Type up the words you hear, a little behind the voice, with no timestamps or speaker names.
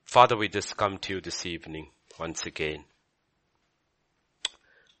Father, we just come to you this evening once again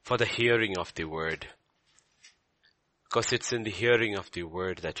for the hearing of the word. Because it's in the hearing of the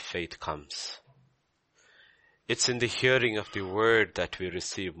word that faith comes. It's in the hearing of the word that we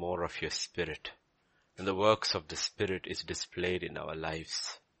receive more of your Spirit. And the works of the Spirit is displayed in our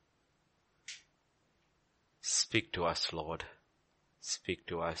lives. Speak to us, Lord. Speak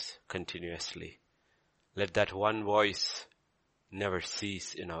to us continuously. Let that one voice never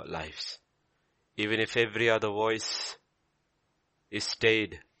cease in our lives. Even if every other voice is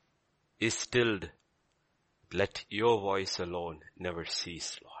stayed, is stilled, let your voice alone never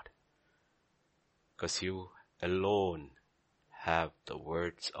cease, Lord. Because you alone have the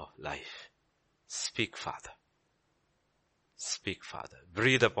words of life. Speak, Father. Speak, Father.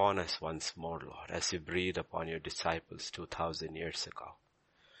 Breathe upon us once more, Lord, as you breathed upon your disciples 2,000 years ago.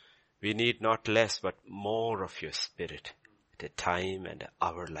 We need not less but more of your Spirit at a time and an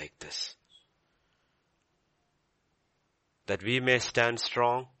hour like this. That we may stand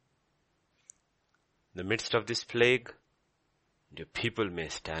strong in the midst of this plague, and your people may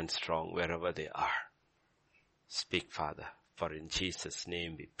stand strong wherever they are. Speak, Father, for in Jesus'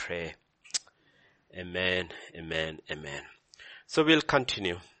 name we pray. Amen, amen, amen. So we'll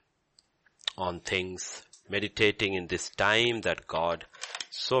continue on things, meditating in this time that God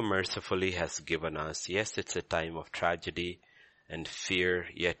so mercifully has given us. Yes, it's a time of tragedy and fear,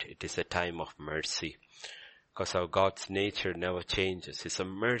 yet it is a time of mercy. Because our God's nature never changes. He's a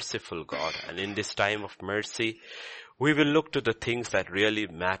merciful God. And in this time of mercy, we will look to the things that really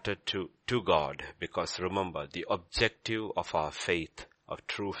matter to God. Because remember, the objective of our faith, of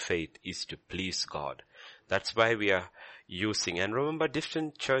true faith, is to please God. That's why we are using. And remember,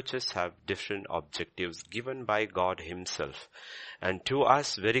 different churches have different objectives given by God himself. And to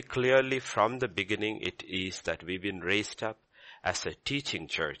us, very clearly from the beginning, it is that we've been raised up as a teaching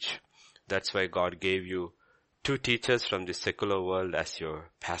church. That's why God gave you 2 teachers from the secular world as your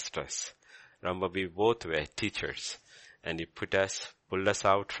pastors. Remember, we both were teachers. And he pulled us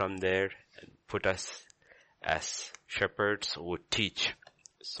out from there and put us as shepherds who would teach.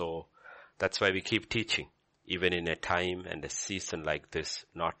 So that's why we keep teaching, even in a time and a season like this,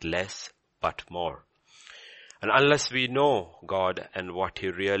 not less, but more. And unless we know God and what he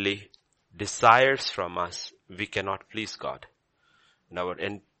really desires from us, we cannot please God. And our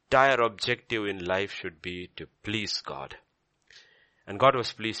entire objective in life should be to please God. And God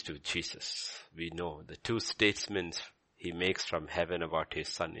was pleased with Jesus. We know the 2 statements he makes from heaven about his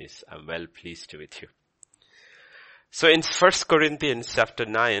son is, I'm well pleased with you. So in 1 Corinthians chapter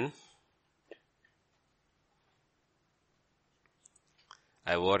 9,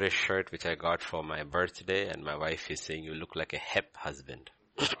 I wore a shirt which I got for my birthday, and my wife is saying, you look like a hep husband.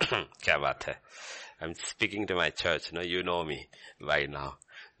 Kya baat hai? I'm speaking to my church. No, you know me by now.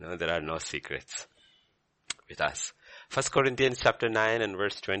 No, there are no secrets with us. 1 Corinthians chapter 9 and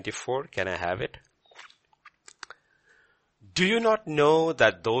verse 24. Can I have it? Do you not know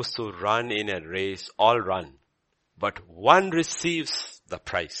that those who run in a race all run, but one receives the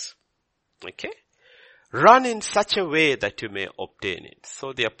prize? Okay? Run in such a way that you may obtain it.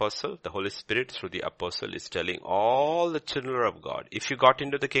 So the apostle, the Holy Spirit through the apostle is telling all the children of God, if you got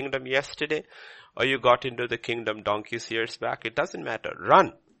into the kingdom yesterday or you got into the kingdom donkeys years back, it doesn't matter.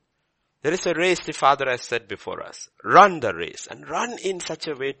 Run. There is a race the Father has set before us. Run the race and run in such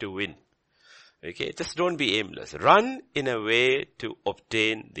a way to win. Okay, just don't be aimless. Run in a way to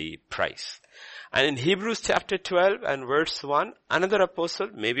obtain the prize. And in Hebrews chapter 12 and verse 1, another apostle,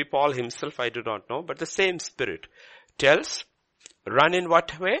 maybe Paul himself, I do not know, but the same Spirit tells, run in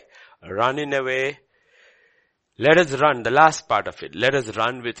what way? Run in a way. Let us run, the last part of it. Let us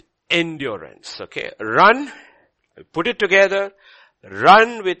run with endurance. Okay, run, put it together,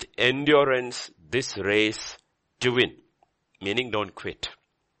 run with endurance this race to win. Meaning don't quit.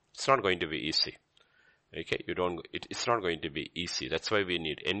 It's not going to be easy. Okay, it's not going to be easy. That's why we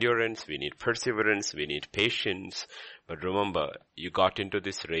need endurance, we need perseverance, we need patience. But remember, you got into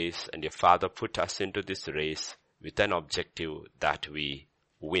this race and your Father put us into this race with an objective that we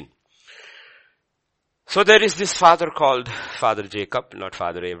win. So there is this father called Father Jacob, not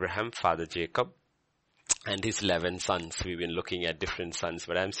Father Abraham, Father Jacob, and his 11 sons. We've been looking at different sons,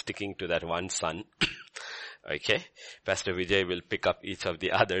 but I'm sticking to that one son. Okay. Pastor Vijay will pick up each of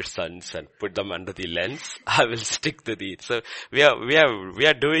the other sons and put them under the lens. I will stick to these. So we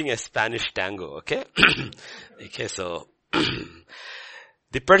are doing a Spanish tango. Okay. Okay. So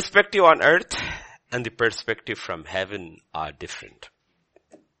the perspective on earth and the perspective from heaven are different.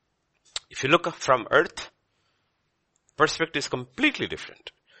 If you look from earth, perspective is completely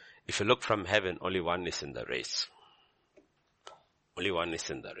different. If you look from heaven, only one is in the race. Only one is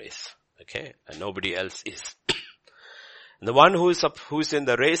in the race. Okay? And nobody else is. And the one who is in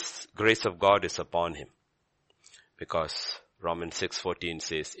the race, grace of God is upon him. Because Romans 6:14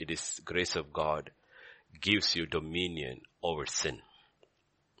 says, it is grace of God gives you dominion over sin.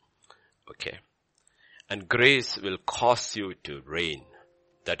 Okay. And grace will cause you to reign.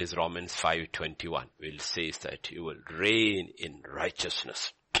 That is Romans 5:21. Will says that you will reign in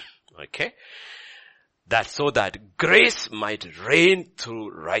righteousness. Okay. That so that grace might reign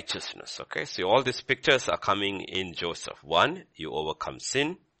through righteousness. Okay. So all these pictures are coming in Joseph. 1, you overcome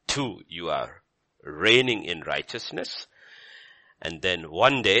sin. 2, you are reigning in righteousness. And then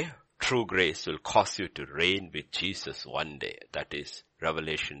one day, true grace will cause you to reign with Jesus one day. That is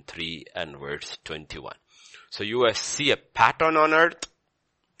Revelation 3 and verse 21. So you will see a pattern on earth,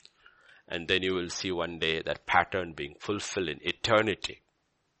 and then you will see one day that pattern being fulfilled in eternity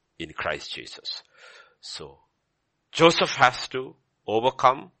in Christ Jesus. So Joseph has to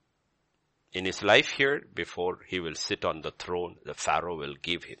overcome in his life here before he will sit on the throne the Pharaoh will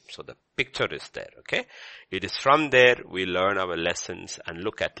give him. So the picture is there, okay? It is from there we learn our lessons and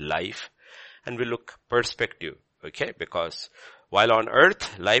look at life, and we look perspective, okay? Because while on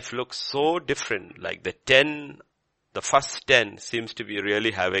earth life looks so different, like the first 10 seems to be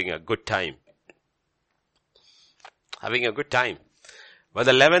really having a good time. Having a good time. But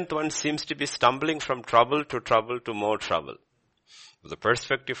the 11th one seems to be stumbling from trouble to more trouble. The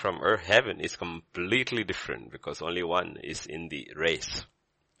perspective from heaven is completely different because only one is in the race.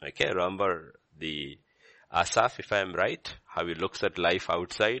 Okay, remember the Asaph, if I am right, how he looks at life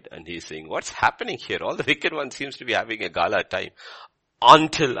outside and he's saying, what's happening here? All the wicked ones seems to be having a gala time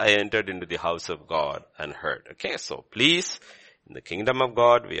until I entered into the house of God and heard. Okay, so please, in the kingdom of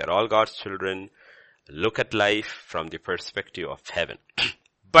God, we are all God's children. Look at life from the perspective of heaven.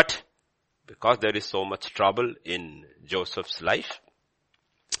 But because there is so much trouble in Joseph's life,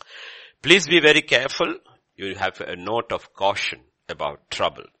 please be very careful. You have a note of caution about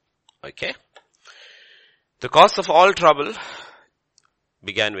trouble. Okay? The cause of all trouble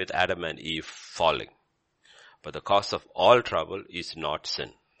began with Adam and Eve falling. But the cause of all trouble is not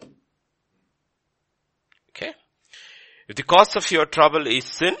sin. Okay? If the cause of your trouble is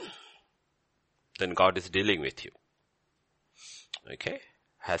sin, then God is dealing with you. Okay?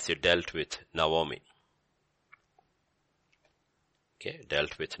 Has he dealt with Naomi? Okay,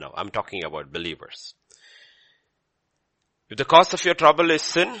 dealt with now. I'm talking about believers. If the cause of your trouble is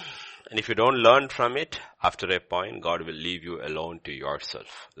sin, and if you don't learn from it, after a point, God will leave you alone to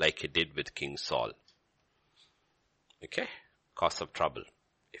yourself, like he did with King Saul. Okay? Cause of trouble.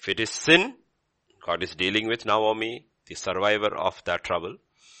 If it is sin, God is dealing with Naomi, the survivor of that trouble,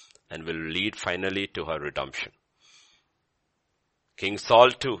 and will lead finally to her redemption. King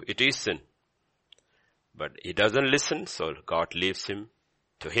Saul too, it is sin. But he doesn't listen, so God leaves him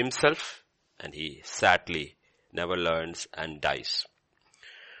to himself, and he sadly never learns and dies.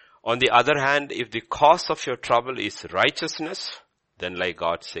 On the other hand, if the cause of your trouble is righteousness, then like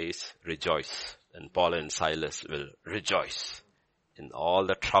God says, rejoice. And Paul and Silas will rejoice in all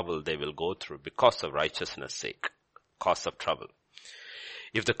the trouble they will go through because of righteousness' sake. Cause of trouble.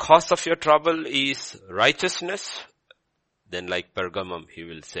 If the cause of your trouble is righteousness, then like Pergamum, he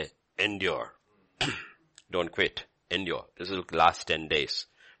will say, endure. Don't quit. Endure. This will last 10 days.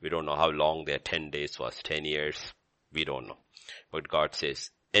 We don't know how long their 10 days was. 10 years. We don't know. But God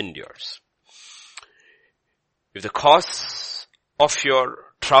says, endures. If the cause of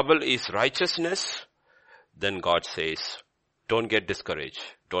your trouble is righteousness, then God says, don't get discouraged.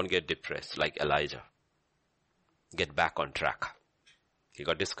 Don't get depressed like Elijah. Get back on track. He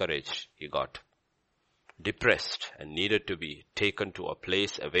got discouraged. He got depressed and needed to be taken to a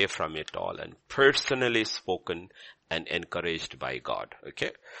place away from it all and personally spoken and encouraged by God.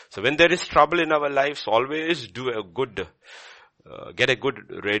 Okay. So when there is trouble in our lives, always do a good, get a good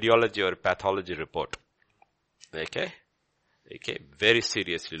radiology or pathology report. Okay. Okay. Very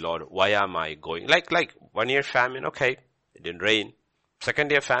seriously, Lord, why am I going? Like 1 year famine. Okay. It didn't rain.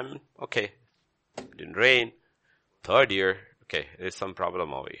 2nd year famine. Okay. It didn't rain. 3rd year. Okay. There's some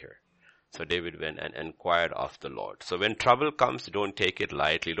problem over here. So David went and inquired of the Lord. So when trouble comes, don't take it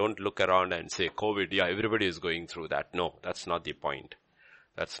lightly. Don't look around and say, COVID, yeah, everybody is going through that. No, that's not the point.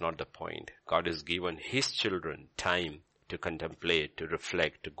 That's not the point. God has given his children time to contemplate, to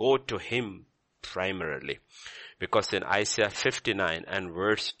reflect, to go to him primarily. Because in Isaiah 59 and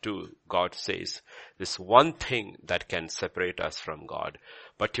verse 2, God says, there's one thing that can separate us from God.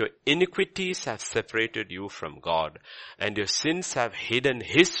 But your iniquities have separated you from God, and your sins have hidden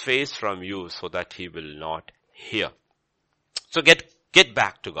his face from you so that he will not hear. So get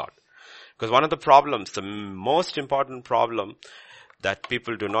back to God. Because one of the problems, the most important problem that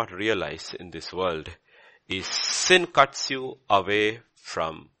people do not realize in this world is sin cuts you away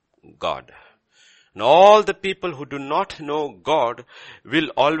from God. And all the people who do not know God will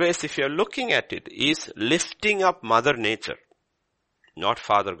always, if you're looking at it, is lifting up Mother Nature, not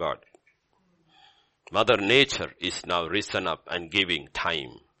Father God. Mother Nature is now risen up and giving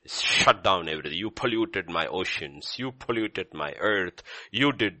time. Shut down everything. You polluted my oceans. You polluted my earth.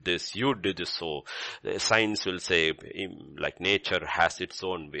 You did this. You did this. So science will say, like nature has its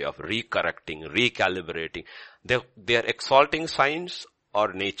own way of recorrecting, recalibrating. They are exalting science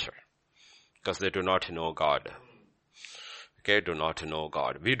or nature because they do not know God. Okay, do not know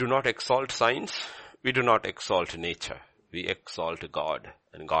God. We do not exalt science. We do not exalt nature. We exalt God.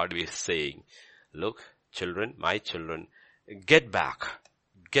 And God is saying, look, children, my children, get back.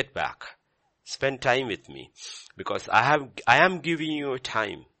 Get back. Spend time with me. Because I am giving you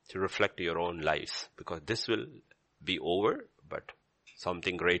time to reflect your own lives. Because this will be over, but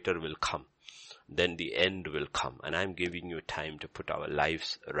something greater will come. Then the end will come. And I am giving you time to put our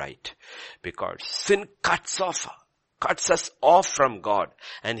lives right. Because sin cuts us off from God.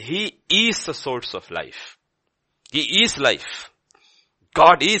 And He is the source of life. He is life.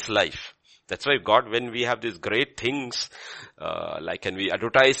 God is life. That's why God, when we have these great things, like and we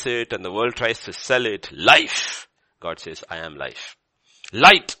advertise it and the world tries to sell it, life, God says, I am life.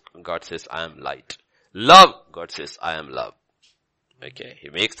 Light, God says, I am light. Love, God says, I am love. Okay, He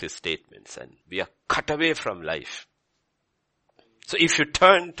makes His statements and we are cut away from life. So if you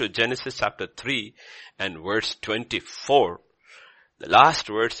turn to Genesis chapter 3 and verse 24, the last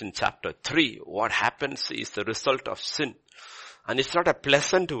verse in chapter 3, what happens is the result of sin. And it's not a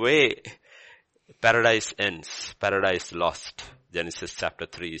pleasant way. Paradise ends. Paradise lost. Genesis chapter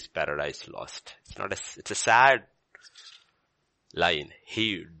 3 is paradise lost. It's a sad line.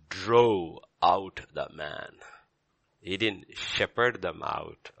 He drove out the man. He didn't shepherd them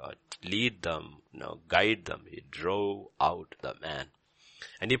out or lead them, guide them. He drove out the man.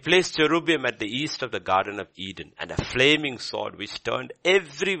 And He placed cherubim at the east of the Garden of Eden and a flaming sword which turned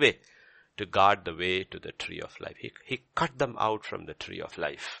every way to guard the way to the tree of life. He cut them out from the tree of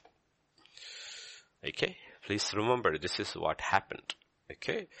life. Okay, please remember this is what happened.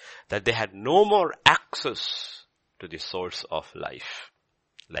 Okay, that they had no more access to the source of life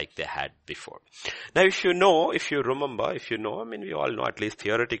like they had before. Now if you remember, I mean we all know at least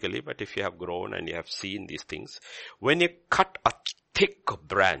theoretically, but if you have grown and you have seen these things, when you cut a thick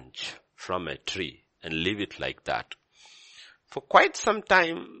branch from a tree and leave it like that, for quite some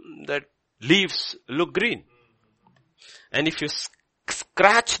time the leaves look green. And if you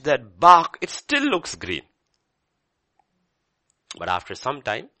scratch that bark, it still looks green. But after some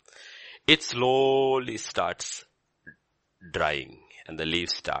time, it slowly starts drying and the leaf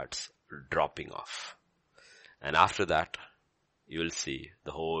starts dropping off. And after that, you will see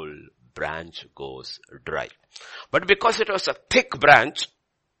the whole branch goes dry. But because it was a thick branch,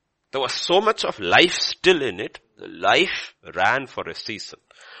 there was so much of life still in it, the life ran for a season.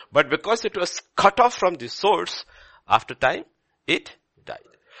 But because it was cut off from the source, after time, it died.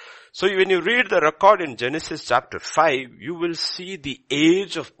 So when you read the record in Genesis chapter 5, you will see the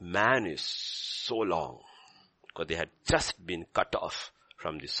age of man is so long. Because they had just been cut off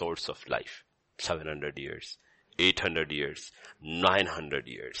from the source of life. 700 years, 800 years, 900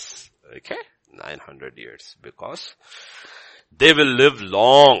 years. Okay? 900 years. Because they will live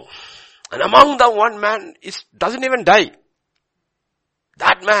long. And among the one man doesn't even die.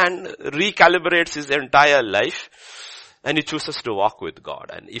 That man recalibrates his entire life and he chooses to walk with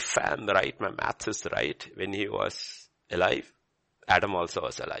God. And if I'm right, my math is right, when he was alive, Adam also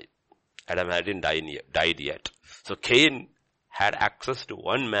was alive. Adam hadn't died yet. So Cain had access to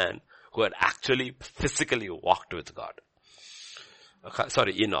one man who had actually physically walked with God.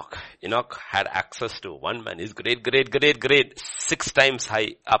 Enoch. Enoch had access to one man, his great, 6 times high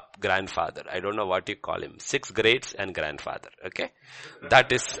up grandfather. I don't know what you call him. 6 greats and grandfather. Okay?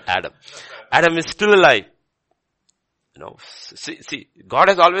 That is Adam. Adam is still alive. See, God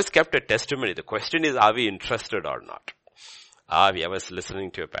has always kept a testimony. The question is, are we interested or not? I was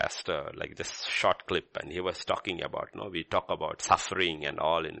listening to a pastor, like this short clip, and he was talking about, we talk about suffering and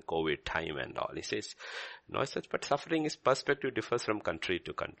all in COVID time and all. He says, but suffering is perspective differs from country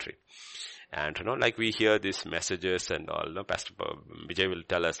to country. And, like we hear these messages and all, Pastor Vijay will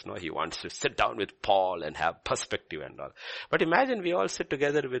tell us, he wants to sit down with Paul and have perspective and all. But imagine we all sit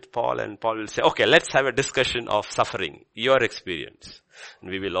together with Paul and Paul will say, okay, let's have a discussion of suffering, your experience. And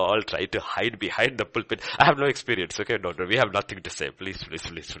we will all try to hide behind the pulpit. I have no experience, okay, doctor, we have nothing to say. Please.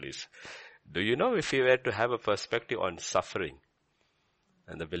 Do you know if we were to have a perspective on suffering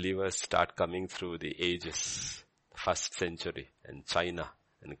and the believers start coming through the ages, first century, and China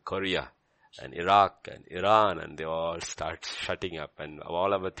and Korea and Iraq and Iran, and they all start shutting up, and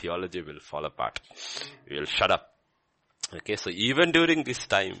all our theology will fall apart. We will shut up. Okay, so even during this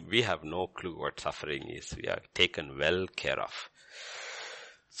time, we have no clue what suffering is. We are taken well care of.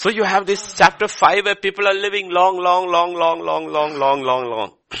 So you have this chapter 5 where people are living long.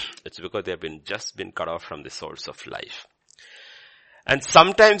 It's because they have just been cut off from the source of life. And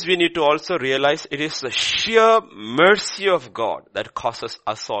sometimes we need to also realize it is the sheer mercy of God that causes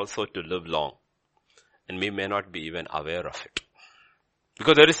us also to live long. And we may not be even aware of it.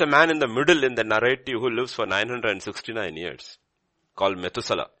 Because there is a man in the middle in the narrative who lives for 969 years, called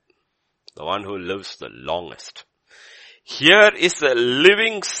Methuselah, the one who lives the longest. Here is a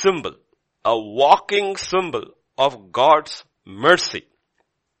living symbol, a walking symbol of God's mercy.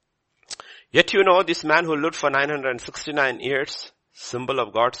 Yet this man who lived for 969 years, symbol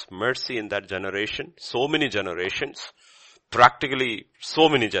of God's mercy in that generation, so many generations, practically so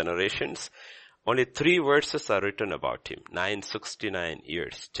many generations, only 3 verses are written about him. 969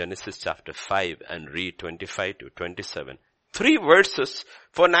 years, Genesis chapter 5, and read 25 to 27. 3 verses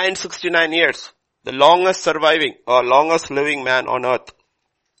for 969 years. The longest surviving or longest living man on earth.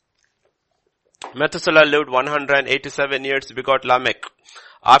 Methuselah lived 187 years, begot Lamech.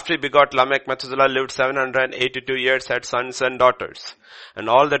 After he begot Lamech, Methuselah lived 782 years, had sons and daughters. And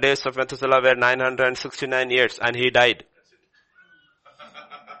all the days of Methuselah were 969 years, and he died.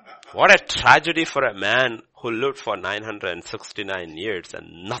 What a tragedy for a man who lived for 969 years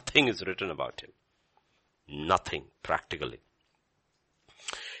and nothing is written about him. Nothing, practically.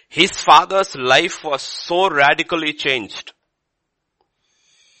 His father's life was so radically changed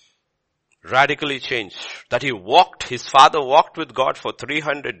that his father walked with God for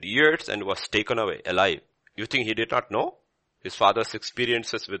 300 years and was taken away alive. You think he did not know his father's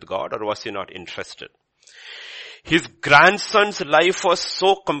experiences with God, or was he not interested? His grandson's life was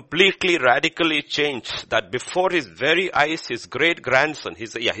so completely radically changed that before his very eyes, his great-grandson,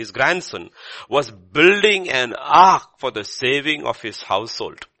 his grandson was building an ark for the saving of his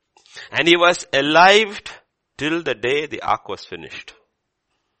household. And he was alive till the day the ark was finished.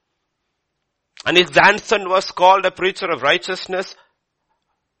 And his grandson was called a preacher of righteousness,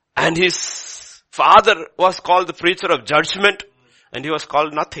 and his father was called the preacher of judgment, and he was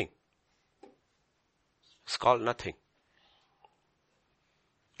called nothing. It's called nothing.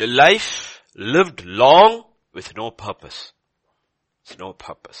 A life lived long with no purpose. It's no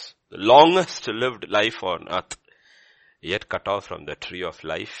purpose. The longest lived life on earth, yet cut off from the tree of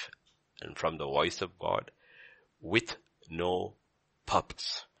life and from the voice of God with no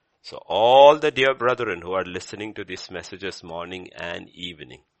purpose. So all the dear brethren who are listening to these messages morning and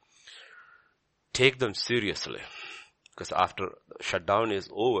evening, take them seriously. Because after shutdown is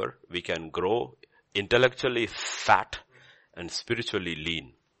over, we can grow intellectually fat and spiritually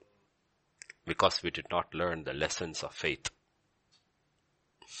lean. Because we did not learn the lessons of faith.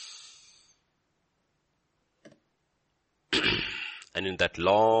 And in that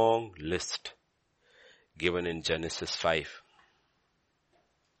long list given in Genesis 5,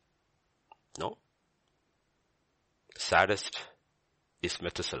 the saddest is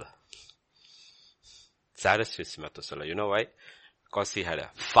Methuselah. Saddest is Methuselah. You know why? Because he had a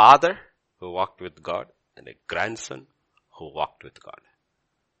father who walked with God and a grandson who walked with God.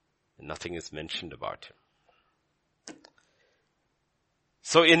 And nothing is mentioned about him.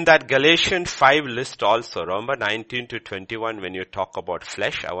 So in that Galatians 5 list also, remember 19 to 21, when you talk about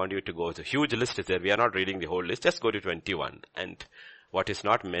flesh, I want you to go, the huge list is there. We are not reading the whole list. Just go to 21 and what is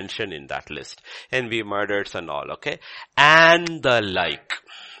not mentioned in that list. Envy, murders and all, okay? And the like.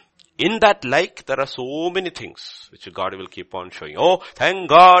 In that like, there are so many things which God will keep on showing. Oh, thank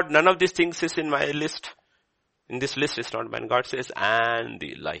God, none of these things is in my list. In this list is not mine. God says, and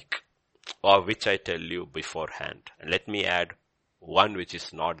the like, or which I tell you beforehand. And let me add one which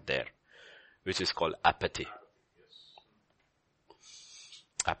is not there, which is called apathy.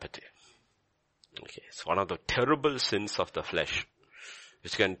 Apathy. Okay, it's one of the terrible sins of the flesh,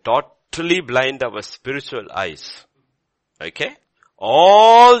 which can totally blind our spiritual eyes. Okay?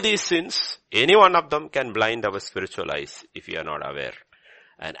 All these sins, any one of them can blind our spiritual eyes if we are not aware.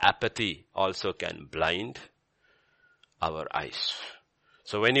 And apathy also can blind our eyes.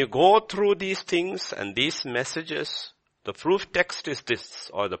 So when you go through these things and these messages, the proof text is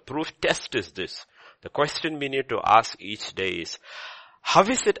this, or the proof test is this. The question we need to ask each day is, how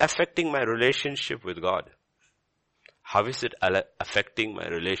is it affecting my relationship with God? How is it affecting my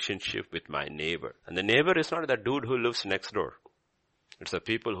relationship with my neighbor? And the neighbor is not the dude who lives next door. It's the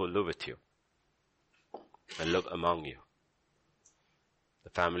people who live with you and live among you. The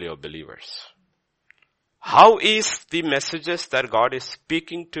family of believers. How is the messages that God is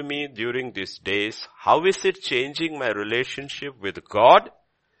speaking to me during these days, how is it changing my relationship with God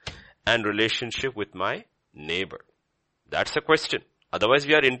and relationship with my neighbor? That's the question. Otherwise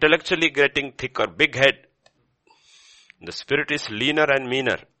we are intellectually getting thicker, big head. The spirit is leaner and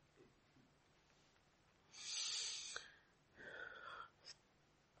meaner.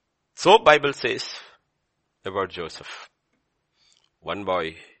 So Bible says about Joseph, one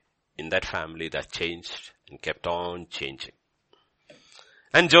boy in that family that changed and kept on changing.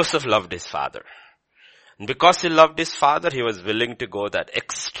 And Joseph loved his father. And because he loved his father, he was willing to go that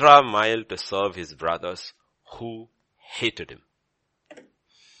extra mile to serve his brothers who hated him.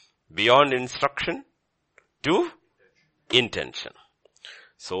 Beyond instruction to intention.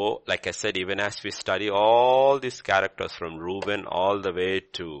 So, like I said, even as we study all these characters from Reuben all the way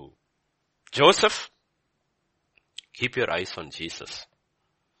to Joseph, keep your eyes on Jesus,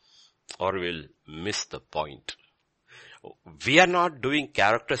 or we'll miss the point. We are not doing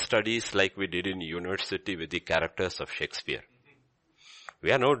character studies like we did in university with the characters of Shakespeare.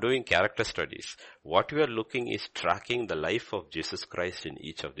 We are not doing character studies. What we are looking is tracking the life of Jesus Christ in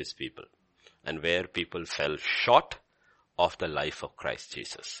each of these people, and where people fell short of the life of Christ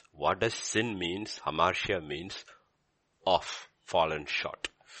Jesus. What does sin means? Hamartia means of, fallen short.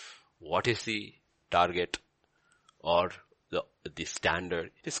 What is the target or the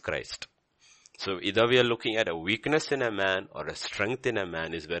standard? It is Christ. So either we are looking at a weakness in a man or a strength in a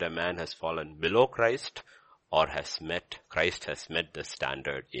man is where a man has fallen below Christ or Christ has met the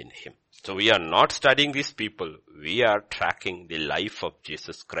standard in him. So we are not studying these people. We are tracking the life of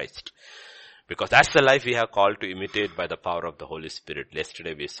Jesus Christ. Because that's the life we have called to imitate by the power of the Holy Spirit.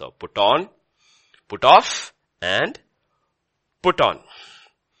 Yesterday we saw put on, put off, and put on.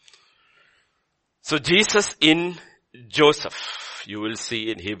 So Jesus in Joseph, you will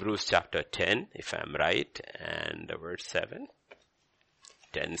see in Hebrews chapter 10, if I'm right, and verse 7,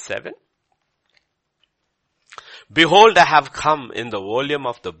 10:7. Behold, I have come, in the volume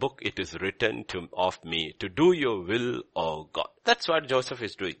of the book it is written of me, to do your will, O God. That's what Joseph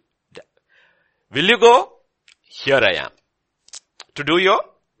is doing. Will you go? Here I am. To do your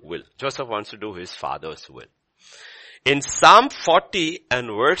will. Joseph wants to do his father's will. In Psalm 40 and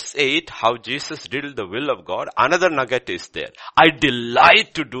verse 8, how Jesus did the will of God, another nugget is there. I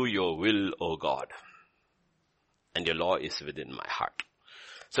delight to do your will, O God. And your law is within my heart.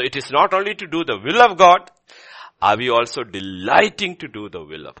 So it is not only to do the will of God, are we also delighting to do the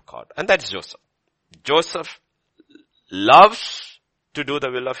will of God? And that's Joseph. Joseph loves to do the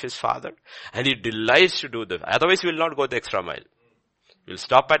will of his father, and he delights to do otherwise he will not go the extra mile. He will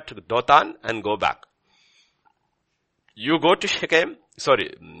stop at Dothan and go back. You go to Shechem,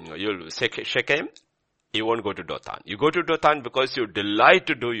 you'll say Shechem, you won't go to Dothan. You go to Dothan because you delight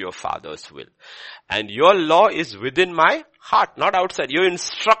to do your father's will. And your law is within my heart, not outside. Your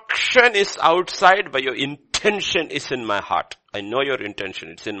instruction is outside, but your intention is in my heart. I know your intention,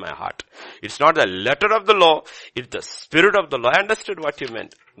 it's in my heart. It's not the letter of the law, it's the spirit of the law. I understood what you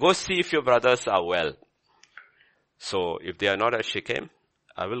meant. Go see if your brothers are well. So if they are not at Shechem,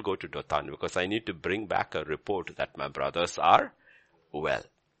 I will go to Dothan because I need to bring back a report that my brothers are well.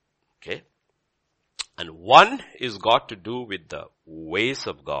 Okay. And one is got to do with the ways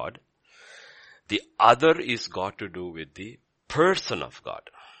of God. The other is got to do with the person of God.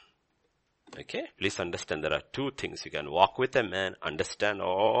 Okay. Please understand there are two things. You can walk with a man, understand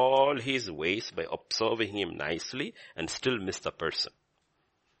all his ways by observing him nicely and still miss the person.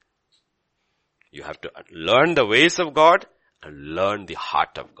 You have to learn the ways of God and learn the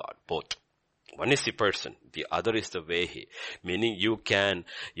heart of God, both. One is the person, the other is the way meaning you can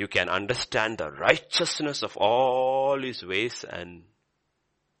understand the righteousness of all his ways and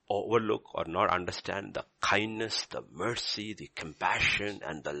overlook or not understand the kindness, the mercy, the compassion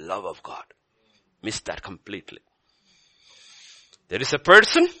and the love of God. Miss that completely. There is a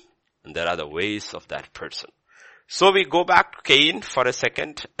person and there are the ways of that person. So we go back to Cain for a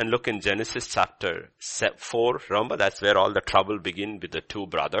second and look in Genesis chapter 4. Remember, that's where all the trouble began with the two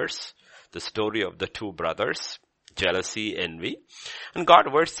brothers. The story of the two brothers, jealousy, envy. And God,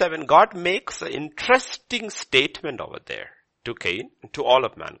 verse 7, God makes an interesting statement over there to Cain and to all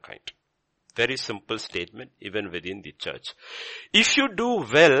of mankind. Very simple statement, even within the church. If you do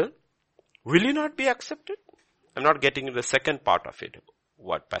well, will you not be accepted? I'm not getting into the second part of it.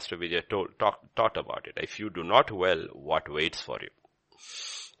 What Pastor Vijay taught about it. If you do not well, what waits for you?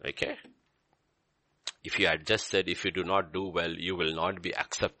 Okay. If you had just said, if you do not do well, you will not be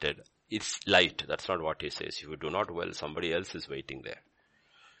accepted. It's light. That's not what he says. If you do not well, somebody else is waiting there.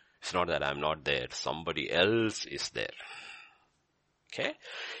 It's not that I'm not there. Somebody else is there. Okay.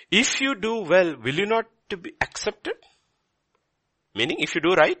 If you do well, will you not to be accepted? Meaning, if you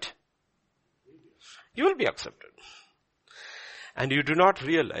do right, you will be accepted. And you do not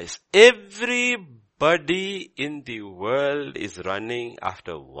realize everybody in the world is running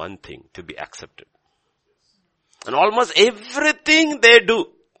after one thing, to be accepted. And almost everything they do,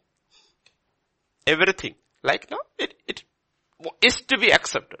 everything, like no, it is to be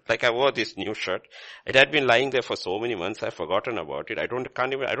accepted. Like I wore this new shirt. It had been lying there for so many months, I've forgotten about it. I don't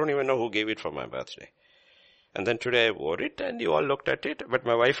even know who gave it for my birthday. And then today I wore it and you all looked at it, but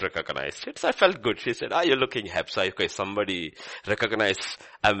my wife recognized it. So I felt good. She said, you're looking hip. So okay, somebody recognized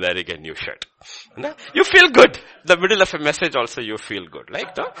I'm wearing a new shirt. No? You feel good. The middle of a message also you feel good.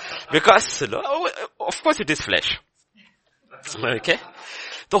 Like, no? Because, of course it is flesh. Okay?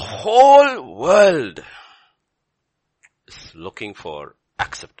 The whole world is looking for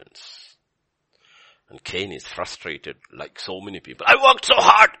acceptance. And Cain is frustrated like so many people. I worked so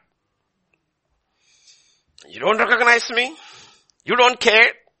hard. You don't recognize me. You don't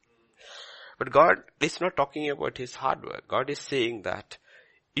care. But God is not talking about his hard work. God is saying that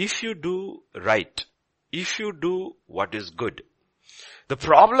if you do right, if you do what is good, the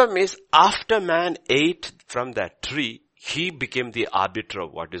problem is after man ate from that tree, he became the arbiter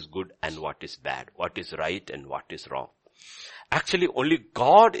of what is good and what is bad, what is right and what is wrong. Actually, only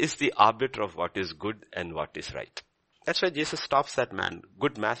God is the arbiter of what is good and what is right. That's why Jesus stops that man.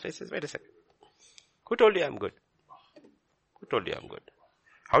 Good master. He says, wait a second. Who told you I'm good? Who told you I'm good?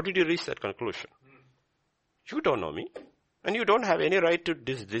 How did you reach that conclusion? You don't know me. And you don't have any right to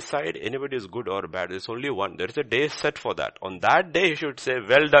decide anybody is good or bad. There's only one. There is a day set for that. On that day you should say,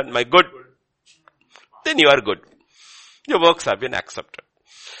 well done, my good. Then you are good. Your works have been accepted.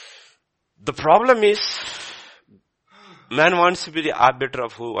 The problem is, man wants to be the arbiter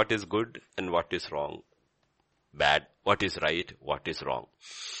of what is good and what is wrong. Bad, what is right, what is wrong.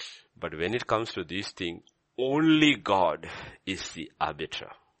 But when it comes to these things, only God is the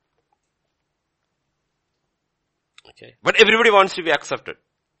arbiter. Okay. But everybody wants to be accepted.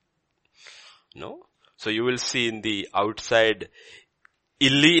 No? So you will see in the outside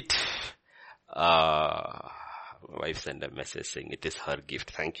elite, my wife sent a message saying it is her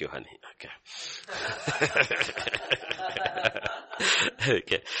gift. Thank you, honey. Okay.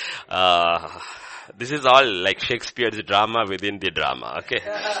 Okay. This is all like Shakespeare's drama within the drama, okay?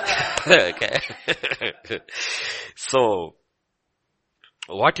 Okay. So,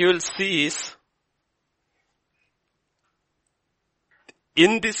 what you will see is,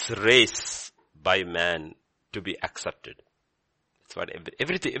 in this race by man to be accepted, that's what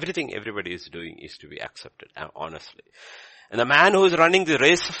everything everybody is doing is to be accepted, honestly. And the man who is running the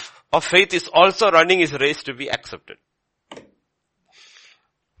race of faith is also running his race to be accepted.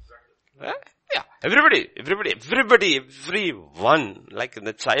 Huh? Yeah, everybody, everyone, like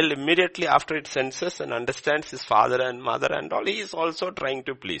the child immediately after it senses and understands his father and mother and all, he is also trying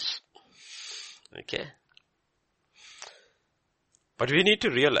to please. Okay. But we need to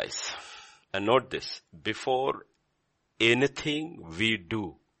realize and note this, before anything we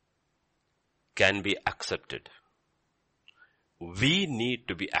do can be accepted, we need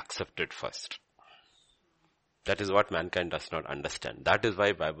to be accepted first. That is what mankind does not understand. That is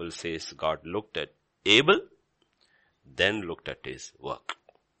why Bible says God looked at Abel, then looked at his work.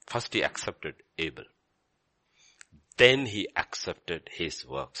 First he accepted Abel. Then he accepted his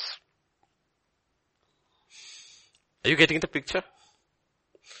works. Are you getting the picture?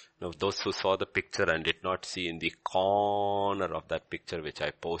 Now those who saw the picture and did not see, in the corner of that picture which I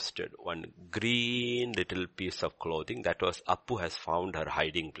posted, one green little piece of clothing, that was Appu has found her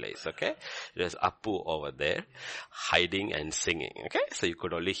hiding place, okay? There's Appu over there, hiding and singing, okay? So you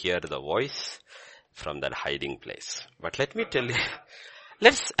could only hear the voice from that hiding place. But let me tell you,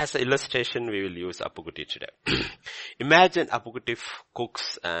 as an illustration, we will use Appukutti today. Imagine Appukutti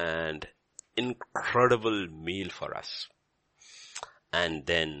cooks an incredible meal for us, and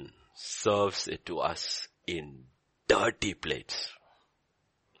then serves it to us in dirty plates.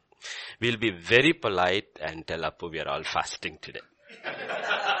 We'll be very polite and tell Appu we are all fasting today.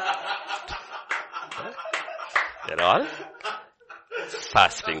 We're all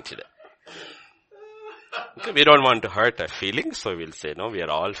fasting today. Okay, we don't want to hurt her feelings, so we'll say, no, we are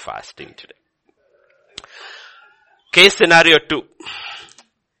all fasting today. Case scenario 2.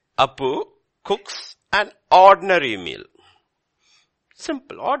 Appu cooks an ordinary meal.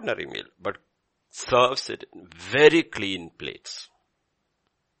 Simple, ordinary meal, but serves it in very clean plates.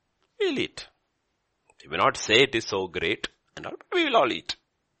 We'll eat. We will not say it is so great, and we will all eat.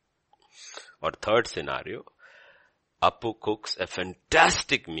 Or third scenario, Appu cooks a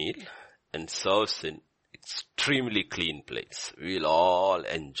fantastic meal and serves in extremely clean plates. We will all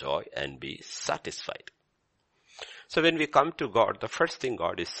enjoy and be satisfied. So when we come to God, the first thing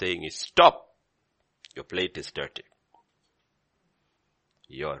God is saying is, stop. Your plate is dirty.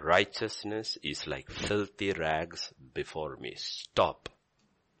 Your righteousness is like filthy rags before me. Stop.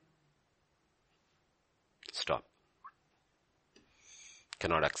 Stop.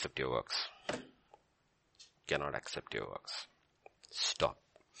 Cannot accept your works. Cannot accept your works. Stop.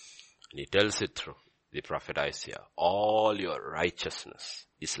 And he tells it through the prophet Isaiah. All your righteousness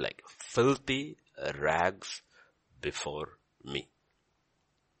is like filthy rags before me.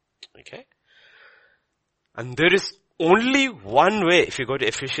 Okay? And there is only one way, if you go to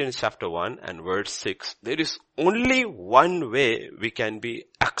Ephesians chapter 1 and verse 6, there is only one way we can be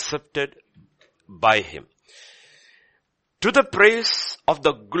accepted by Him. To the praise of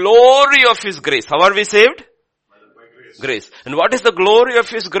the glory of His grace. How are we saved? Grace. And what is the glory of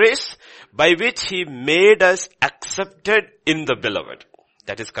His grace? By which He made us accepted in the beloved.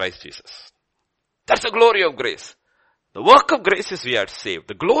 That is Christ Jesus. That's the glory of grace. The work of grace is we are saved.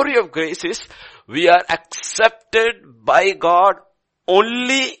 The glory of grace is we are accepted by God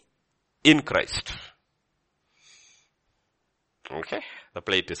only in Christ. Okay? The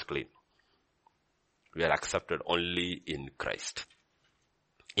plate is clean. We are accepted only in Christ.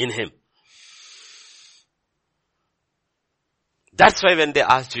 In Him. That's why when they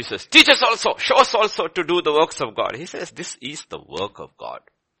ask Jesus, teach us also, show us also to do the works of God. He says, this is the work of God.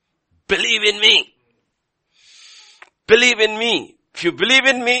 Believe in me. Believe in me. If you believe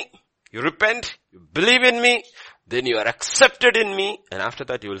in me, you repent, you believe in me, then you are accepted in me, and after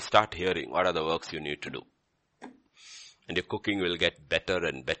that you will start hearing what are the works you need to do. And your cooking will get better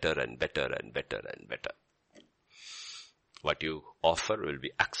and better and better and better and better. What you offer will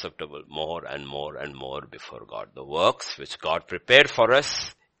be acceptable more and more and more before God. The works which God prepared for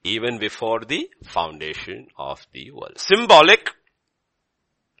us even before the foundation of the world. Symbolic.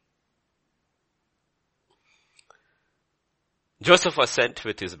 Joseph was sent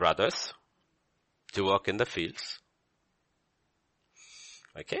with his brothers to work in the fields.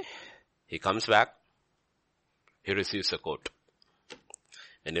 Okay. He comes back. He receives a coat.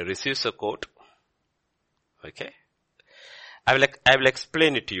 When he receives a coat, okay, I will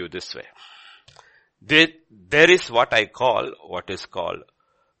explain it to you this way. There is what is called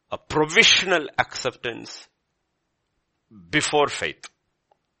a provisional acceptance before faith.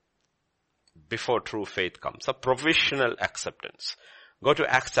 Before true faith comes. A provisional acceptance. Go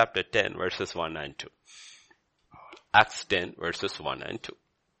to Acts chapter 10 verses 1 and 2. Acts 10 verses 1 and 2.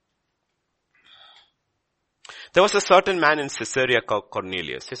 There was a certain man in Caesarea called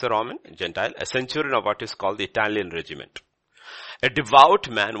Cornelius. He's a Roman, a Gentile, a centurion of what is called the Italian regiment. A devout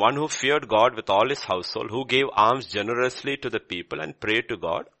man, one who feared God with all his household, who gave alms generously to the people and prayed to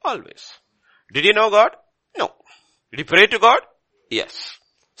God always. Did he know God? No. Did he pray to God? Yes.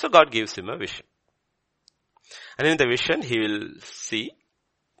 So God gives him a vision. And in the vision, he will see,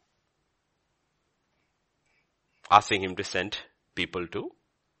 asking him to send people to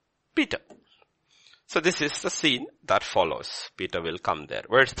Peter. So this is the scene that follows. Peter will come there.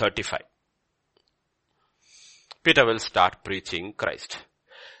 Verse 35. Peter will start preaching Christ.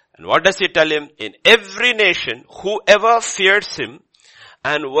 And what does he tell him? In every nation, whoever fears him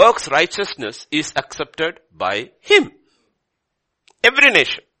and works righteousness is accepted by him. Every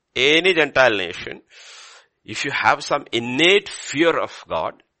nation, any Gentile nation, if you have some innate fear of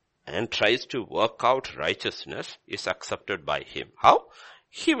God and tries to work out righteousness, is accepted by him. How?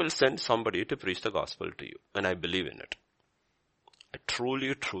 He will send somebody to preach the gospel to you. And I believe in it. I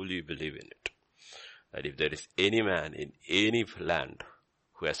truly, truly believe in it. That if there is any man in any land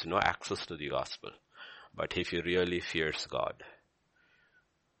who has no access to the gospel, but if he really fears God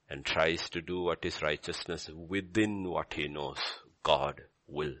and tries to do what is righteousness within what he knows, God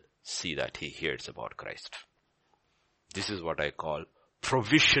will see that he hears about Christ. This is what I call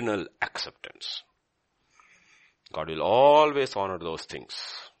provisional acceptance. God will always honor those things.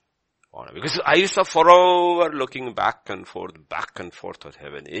 Because his eyes are forever looking back and forth with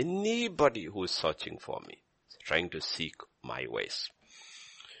heaven. Anybody who is searching for me, trying to seek my ways.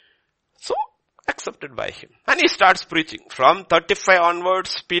 So, accepted by him. And he starts preaching. From 35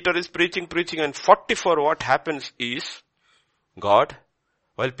 onwards, Peter is preaching, and 44, what happens is, God,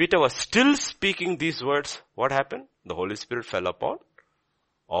 while Peter was still speaking these words, what happened? The Holy Spirit fell upon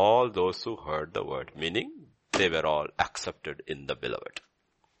all those who heard the word. Meaning, they were all accepted in the beloved.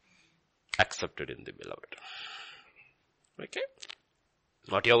 Accepted in the beloved. Okay?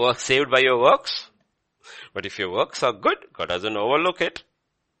 Not your works saved by your works. But if your works are good, God doesn't overlook it.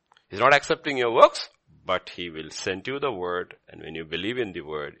 He's not accepting your works, but he will send you the word. And when you believe in the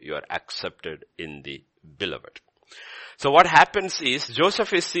word, you are accepted in the beloved. So what happens is,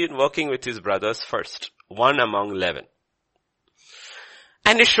 Joseph is seen working with his brothers first. one among 11.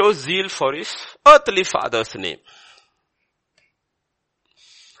 And he shows zeal for his earthly father's name.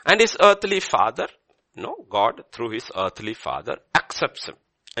 And his earthly father, God through his earthly father accepts him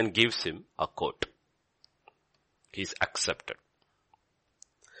and gives him a coat. He's accepted.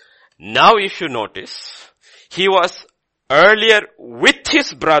 Now if you notice, he was earlier with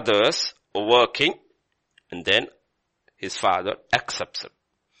his brothers working, and then his father accepts him.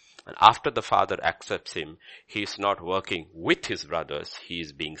 And after the father accepts him, he is not working with his brothers, he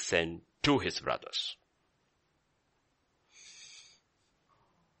is being sent to his brothers.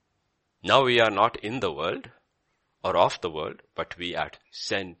 Now we are not in the world or of the world, but we are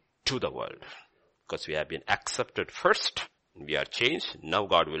sent to the world. Because we have been accepted first, we are changed, now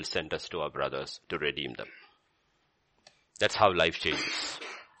God will send us to our brothers to redeem them. That's how life changes.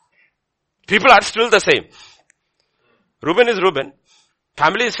 People are still the same. Reuben is Reuben,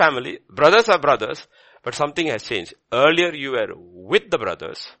 family is family, brothers are brothers, but something has changed. Earlier you were with the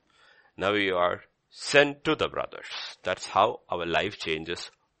brothers, now you are sent to the brothers. That's how our life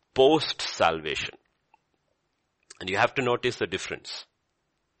changes post-salvation. And you have to notice the difference.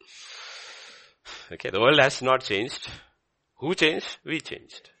 Okay, the world has not changed. Who changed? We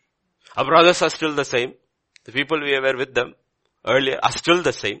changed. Our brothers are still the same. The people we were with them earlier are still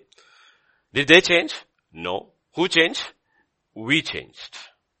the same. Did they change? No. Who changed? We changed.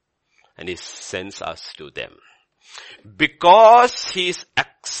 And he sends us to them. Because he is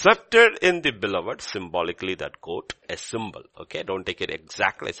accepted in the beloved, symbolically that quote, a symbol. Okay, don't take it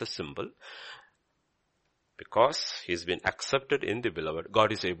exactly as a symbol. Because he's been accepted in the beloved,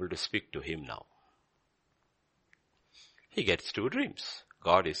 God is able to speak to him now. He gets 2 dreams.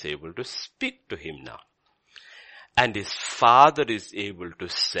 God is able to speak to him now. And his father is able to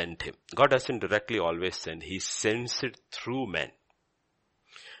send him. God doesn't directly always send. He sends it through men.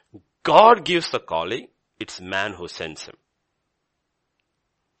 God gives the calling. It's man who sends him.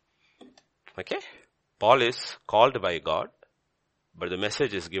 Okay? Paul is called by God, but the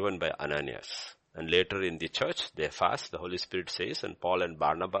message is given by Ananias. And later in the church, they fast, the Holy Spirit says, and Paul and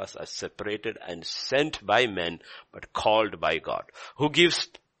Barnabas are separated and sent by men, but called by God. Who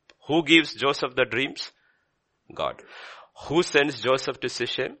gives Joseph the dreams? God. Who sends Joseph to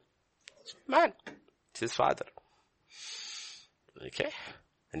Sichem? Man. It's his father. Okay?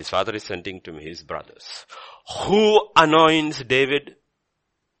 And his father is sending to his brothers. Who anoints David?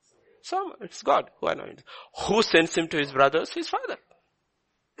 It's God who anoints. Who sends him to his brothers? His father.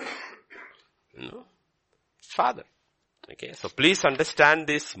 His father. Okay, so please understand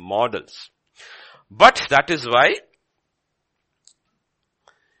these models. But that is why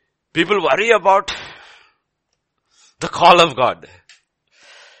people worry about the call of God.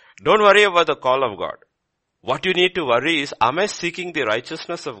 Don't worry about the call of God. What you need to worry is, am I seeking the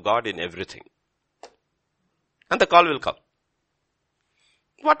righteousness of God in everything? And the call will come.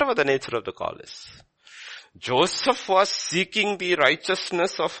 Whatever the nature of the call is. Joseph was seeking the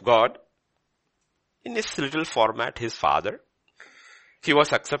righteousness of God in his little format, his father. He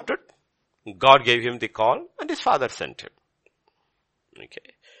was accepted. God gave him the call and his father sent him.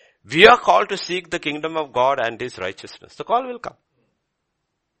 Okay. We are called to seek the kingdom of God and his righteousness. The call will come.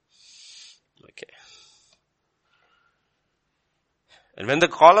 Okay. And when the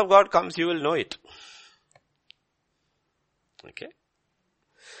call of God comes, you will know it. Okay.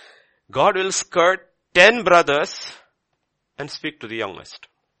 God will skirt 10 brothers and speak to the youngest.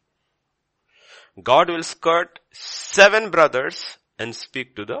 God will skirt 7 brothers and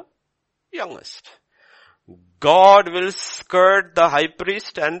speak to the youngest. God will skirt the high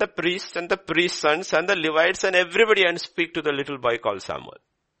priest and the priest and the priest's sons and the Levites and everybody and speak to the little boy called Samuel.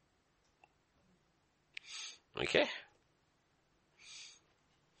 Okay?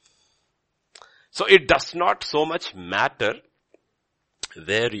 So it does not so much matter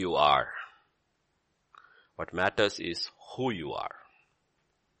where you are. What matters is who you are.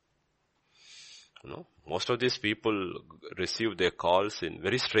 Most of these people receive their calls in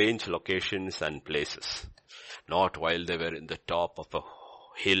very strange locations and places. Not while they were in the top of a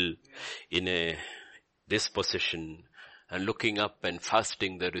hill in this position and looking up and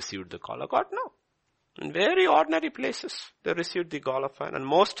fasting, they received the call of God. No. In very ordinary places, they received the call of God. And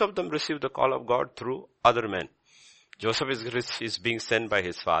most of them received the call of God through other men. Joseph is being sent by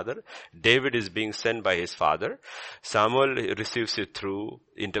his father. David is being sent by his father. Samuel receives it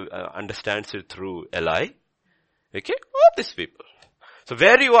understands it through Eli. Okay? All these people. So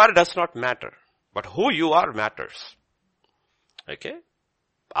where you are does not matter. But who you are matters. Okay?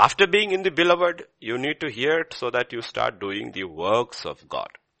 After being in the beloved, you need to hear it so that you start doing the works of God.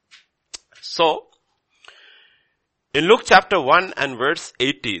 So, In Luke chapter 1 and verse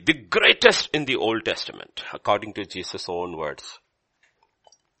 80, the greatest in the Old Testament, according to Jesus' own words.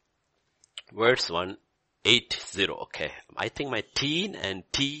 Verse 1, 80. Okay. I think my teen and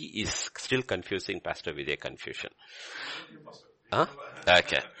T is still confusing Pastor Vijay confusion. Huh?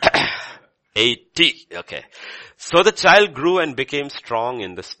 Okay. 80. Okay. So the child grew and became strong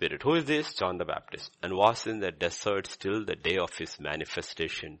in the spirit. Who is this? John the Baptist. And was in the desert till the day of his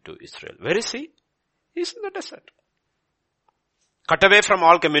manifestation to Israel. Where is he? He's in the desert. Cut away from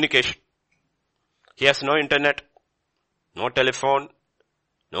all communication. He has no internet, no telephone,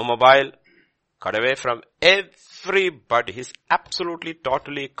 no mobile. Cut away from everybody. He's absolutely,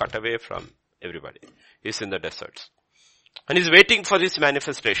 totally cut away from everybody. He's in the deserts. And he's waiting for this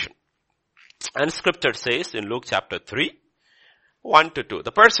manifestation. And scripture says in Luke chapter 3, 1 to 2,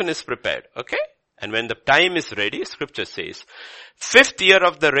 the person is prepared, okay? And when the time is ready, scripture says, 5th year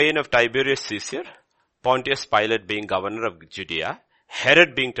of the reign of Tiberius Caesar, Pontius Pilate being governor of Judea,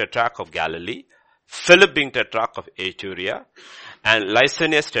 Herod being tetrarch of Galilee, Philip being tetrarch of Iturea, and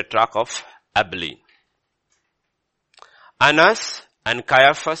Lysanias tetrarch of Abilene. Annas and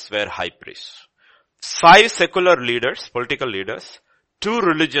Caiaphas were high priests. 5 secular leaders, political leaders, 2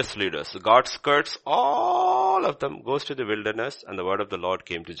 religious leaders. God skirts all of them, goes to the wilderness, and the word of the Lord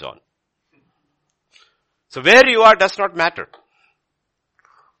came to John. So where you are does not matter.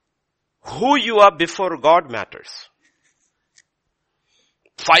 Who you are before God matters.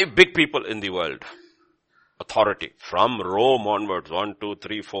 5 big people in the world. Authority. From Rome onwards, 1, 2,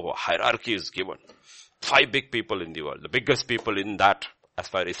 3, 4, hierarchy is given. 5 big people in the world. The biggest people in that, as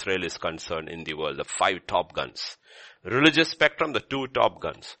far as Israel is concerned, in the world. The 5 top guns. Religious spectrum, the 2 top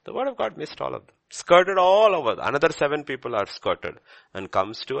guns. The word of God missed all of them. Skirted all over. Another 7 people are skirted. And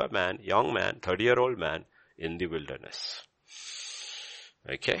comes to a man, young man, 30-year-old man, in the wilderness.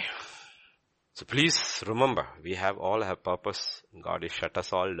 Okay. So please remember, we all have purpose. God has shut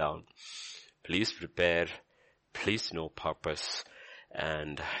us all down. Please prepare. Please know purpose.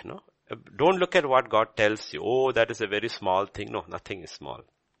 And don't look at what God tells you. Oh, that is a very small thing. No, nothing is small.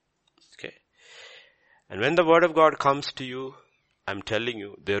 Okay. And when the word of God comes to you, I'm telling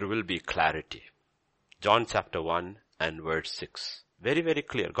you, there will be clarity. John chapter 1 and verse 6. Very, very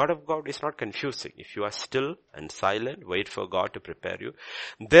clear. God of God is not confusing. If you are still and silent, wait for God to prepare you.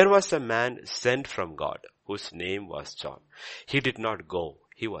 There was a man sent from God whose name was John. He did not go.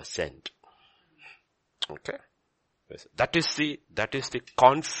 He was sent. Okay. That is the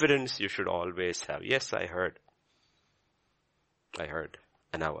confidence you should always have. Yes, I heard.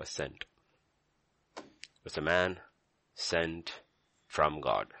 And I was sent. It was a man sent from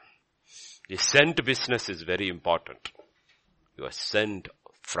God. The sent business is very important. He was sent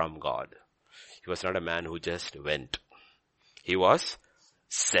from God. He was not a man who just went. He was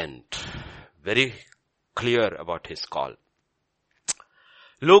sent. Very clear about his call.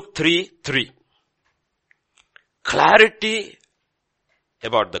 Luke 3:3. Clarity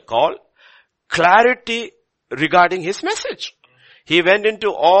about the call. Clarity regarding his message. He went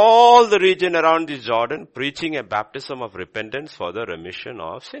into all the region around the Jordan, preaching a baptism of repentance for the remission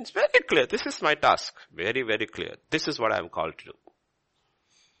of sins. Very clear. This is my task. Very, very clear. This is what I am called to do.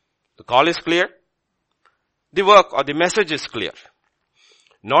 The call is clear. The work or the message is clear.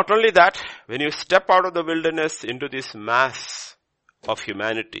 Not only that, when you step out of the wilderness into this mass of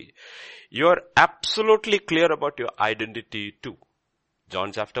humanity, you are absolutely clear about your identity too.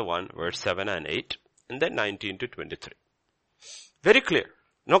 John chapter 1, verse 7 and 8, and then 19 to 23. Very clear.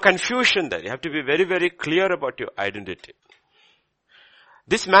 No confusion there. You have to be very, very clear about your identity.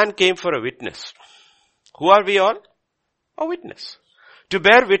 This man came for a witness. Who are we all? A witness. To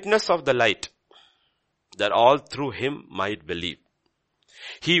bear witness of the light, that all through him might believe.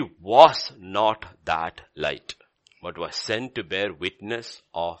 He was not that light, but was sent to bear witness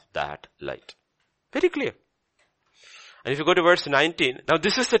of that light. Very clear. And if you go to verse 19, now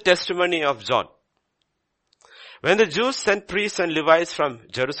this is the testimony of John. When the Jews sent priests and Levites from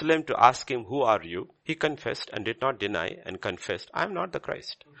Jerusalem to ask him, who are you? He confessed and did not deny and confessed, I am not the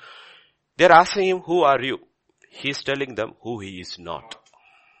Christ. They're asking him, who are you? He's telling them who he is not.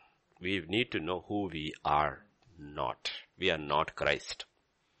 We need to know who we are not. We are not Christ.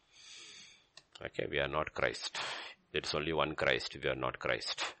 Okay, we are not Christ. There is only one Christ. We are not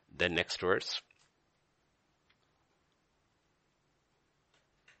Christ. Then next verse.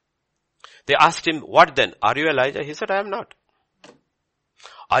 They asked him, what then? Are you Elijah? He said, I am not.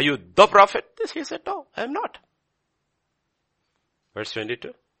 Are you the prophet? He said, no, I am not. Verse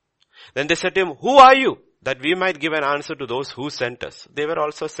 22. Then they said to him, who are you? That we might give an answer to those who sent us. They were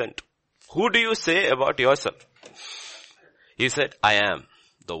also sent. Who do you say about yourself? He said, I am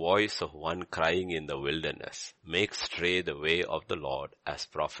the voice of one crying in the wilderness, make straight the way of the Lord, as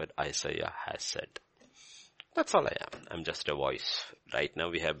prophet Isaiah has said. That's all I am. I'm just a voice. Right now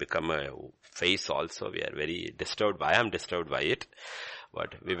we have become a face also. We are very disturbed. I am disturbed by it.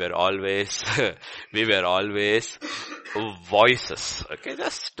 But we were always voices. Okay,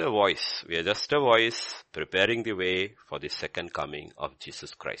 just a voice. We are just a voice preparing the way for the second coming of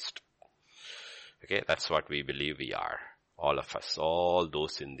Jesus Christ. Okay, that's what we believe we are. All of us, all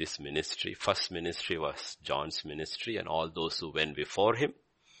those in this ministry. First ministry was John's ministry, and all those who went before him.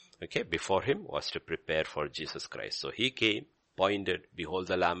 Okay, before him was to prepare for Jesus Christ. So he came, pointed, behold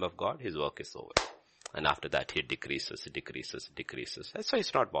the Lamb of God, his work is over. And after that he decreases. That's why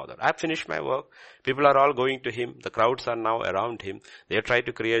he's not bothered. I've finished my work. People are all going to him. The crowds are now around him. They try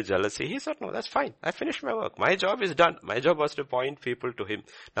to create jealousy. He said, no, that's fine. I finished my work. My job is done. My job was to point people to him.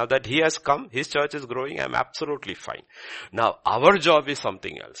 Now that he has come, his church is growing, I'm absolutely fine. Now our job is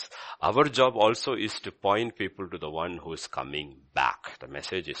something else. Our job also is to point people to the one who is coming back. The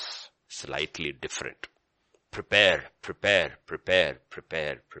message is slightly different. Prepare.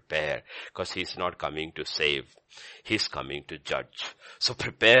 Because he's not coming to save. He's coming to judge. So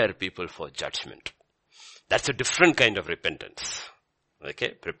prepare people for judgment. That's a different kind of repentance.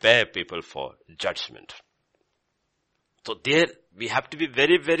 Okay? Prepare people for judgment. So there, we have to be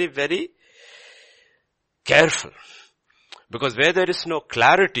very, very, very careful. Because where there is no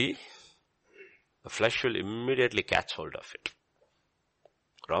clarity, the flesh will immediately catch hold of it.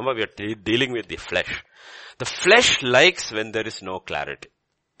 Remember, we are dealing with the flesh. The flesh likes when there is no clarity.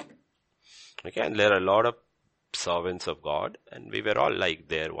 Okay, and there are a lot of servants of God, and we were all like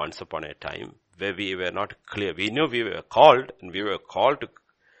there once upon a time, where we were not clear. We knew we were called, and we were called to,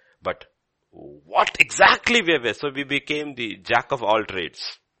 but what exactly we were? So we became the jack of all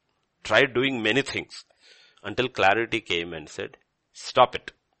trades. Tried doing many things, until clarity came and said, stop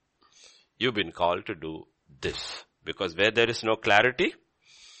it. You've been called to do this. Because where there is no clarity,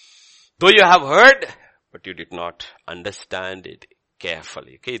 though you have heard, but you did not understand it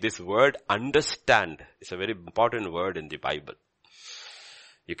carefully. Okay, this word understand is a very important word in the Bible.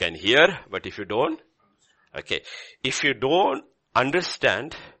 You can hear, but if you don't, okay, if you don't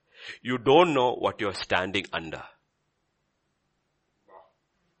understand, you don't know what you're standing under.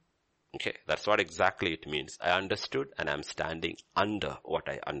 Okay, that's what exactly it means. I understood and I'm standing under what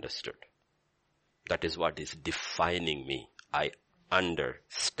I understood. That is what is defining me. I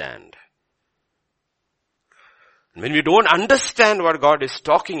understand. When we don't understand what God is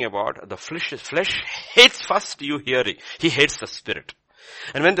talking about, the flesh hates first you hearing. He hates the spirit.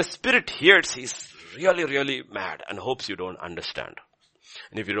 And when the spirit hears, he's really, really mad and hopes you don't understand.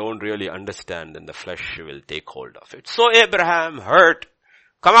 And if you don't really understand, then the flesh will take hold of it. So Abraham heard,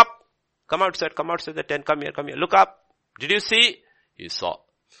 come up, come outside the tent, come here, look up. Did you see? He saw.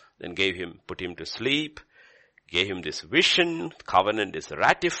 Then put him to sleep. Gave him this vision, covenant is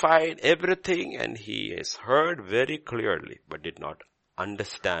ratified, everything, and he has heard very clearly, but did not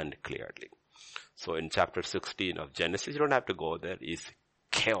understand clearly. So in chapter 16 of Genesis, you don't have to go there, is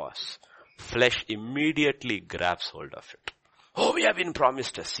chaos. Flesh immediately grabs hold of it. Oh, we have been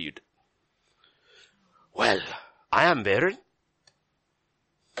promised a seed. Well, I am barren.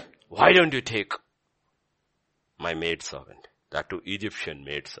 Why don't you take my maidservant, that too Egyptian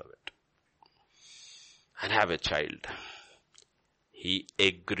maidservant, and have a child? He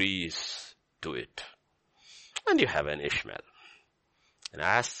agrees to it. And you have an Ishmael. And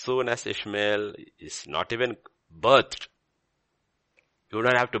as soon as Ishmael is not even birthed, you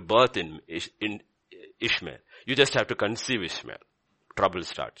don't have to birth in Ishmael. You just have to conceive Ishmael. Trouble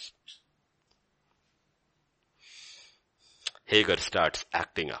starts. Hagar starts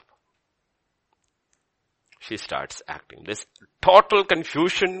acting up. She starts acting. This total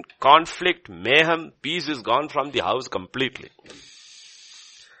confusion, conflict, mayhem, peace is gone from the house completely.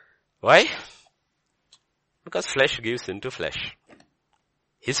 Why? Because flesh gives into flesh.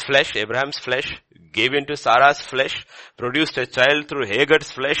 His flesh, Abraham's flesh, gave into Sarah's flesh, produced a child through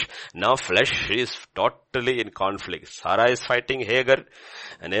Hagar's flesh. Now flesh is totally in conflict. Sarah is fighting Hagar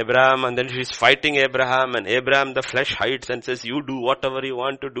and Abraham, and then she's fighting Abraham, and Abraham, the flesh hides and says, you do whatever you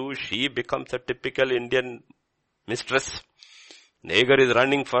want to do. She becomes a typical Indian mistress. Hagar is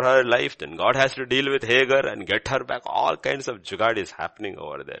running for her life. Then God has to deal with Hagar and get her back. All kinds of jugaad is happening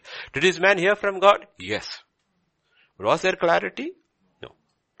over there. Did this man hear from God? Yes. Was there clarity? No.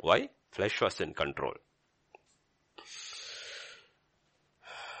 Why? Flesh was in control.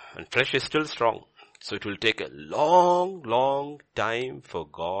 And flesh is still strong. So it will take a long, long time for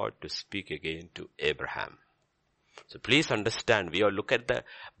God to speak again to Abraham. So please understand, we all look at the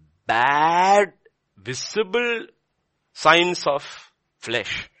bad, visible signs of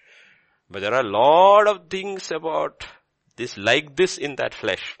flesh. But there are a lot of things about this, like this in that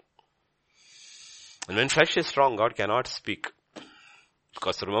flesh. And when flesh is strong, God cannot speak.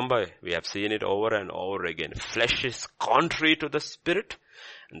 Because remember, we have seen it over and over again. Flesh is contrary to the spirit,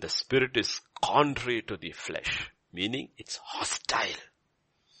 and the spirit is contrary to the flesh. Meaning, it's hostile.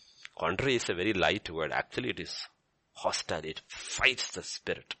 Contrary is a very light word. Actually, it is hostile. It fights the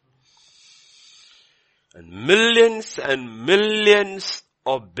spirit. And millions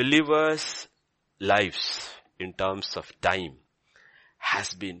of believers' lives in terms of time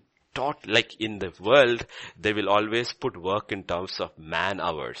has been taught, like in the world, they will always put work in terms of man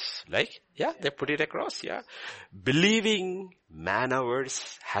hours. Like, yeah, they put it across, yeah. Believing man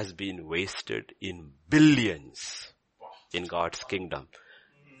hours has been wasted in billions in God's kingdom.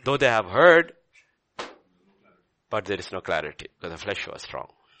 Though they have heard, but there is no clarity because the flesh was strong.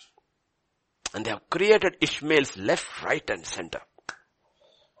 And they have created Ishmaels left, right and center.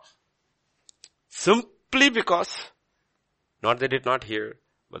 Simply because, not they did not hear,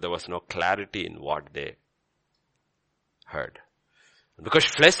 but there was no clarity in what they heard. Because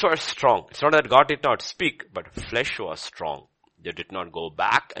flesh was strong. It's not that God did not speak, but flesh was strong. They did not go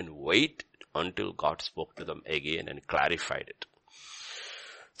back and wait until God spoke to them again and clarified it.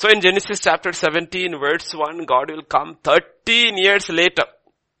 So in Genesis chapter 17 verse 1, God will come 13 years later.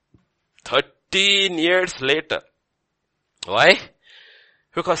 13 years later. Why?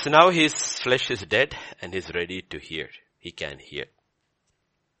 Because now his flesh is dead and he's ready to hear. He can hear.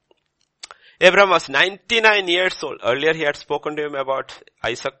 Abraham was 99 years old. Earlier he had spoken to him about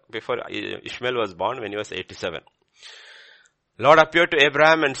Isaac before Ishmael was born when he was 87. Lord appeared to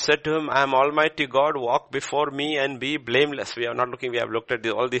Abraham and said to him, I am Almighty God, walk before me and be blameless. We have looked at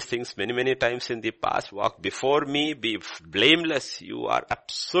all these things many times in the past. Walk before me, be blameless. You are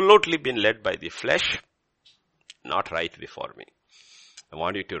absolutely been led by the flesh, not right before me. I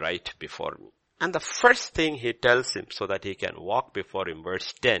want you to right before me. And the first thing he tells him so that he can walk before him,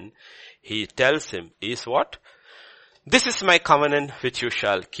 verse 10, he tells him is what? This is my covenant which you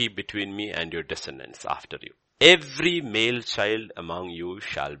shall keep between me and your descendants after you. Every male child among you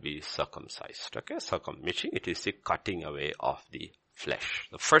shall be circumcised. Okay, circumcision, it is the cutting away of the flesh.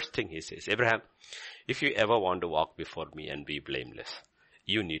 The first thing he says, Abraham, if you ever want to walk before me and be blameless,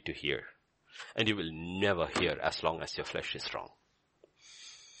 you need to hear. And you will never hear as long as your flesh is strong.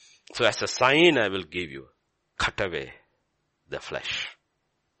 So as a sign I will give you, cut away the flesh.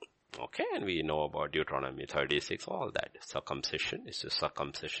 Okay, and we know about Deuteronomy 36, all that. Circumcision is the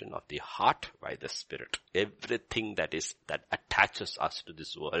circumcision of the heart by the Spirit. Everything that attaches us to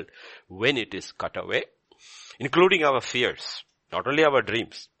this world, when it is cut away, including our fears, not only our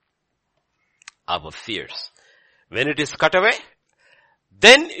dreams, our fears. When it is cut away,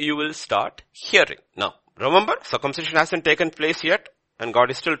 then you will start hearing. Now, remember, circumcision hasn't taken place yet, and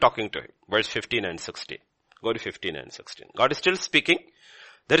God is still talking to him. Verse 15 and 16. Go to 15 and 16. God is still speaking.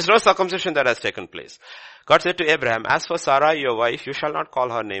 There is no circumcision that has taken place. God said to Abraham, as for Sarai, your wife, you shall not call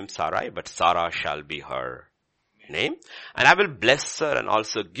her name Sarai, but Sarah shall be her name. And I will bless her and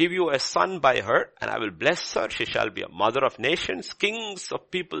also give you a son by her. And I will bless her. She shall be a mother of nations. Kings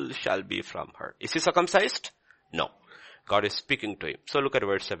of people shall be from her. Is he circumcised? No. God is speaking to him. So look at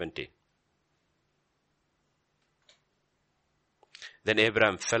verse 17. Then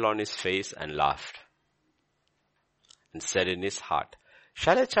Abraham fell on his face and laughed and said in his heart,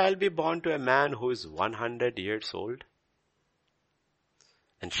 shall a child be born to a man who is 100 years old?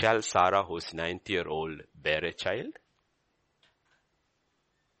 And shall Sarah, who is 90-year-old, bear a child?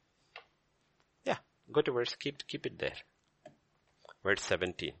 Yeah, go to verse, keep it there. Verse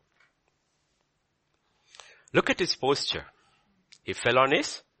 17. Look at his posture. He fell on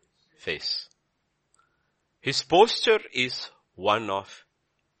his face. His posture is one of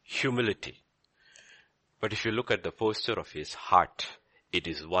humility. But if you look at the posture of his heart, it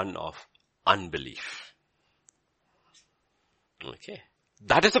is one of unbelief. Okay.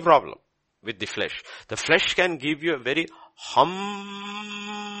 That is the problem with the flesh. The flesh can give you a very humble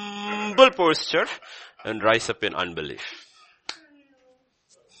posture and rise up in unbelief.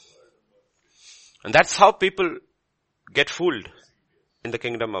 And that's how people get fooled in the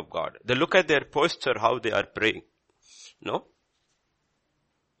kingdom of God. They look at their posture, how they are praying. No?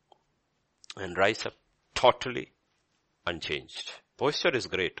 And rise up totally unchanged. Posture is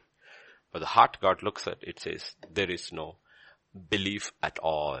great. But the heart God looks at, it says, there is no belief at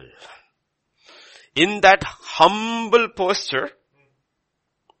all. In that humble posture,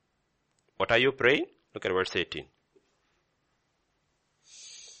 what are you praying? Look at verse 18.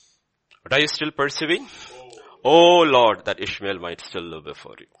 What are you still pursuing? Oh Lord, that Ishmael might still live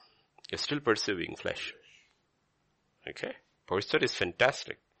before you. You're still pursuing flesh. Okay? Posture is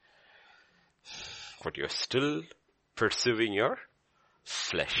fantastic. But you're still pursuing your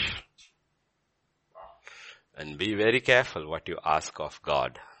flesh. And be very careful what you ask of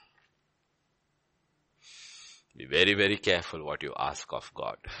God. Be very, very careful what you ask of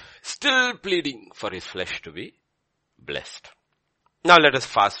God. Still pleading for his flesh to be blessed. Now let us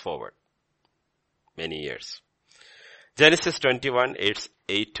fast forward many years. Genesis 21,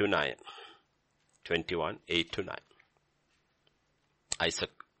 8 to 9. 21, 8 to 9.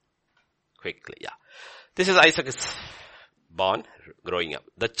 Isaac. Quickly, yeah. This is Isaac is born, growing up.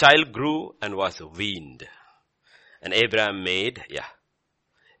 The child grew and was weaned. And Abraham made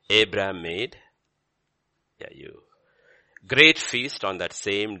great feast on that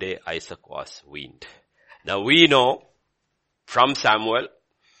same day Isaac was weaned. Now we know from Samuel,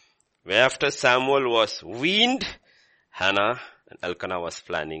 after Samuel was weaned, Hannah and Elkanah was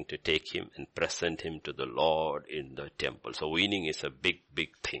planning to take him and present him to the Lord in the temple. So weaning is a big,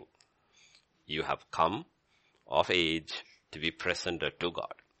 big thing. You have come of age to be presented to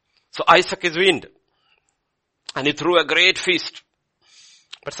God. So Isaac is weaned. And he threw a great feast.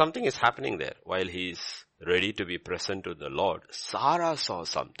 But something is happening there. While he is ready to be present to the Lord, Sarah saw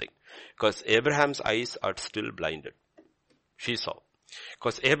something. Because Abraham's eyes are still blinded. She saw.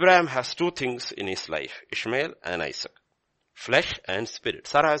 Because Abraham has two things in his life. Ishmael and Isaac. Flesh and spirit.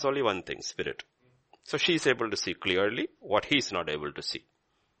 Sarah has only one thing, spirit. So she is able to see clearly what he is not able to see.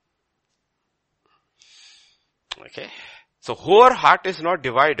 Okay. So her heart is not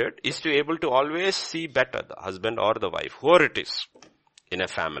divided, is to able to always see better, the husband or the wife, whoever it is, in a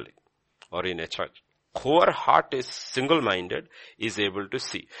family or in a church. Whoever heart is single-minded is able to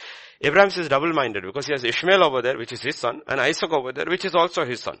see. Abraham is double-minded because he has Ishmael over there, which is his son, and Isaac over there, which is also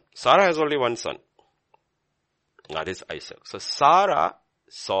his son. Sarah has only one son. That is Isaac. So Sarah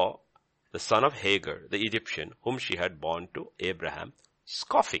saw the son of Hagar, the Egyptian, whom she had born to Abraham,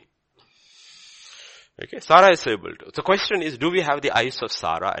 scoffing. Okay, Sarah is able to. The question is, do we have the eyes of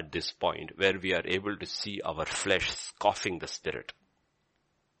Sarah at this point where we are able to see our flesh scoffing the spirit?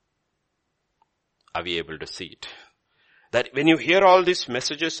 Are we able to see it? That when you hear all these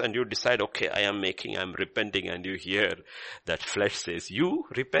messages and you decide, okay, I'm repenting, and you hear that flesh says, you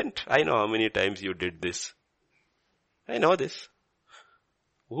repent? I know how many times you did this. I know this.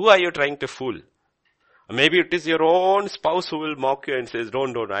 Who are you trying to fool? Maybe it is your own spouse who will mock you and says,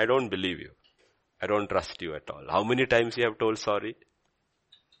 don't, I don't believe you. I don't trust you at all. How many times you have told sorry?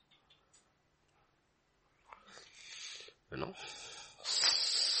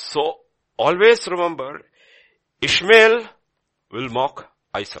 So, always remember, Ishmael will mock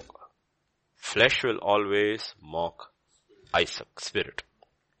Isaac. Flesh will always mock Isaac, spirit.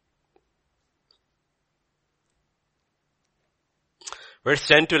 Verse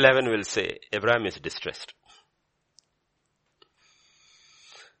 10 to 11 will say, Abraham is distressed.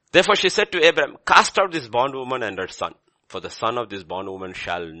 Therefore she said to Abraham, cast out this bondwoman and her son, for the son of this bondwoman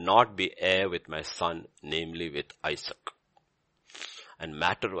shall not be heir with my son, namely with Isaac. And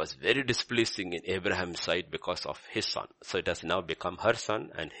matter was very displeasing in Abraham's sight because of his son. So it has now become her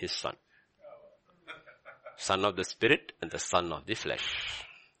son and his son. Son of the spirit and the son of the flesh.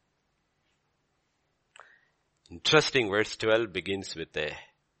 Interesting, verse 12 begins with a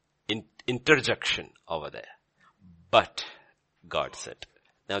interjection over there. But God said.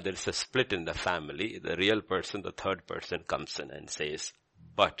 Now there is a split in the family. The real person, the third person comes in and says,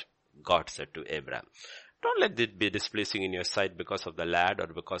 but God said to Abraham. Don't let it be displeasing in your sight because of the lad or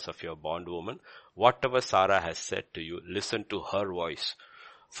because of your bondwoman. Whatever Sarah has said to you, listen to her voice.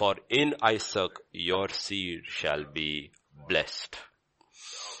 For in Isaac your seed shall be blessed.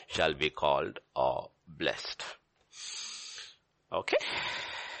 Shall be called or blessed. Okay.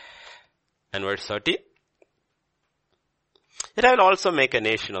 And verse 30. Yet I will also make a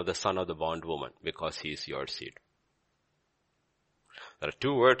nation of the son of the bondwoman because he is your seed. There are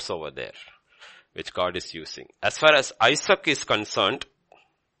two words over there which God is using. As far as Isaac is concerned,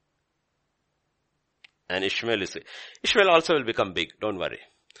 and Ishmael also will become big, don't worry.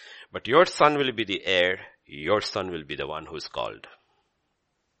 But your son will be the heir, your son will be the one who is called.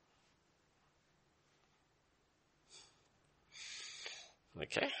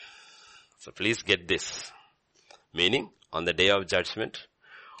 Okay? So please get this. Meaning, on the day of judgment,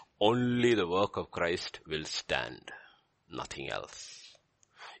 only the work of Christ will stand. Nothing else.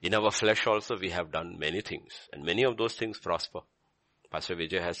 In our flesh also we have done many things. And many of those things prosper. Pastor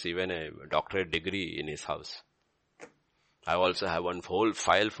Vijay has even a doctorate degree in his house. I also have one whole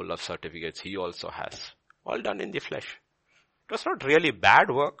file full of certificates he also has. All done in the flesh. It was not really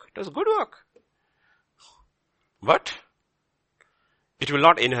bad work. It was good work. But it will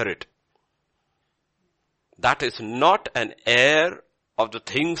not inherit. that is not an heir of the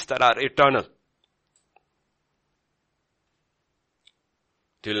things that are eternal.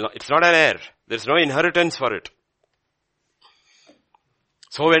 It's not an heir. There's no inheritance for it.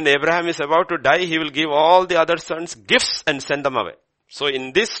 So when Abraham is about to die, he will give all the other sons gifts and send them away. So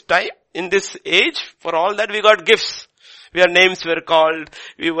in this time, in this age, for all that we got gifts. Our names were called,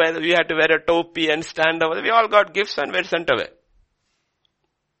 we had to wear a topi and stand over. We all got gifts and were sent away.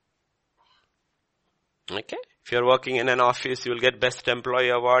 Okay? If you're working in an office, you will get best employee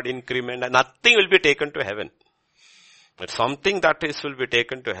award, increment, and nothing will be taken to heaven. But something that will be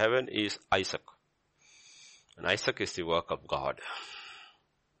taken to heaven is Isaac. And Isaac is the work of God.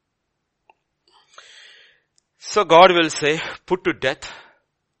 So God will say, put to death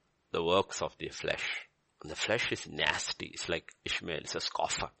the works of the flesh. And the flesh is nasty. It's like Ishmael. It's a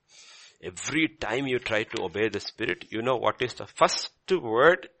scoffer. Every time you try to obey the Spirit, you know what is the first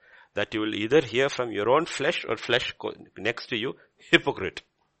word that you will either hear from your own flesh or flesh next to you? Hypocrite.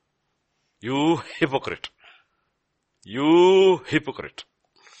 You hypocrite. You hypocrite.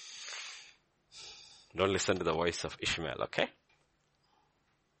 Don't listen to the voice of Ishmael, okay?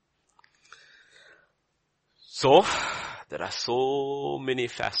 So, there are so many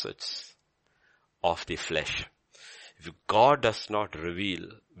facets of the flesh. If God does not reveal,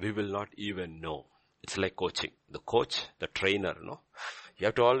 we will not even know. It's like coaching. The coach, the trainer, no? You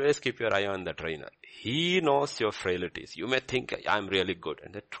have to always keep your eye on the trainer. He knows your frailties. You may think, I'm really good.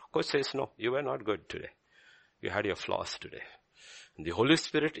 And the coach says, no, you were not good today. You had your flaws today. And the Holy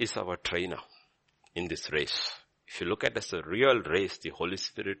Spirit is our trainer in this race. If you look at it as a real race, the Holy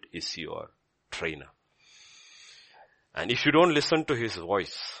Spirit is your trainer. And if you don't listen to His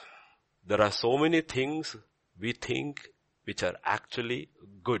voice, there are so many things we think which are actually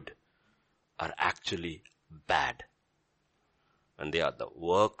good are actually bad. And they are the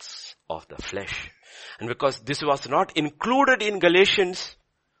works of the flesh. And because this was not included in Galatians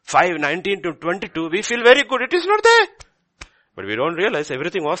 5:19 to 22, we feel very good. It is not there. But we don't realize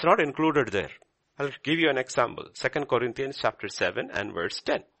everything was not included there. I'll give you an example. 2 Corinthians chapter 7 and verse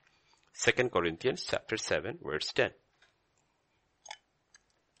 10. 2 Corinthians chapter 7 verse 10.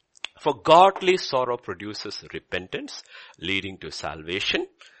 For godly sorrow produces repentance, leading to salvation,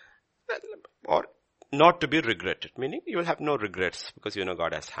 or not to be regretted. Meaning you will have no regrets because you know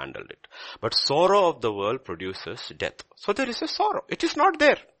God has handled it. But sorrow of the world produces death. So there is a sorrow. It is not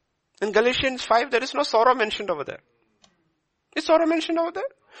there. In Galatians 5, there is no sorrow mentioned over there. Is sorrow mentioned over there?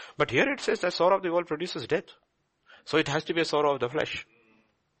 But here it says that sorrow of the world produces death. So it has to be a sorrow of the flesh.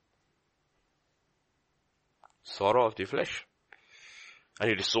 Sorrow of the flesh. And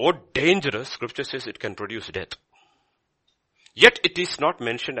it is so dangerous, Scripture says it can produce death. Yet it is not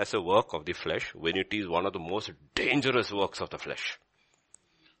mentioned as a work of the flesh when it is one of the most dangerous works of the flesh.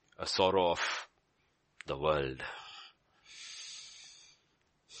 A sorrow of the world.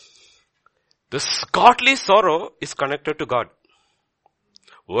 This godly sorrow is connected to God.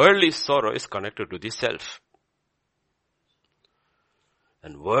 Worldly sorrow is connected to the self.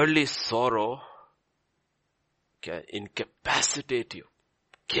 And worldly sorrow can incapacitate you,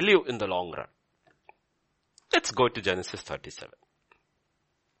 kill you in the long run. Let's go to Genesis 37.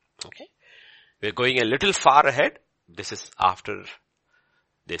 Okay. We're going a little far ahead. This is after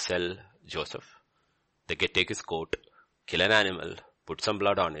they sell Joseph. They take his coat, kill an animal, put some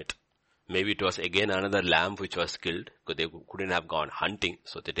blood on it. Maybe it was again another lamb which was killed because they couldn't have gone hunting.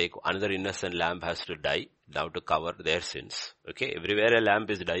 So they take another innocent lamb has to die now to cover their sins. Okay. Everywhere a lamb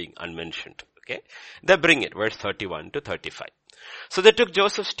is dying unmentioned. Okay. They bring it. Verse 31 to 35. So they took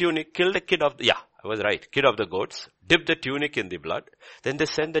Joseph's tunic, killed a kid of the goats, dipped the tunic in the blood. Then they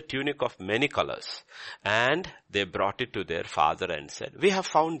sent the tunic of many colors and they brought it to their father and said, we have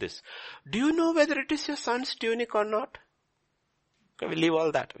found this. Do you know whether it is your son's tunic or not? Okay, we'll leave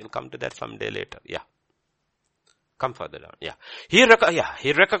all that. We'll come to that someday later. Yeah. Come further down. Yeah. He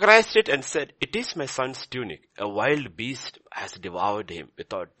recognized it and said, it is my son's tunic. A wild beast has devoured him.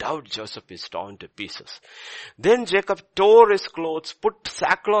 Without doubt, Joseph is torn to pieces. Then Jacob tore his clothes, put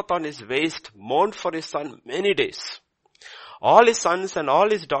sackcloth on his waist, mourned for his son many days. All his sons and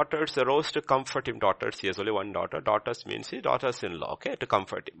all his daughters arose to comfort him. Daughters, he has only one daughter. Daughters means his daughters-in-law, okay, to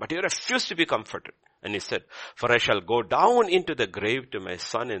comfort him. But he refused to be comforted. And he said, for I shall go down into the grave to my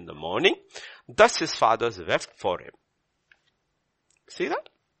son in the morning. Thus his fathers wept for him. See that?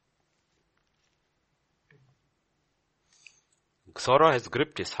 Sorrow has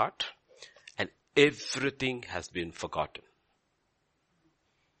gripped his heart and everything has been forgotten.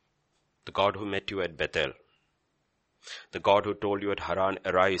 The God who met you at Bethel, The God who told you at Haran,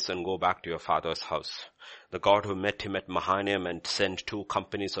 arise and go back to your father's house. The God who met him at Mahanaim and sent 2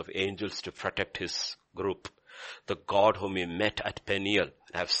 companies of angels to protect his group. The God whom he met at Peniel.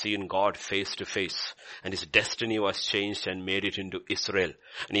 I have seen God face to face, and his destiny was changed and made it into Israel.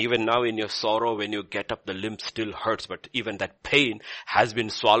 And even now in your sorrow, when you get up, the limb still hurts, but even that pain has been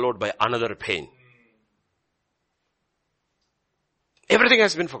swallowed by another pain. Everything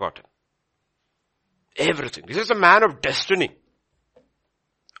has been forgotten. Everything. This is a man of destiny.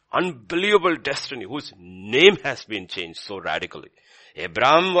 Unbelievable destiny, whose name has been changed so radically.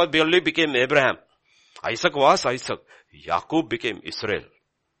 Abraham only became Abraham. Isaac was Isaac. Jacob became Israel.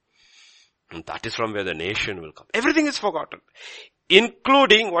 And that is from where the nation will come. Everything is forgotten.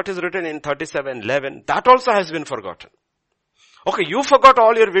 Including what is written in 37:11. That also has been forgotten. Okay, you forgot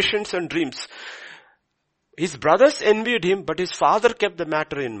all your visions and dreams. His brothers envied him, but his father kept the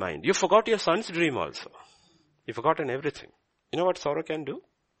matter in mind. You forgot your son's dream also. You've forgotten everything. You know what sorrow can do?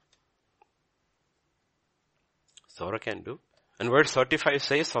 Sorrow can do. And verse 35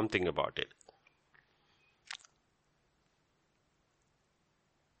 says something about it.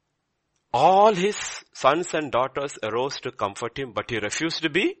 All his sons and daughters arose to comfort him, but he refused to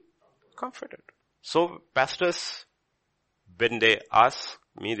be comforted. So pastors, when they ask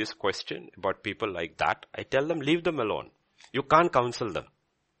me this question about people like that, I tell them, leave them alone. You can't counsel them.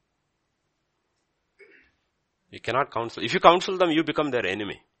 You cannot counsel. If you counsel them, you become their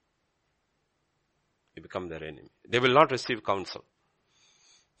enemy. You become their enemy. They will not receive counsel.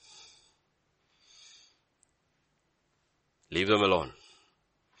 Leave them alone.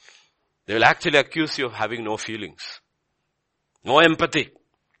 They will actually accuse you of having no feelings, no empathy,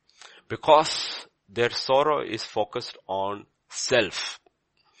 because their sorrow is focused on self.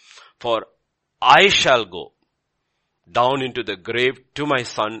 For I shall go down into the grave to my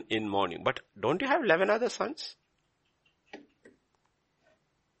son in mourning. But don't you have 11 other sons?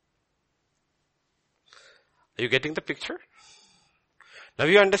 Are you getting the picture? Now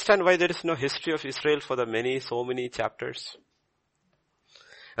you understand why there is no history of Israel for so many chapters.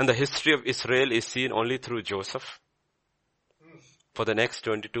 And the history of Israel is seen only through Joseph for the next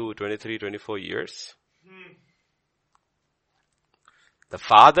 22, 23, 24 years. The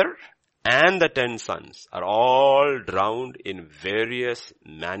father and the 10 sons are all drowned in various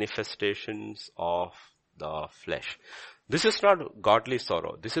manifestations of the flesh. This is not godly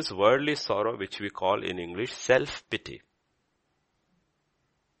sorrow. This is worldly sorrow, which we call in English self-pity.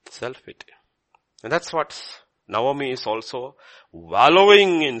 Self-pity. And that's what Naomi is also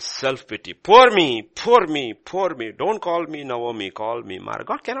wallowing in self-pity. Poor me, poor me, poor me. Don't call me Naomi, call me Mara.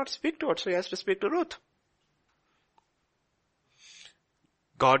 God cannot speak to her, so he has to speak to Ruth.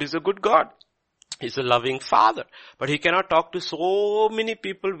 God is a good God. He's a loving father. But he cannot talk to so many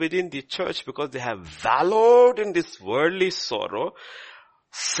people within the church because they have wallowed in this worldly sorrow,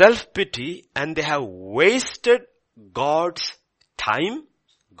 self-pity, and they have wasted God's time,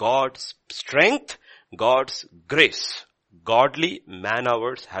 God's strength, God's grace. Godly man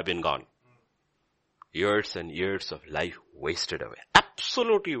hours have been gone. Years and years of life wasted away.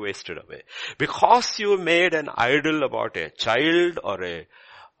 Absolutely wasted away. Because you made an idol about a child or a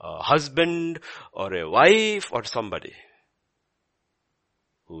husband or a wife or somebody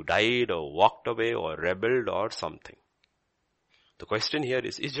who died or walked away or rebelled or something. The question here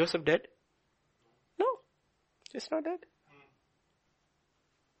is Joseph dead? No, he's not dead.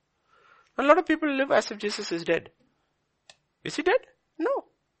 A lot of people live as if Jesus is dead. Is he dead? No.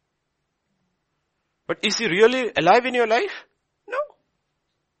 But is he really alive in your life? No.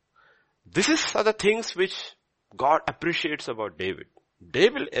 These are the things which God appreciates about David.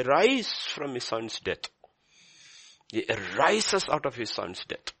 David arises from his son's death. He arises out of his son's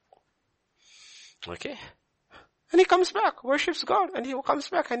death. Okay? And he comes back, worships God, and he comes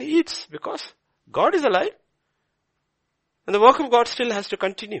back and he eats because God is alive. And the work of God still has to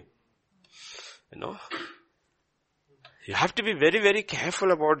continue. You know, you have to be very, very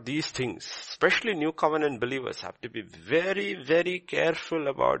careful about these things. Especially new covenant believers have to be very, very careful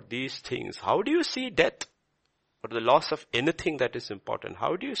about these things. How do you see death? Or the loss of anything that is important.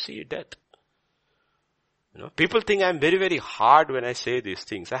 How do you see death? You know, people think I'm very, very hard when I say these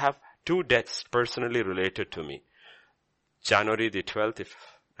things. I have 2 deaths personally related to me. January the 12th,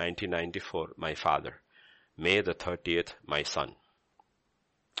 1994, my father. May the 30th, my son.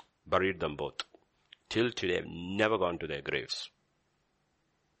 Buried them both. Till today, I've never gone to their graves.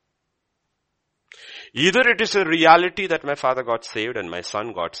 Either it is a reality that my father got saved and my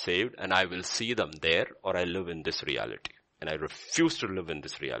son got saved and I will see them there, or I live in this reality. And I refuse to live in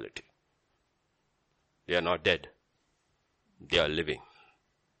this reality. They are not dead. They are living.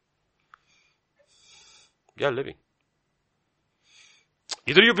 They are living.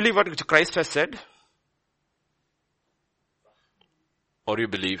 Either you believe what Christ has said, or you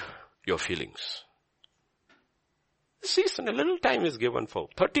believe your feelings. Season, a little time is given for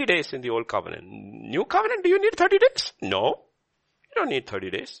 30 days in the old covenant. New covenant, do you need 30 days? No. You don't need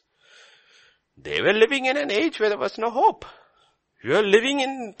 30 days. They were living in an age where there was no hope. You are living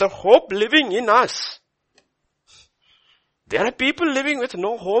in the hope living in us. There are people living with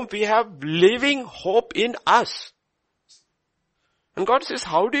no hope. We have living hope in us. And God says,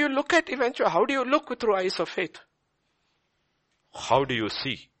 how do you look at eventually? How do you look through eyes of faith? How do you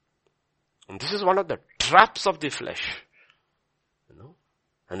see? And this is one of the traps of the flesh.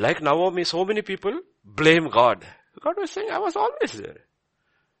 And like Naomi, so many people blame God. God was saying, I was always there.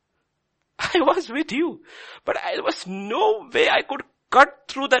 I was with you. But there was no way I could cut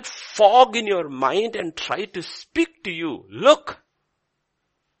through that fog in your mind and try to speak to you. Look.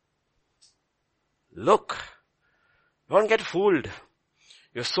 Look. Don't get fooled.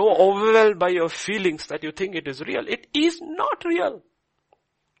 You're so overwhelmed by your feelings that you think it is real. It is not real.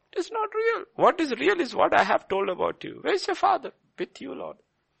 It is not real. What is real is what I have told about you. Where is your father? With you, Lord.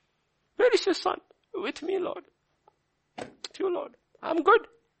 Where is your son? With me, Lord. With you, Lord. I'm good.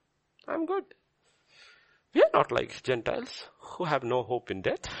 I'm good. We are not like Gentiles who have no hope in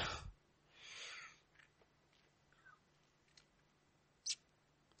death.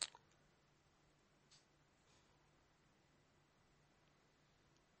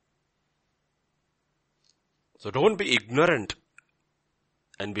 So don't be ignorant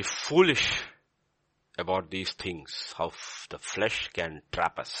and be foolish about these things, how the flesh can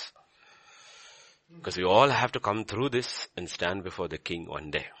trap us. Because we all have to come through this and stand before the king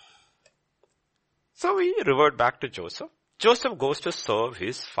one day. So we revert back to Joseph. Joseph goes to serve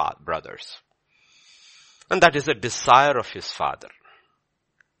his brothers. And that is the desire of his father.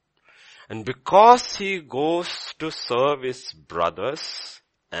 And because he goes to serve his brothers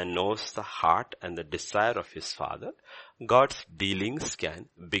and knows the heart and the desire of his father, God's dealings can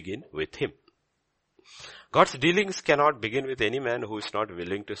begin with him. God's dealings cannot begin with any man who is not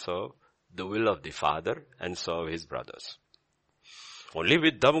willing to serve the will of the Father and serve his brothers. Only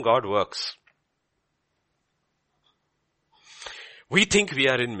with them God works. We think we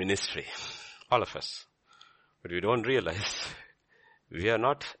are in ministry, all of us, but we don't realize we are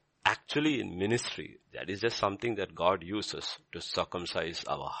not actually in ministry. That is just something that God uses to circumcise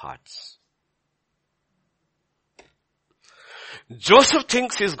our hearts. Joseph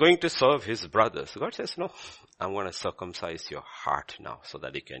thinks he's going to serve his brothers. God says, no, I'm going to circumcise your heart now so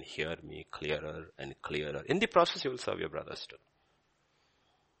that you can hear me clearer and clearer. In the process, you will serve your brothers too.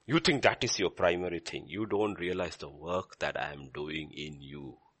 You think that is your primary thing. You don't realize the work that I am doing in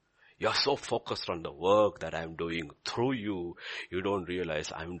you. You are so focused on the work that I am doing through you, you don't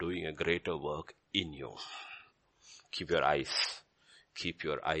realize I am doing a greater work in you. Keep your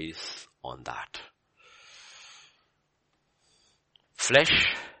eyes on that.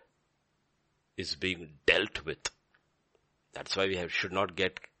 Flesh is being dealt with. That's why we should not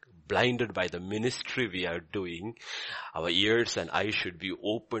get blinded by the ministry we are doing. Our ears and eyes should be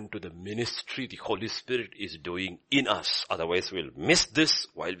open to the ministry the Holy Spirit is doing in us. Otherwise we'll miss this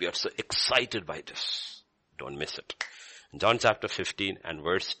while we are so excited by this. Don't miss it. In John chapter 15 and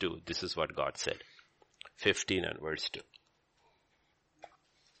verse 2, this is what God said. 15 and verse 2.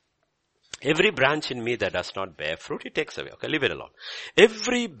 Every branch in me that does not bear fruit, he takes away. Okay, leave it alone.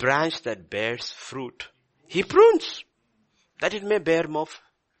 Every branch that bears fruit, he prunes, that it may bear more.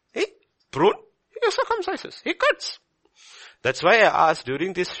 He prune, he circumcises, he cuts. That's why I asked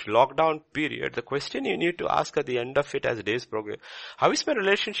during this lockdown period, the question you need to ask at the end of it as days progress, how is my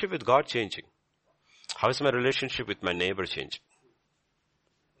relationship with God changing? How is my relationship with my neighbor changing?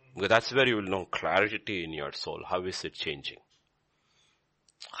 Because that's where you will know clarity in your soul. How is it changing?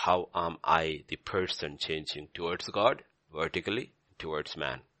 How am I, the person, changing towards God, vertically, towards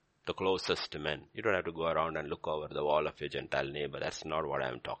man, the closest to men? You don't have to go around and look over the wall of your Gentile neighbor. That's not what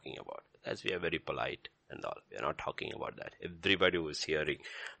I'm talking about. As we are very polite and all. We are not talking about that. Everybody who is hearing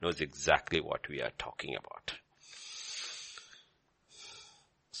knows exactly what we are talking about.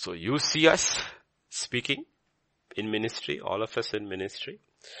 So you see us speaking in ministry, all of us in ministry.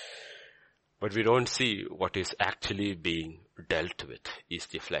 But we don't see what is actually being dealt with is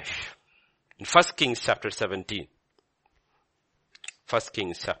the flesh. In 1 Kings chapter 17. 1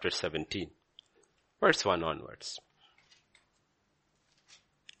 Kings chapter 17. Verse 1 onwards.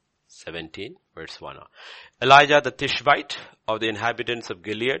 17 verse 1. Elijah the Tishbite of the inhabitants of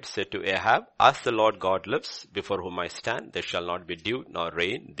Gilead said to Ahab, as the Lord God lives, before whom I stand, there shall not be dew nor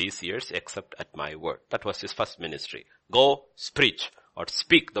rain these years except at my word. That was his first ministry. Go, preach or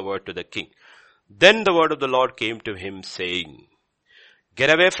speak the word to the king. Then the word of the Lord came to him saying, Get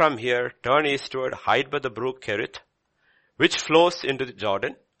away from here, turn eastward, hide by the brook Kerith, which flows into the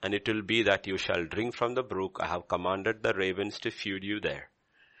Jordan, and it will be that you shall drink from the brook. I have commanded the ravens to feed you there.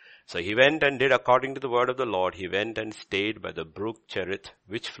 So he went and did according to the word of the Lord. He went and stayed by the brook Cherith,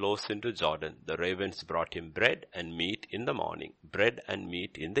 which flows into Jordan. The ravens brought him bread and meat in the morning, bread and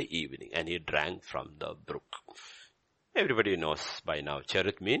meat in the evening, and he drank from the brook. Everybody knows by now,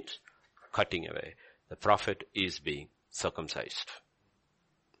 Cherith means cutting away. The prophet is being circumcised.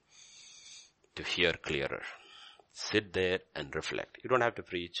 To hear clearer. Sit there and reflect. You don't have to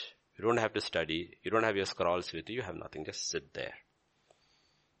preach. You don't have to study. You don't have your scrolls with you. You have nothing. Just sit there.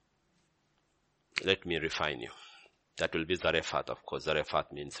 Let me refine you. That will be Zarephath, of course.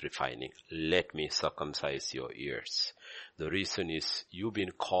 Zarephath means refining. Let me circumcise your ears. The reason is you've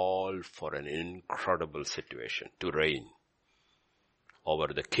been called for an incredible situation to reign over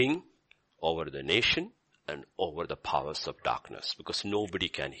the king, over the nation, and over the powers of darkness, because nobody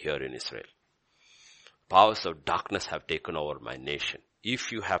can hear in Israel. Powers of darkness have taken over my nation.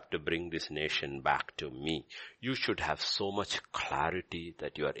 If you have to bring this nation back to me, you should have so much clarity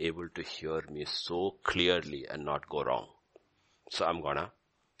that you are able to hear me so clearly and not go wrong. So I'm gonna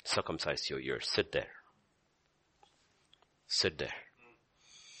circumcise your ears. Sit there. Sit there.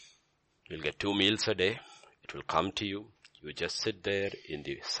 You'll get 2 meals a day. It will come to you. You just sit there in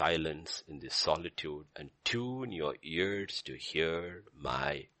the silence, in the solitude, and tune your ears to hear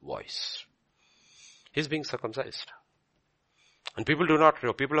my voice. He's being circumcised. And people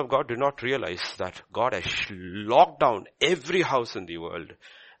of God do not realize that God has locked down every house in the world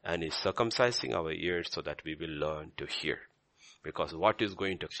and is circumcising our ears so that we will learn to hear. Because what is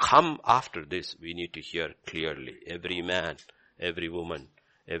going to come after this, we need to hear clearly. Every man, every woman,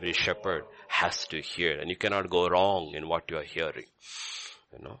 every shepherd has to hear. And you cannot go wrong in what you are hearing.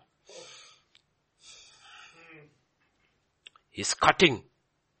 You know. He's cutting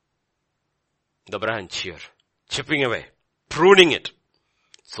the branch here, chipping away, pruning it,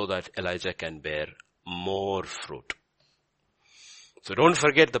 so that Elijah can bear more fruit. So don't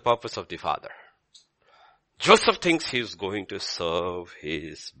forget the purpose of the father. Joseph thinks he's going to serve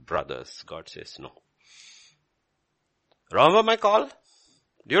his brothers. God says no. Remember my call?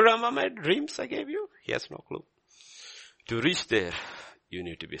 Do you remember my dreams I gave you? He has no clue. To reach there, you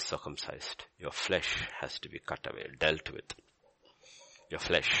need to be circumcised. Your flesh has to be cut away, dealt with. Your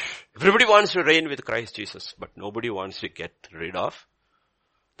flesh. Everybody wants to reign with Christ Jesus, but nobody wants to get rid of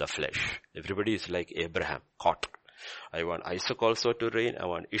the flesh. Everybody is like Abraham, caught. I want Isaac also to reign. I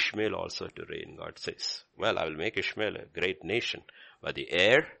want Ishmael also to reign. God says, well, I will make Ishmael a great nation, but the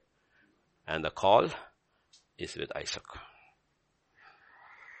heir and the call is with Isaac.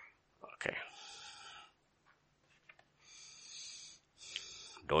 Okay.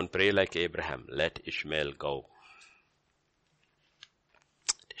 Don't pray like Abraham. Let Ishmael go.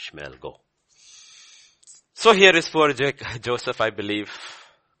 Ishmael go. So here is poor Joseph, I believe.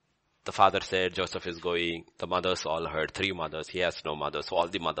 The father said Joseph is going. The mothers all heard. 3 mothers. He has no mothers. So all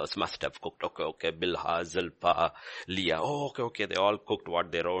the mothers must have cooked. Okay. Bilhah, Zilpah, Leah. Oh, okay. They all cooked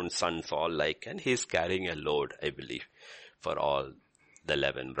what their own sons all like. And he's carrying a load, I believe, for all the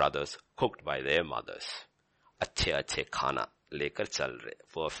 11 brothers cooked by their mothers. Achhe khana lekar chal rahe.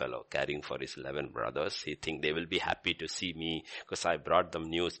 Poor fellow carrying for his 11 brothers. He think they will be happy to see me because I brought them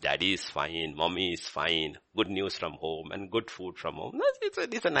news. Daddy is fine. Mommy is fine. Good news from home and good food from home.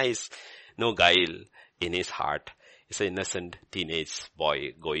 It's a nice, no guile in his heart. He's an innocent teenage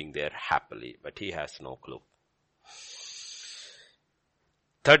boy going there happily, but he has no clue.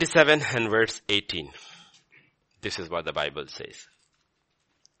 37 and verse 18. This is what the Bible says.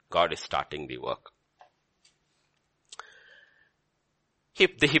 God is starting the work.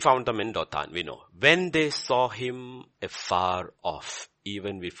 He found them in Dothan, we know. When they saw him afar off,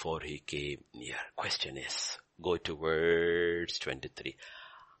 even before he came near. Question is, go to verse 23.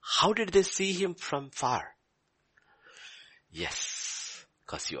 How did they see him from far? Yes,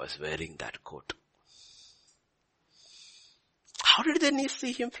 because he was wearing that coat. How did they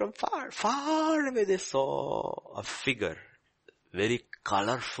see him from far? Far away they saw a figure, very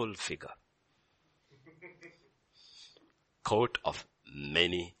colorful figure. Coat of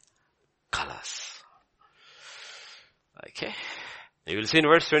many colors. Okay. You will see in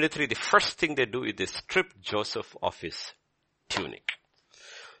verse 23, the first thing they do is they strip Joseph of his tunic.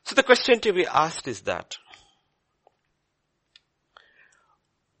 So the question to be asked is that,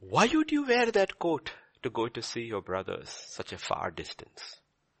 why would you wear that coat to go to see your brothers such a far distance?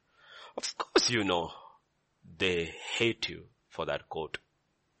 Of course you know they hate you for that coat.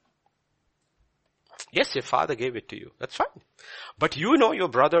 Yes, your father gave it to you. That's fine. But you know your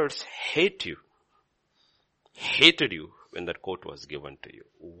brothers hate you. Hated you when that coat was given to you?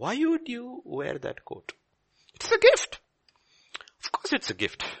 Why would you wear that coat? It's a gift. Of course it's a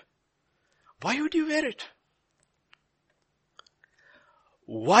gift. Why would you wear it?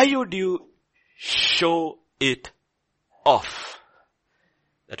 Why would you show it off?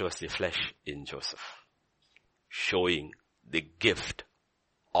 That was the flesh in Joseph. Showing the gift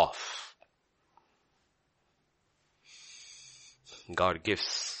off. God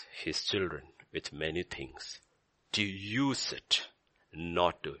gives his children with many things to use it,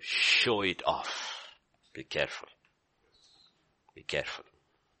 not to show it off. Be careful. Be careful.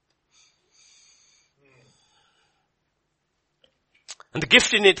 And the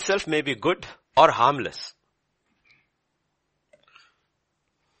gift in itself may be good or harmless.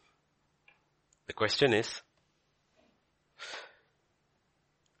 The question is,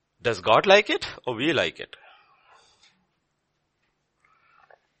 does God like it or we like it?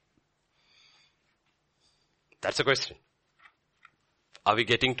 That's the question. Are we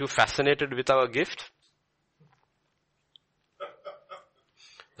getting too fascinated with our gift?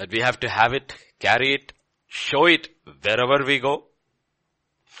 That we have to have it, carry it, show it wherever we go?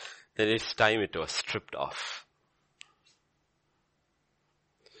 Then it's time it was stripped off.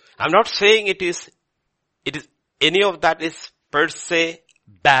 I'm not saying it is any of that is per se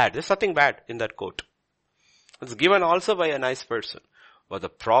bad. There's nothing bad in that coat. It's given also by a nice person. But the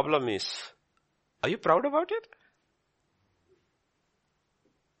problem is, are you proud about it?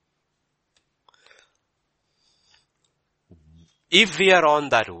 If we are on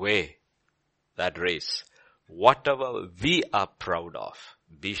that way, that race, whatever we are proud of,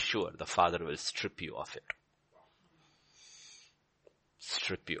 be sure the Father will strip you of it.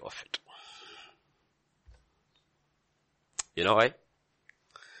 Strip you of it. You know why?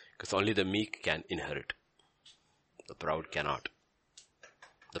 Because only the meek can inherit. The proud cannot.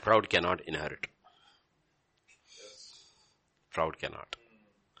 The proud cannot inherit. Proud cannot.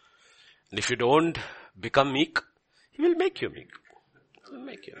 And if you don't become meek, he will make you meek. He will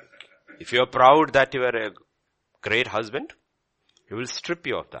make you meek. If you are proud that you are a great husband, he will strip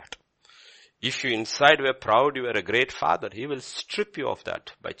you of that. If you inside were proud you are a great father, he will strip you of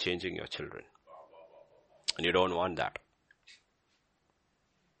that by changing your children. And you don't want that.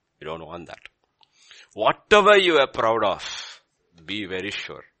 You don't want that. Whatever you are proud of, be very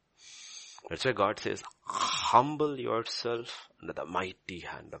sure. That's why God says, humble yourself under the mighty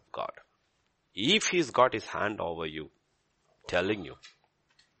hand of God. If he's got his hand over you, telling you,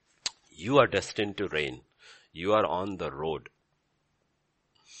 you are destined to reign. You are on the road.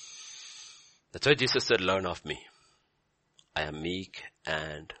 That's why Jesus said, learn of me. I am meek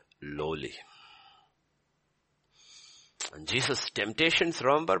and lowly. And Jesus' temptations,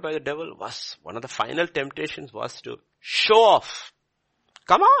 remember, by the devil was, one of the final temptations was to show off.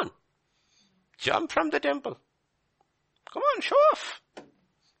 Come on. Jump from the temple. Come on, show off.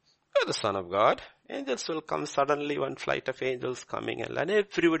 You're the Son of God. Angels will come suddenly, one flight of angels coming, and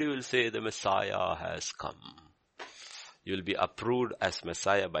everybody will say the Messiah has come. You will be approved as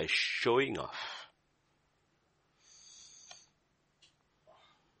Messiah by showing off.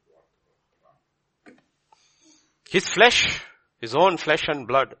 His flesh, his own flesh and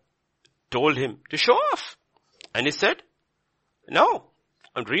blood, told him to show off. And he said, no.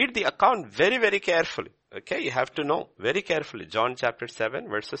 And read the account very, very carefully. Okay, you have to know very carefully. John chapter 7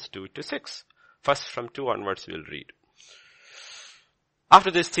 verses 2 to 6. First from 2 onwards we'll read. After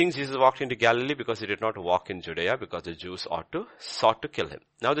these things, Jesus walked into Galilee because he did not walk in Judea because the Jews sought to kill him.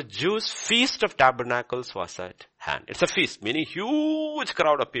 Now the Jews' feast of tabernacles was at hand. It's a feast, meaning huge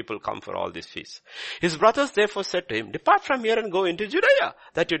crowd of people come for all these feasts. His brothers therefore said to him, depart from here and go into Judea,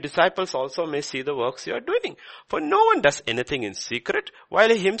 that your disciples also may see the works you are doing. For no one does anything in secret, while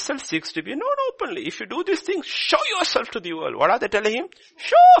he himself seeks to be known openly. If you do these things, show yourself to the world. What are they telling him?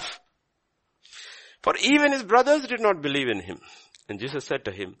 Show off. For even his brothers did not believe in him. And Jesus said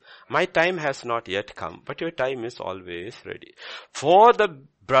to him, my time has not yet come, but your time is always ready. For the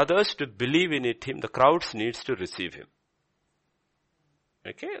brothers to believe in him, the crowds needs to receive him.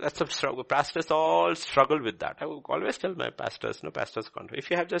 Okay, that's a struggle. Pastors all struggle with that. I will always tell my pastors, no pastors control. If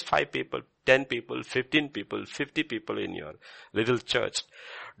you have just 5 people, 10 people, 15 people, 50 people in your little church,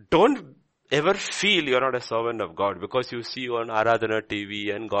 don't ever feel you're not a servant of God because you see on Aradhana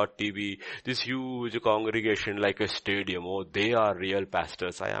TV and God TV, this huge congregation like a stadium. Oh, they are real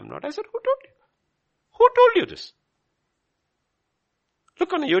pastors. I am not. I said, who told you? Who told you this?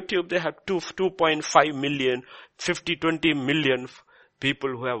 Look on YouTube, they have 2.5 million, 20 million people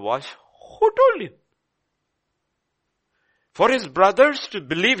who have watched. Who told you? For his brothers to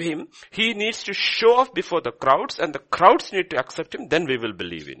believe him, he needs to show off before the crowds, and the crowds need to accept him, then we will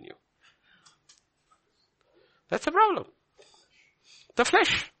believe in you. That's the problem. The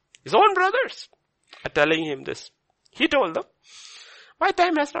flesh. His own brothers are telling him this. He told them, my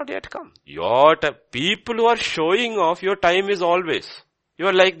time has not yet come. People who are showing off, your time is always. You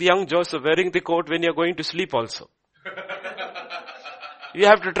are like the young Joseph wearing the coat when you are going to sleep also. You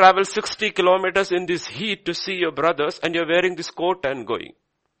have to travel 60 kilometers in this heat to see your brothers and you are wearing this coat and going.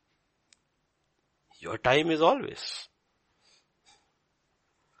 Your time is always.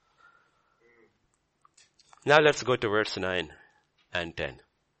 Now let's go to verse 9 and 10.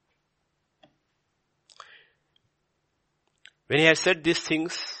 When he had said these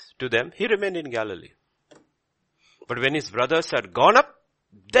things to them, he remained in Galilee. But when his brothers had gone up,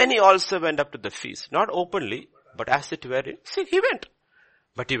 then he also went up to the feast. Not openly, but as it were in, see, he went.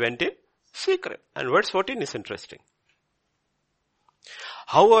 But he went in secret. And verse 14 is interesting.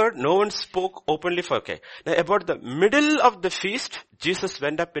 However, no one spoke openly for, Now about the middle of the feast, Jesus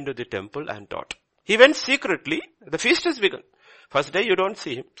went up into the temple and taught. He went secretly. The feast has begun. First day you don't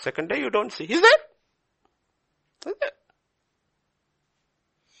see him. Second day you don't see. He's there. He's there.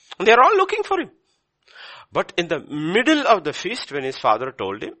 And they are all looking for him. But in the middle of the feast, when his father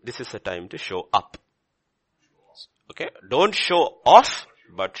told him, this is the time to show up. Okay? Don't show off,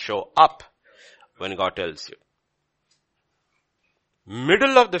 but show up when God tells you.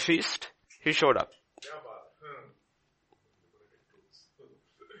 Middle of the feast, he showed up.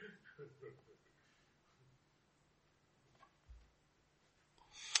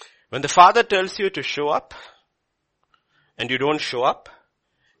 When the father tells you to show up, and you don't show up,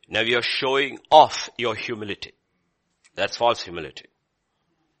 now you're showing off your humility. That's false humility.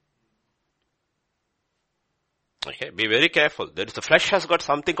 Okay, be very careful. The flesh has got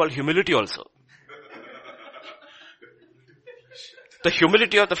something called humility also. The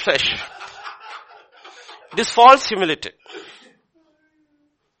humility of the flesh. It is false humility.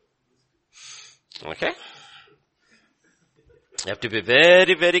 Okay? You have to be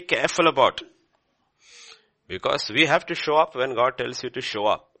very, very careful about it. Because we have to show up when God tells you to show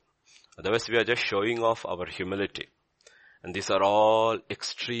up. Otherwise we are just showing off our humility. And these are all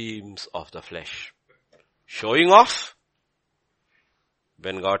extremes of the flesh. Showing off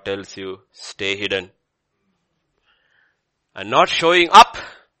when God tells you stay hidden. And not showing up.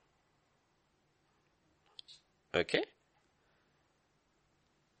 Okay?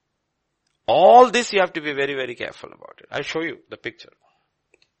 All this you have to be very, very careful about it. I'll show you the picture.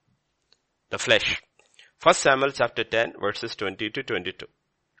 The flesh. 1 Samuel chapter 10 verses 20 to 22.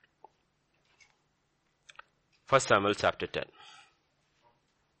 1 Samuel chapter 10.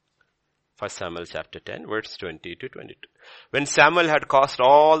 1 Samuel chapter 10 verse 20 to 22. When Samuel had caused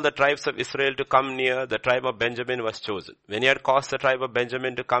all the tribes of Israel to come near, the tribe of Benjamin was chosen. When he had caused the tribe of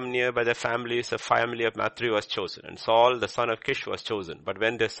Benjamin to come near by their families, the family of Matri was chosen. And Saul, the son of Kish, was chosen. But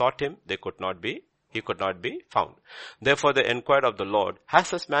when they sought him, he could not be found. Therefore they inquired of the Lord, has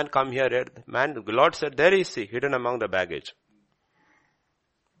this man come here yet? The Lord said, there is he, hidden among the baggage.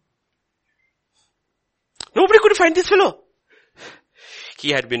 Nobody could find this fellow.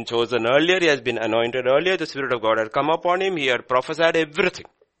 He had been chosen earlier, he has been anointed earlier, the Spirit of God had come upon him, he had prophesied everything.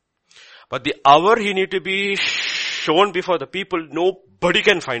 But the hour he need to be shown before the people, nobody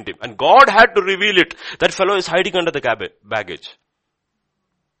can find him. And God had to reveal it. That fellow is hiding under the baggage.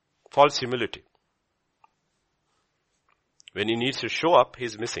 False humility. When he needs to show up,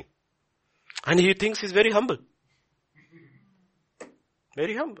 he's missing. And he thinks he's very humble.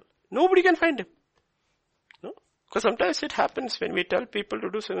 Very humble. Nobody can find him. No? Because sometimes it happens when we tell people to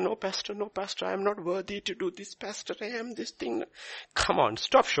do something, no pastor, I am not worthy to do this, pastor, I am this thing. Come on,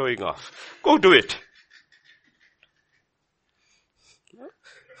 stop showing off. Go do it.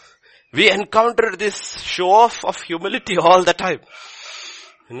 We encounter this show off of humility all the time.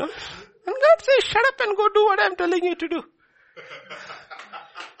 And God says, shut up and go do what I am telling you to do.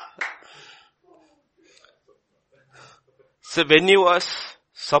 So when he was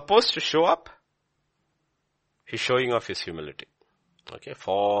supposed to show up, he's showing off his humility. Okay,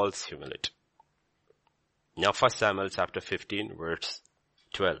 false humility. Now 1 Samuel chapter 15 verse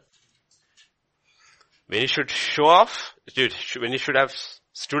 12. When he should show off, when he should have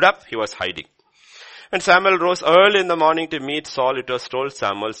stood up, he was hiding. When Samuel rose early in the morning to meet Saul, it was told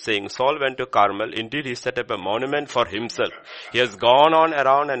Samuel, saying, Saul went to Carmel. Indeed, he set up a monument for himself. He has gone on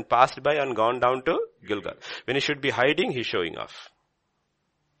around and passed by and gone down to Gilgal. When he should be hiding, he's showing off.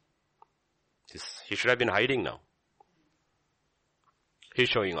 He should have been hiding now. He's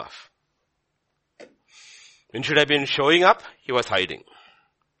showing off. When he should have been showing up, he was hiding.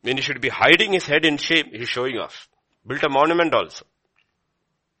 When he should be hiding his head in shame, he's showing off. Built a monument also.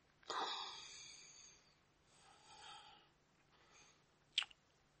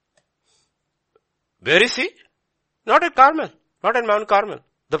 Where is he? Not at Carmel. Not at Mount Carmel.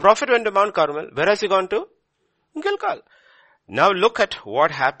 The prophet went to Mount Carmel. Where has he gone to? Gilgal. Now look at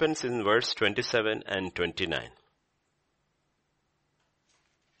what happens in verse 27 and 29.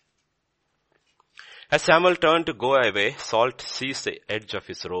 As Samuel turned to go away, Saul seized the edge of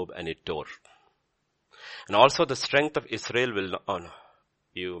his robe and it tore. And also the strength of Israel will not, oh no,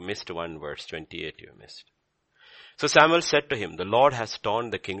 you missed one verse, 28 you missed. So Samuel said to him, the Lord has torn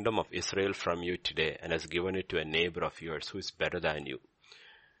the kingdom of Israel from you today and has given it to a neighbor of yours who is better than you.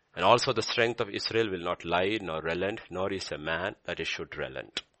 And also the strength of Israel will not lie nor relent, nor is a man that it should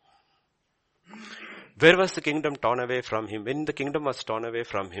relent. Where was the kingdom torn away from him? When the kingdom was torn away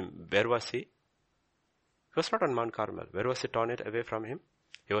from him, where was he? He was not on Mount Carmel. Where was it torn away from him?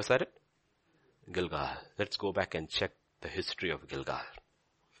 He was at it? Gilgal. Let's go back and check the history of Gilgal.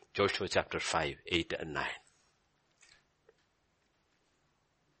 Joshua chapter 5, 8 and 9.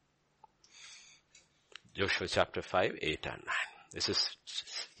 Joshua chapter 5, 8 and 9. This is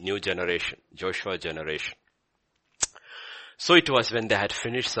new generation, Joshua generation. So it was when they had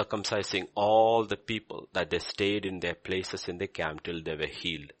finished circumcising all the people that they stayed in their places in the camp till they were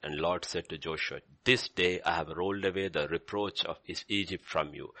healed. And Lord said to Joshua, this day I have rolled away the reproach of Egypt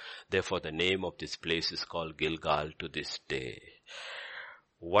from you. Therefore the name of this place is called Gilgal to this day.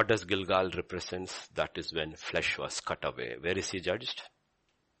 What does Gilgal represent? That is when flesh was cut away. Where is he judged?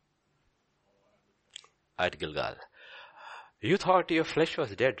 At Gilgal. You thought your flesh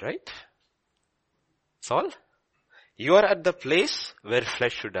was dead, right? Saul? You are at the place where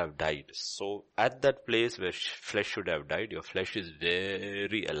flesh should have died. So at that place where flesh should have died, your flesh is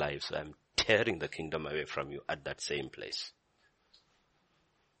very alive. So I'm tearing the kingdom away from you at that same place.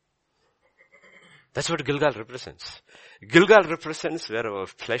 That's what Gilgal represents. Gilgal represents where our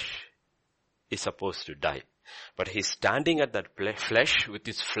flesh is supposed to die. But he's standing at that flesh with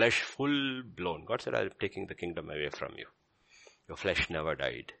his flesh full blown. God said, I'm taking the kingdom away from you. Your flesh never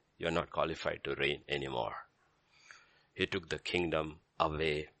died. You're not qualified to reign anymore. He took the kingdom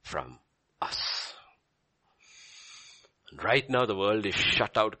away from us. And right now the world is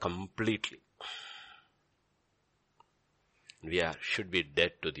shut out completely. We should be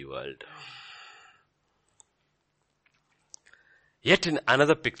dead to the world. Yet in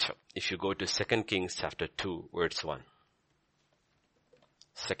another picture, if you go to 2 Kings chapter 2 verse 1.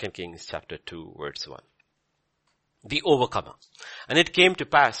 2 Kings chapter 2 verse 1. The overcomer. And it came to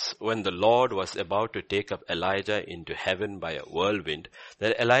pass when the Lord was about to take up Elijah into heaven by a whirlwind,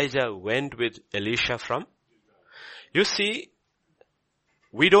 that Elijah went with Elisha from. You see,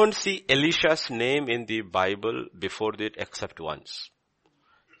 we don't see Elisha's name in the Bible before it except once.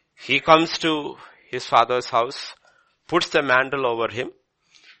 He comes to his father's house, puts the mantle over him,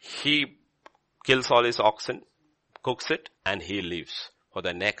 he kills all his oxen, cooks it, and he leaves. For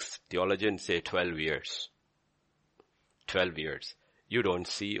the next, theologians say 12 years. 12 years. You don't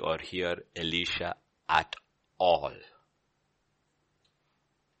see or hear Elisha at all.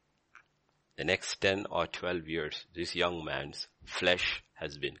 The next 10 or 12 years, this young man's flesh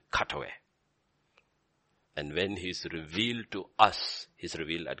has been cut away. And when he's revealed to us, he's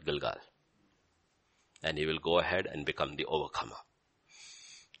revealed at Gilgal. And he will go ahead and become the overcomer.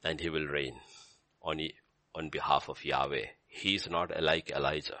 And he will reign on behalf of Yahweh. He's not like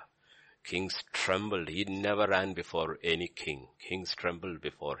Elijah. Kings trembled. He never ran before any king. Kings trembled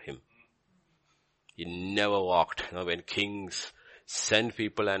before him. He never walked. When kings sent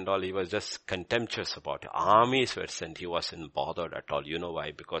people and all, he was just contemptuous about it. Armies were sent. He wasn't bothered at all. You know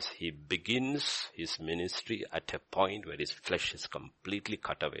why? Because he begins his ministry at a point where his flesh is completely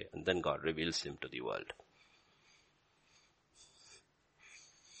cut away. And then God reveals him to the world.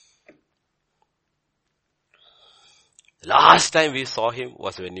 Last time we saw him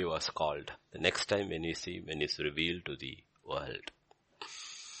was when he was called. The next time when we see him, when he's revealed to the world.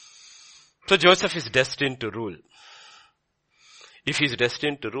 So Joseph is destined to rule. If he's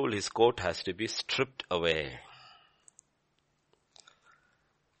destined to rule, his coat has to be stripped away.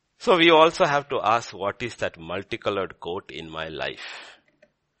 So we also have to ask, what is that multicolored coat in my life?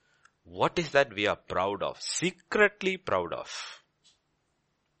 What is that we are proud of? Secretly proud of.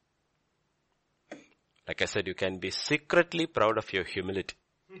 Like I said, you can be secretly proud of your humility.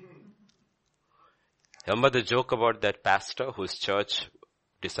 Remember the joke about that pastor whose church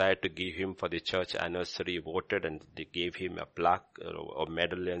decided to give him for the church anniversary, voted, and they gave him a plaque or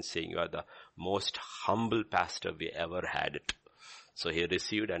medallion saying, you are the most humble pastor we ever had it. So he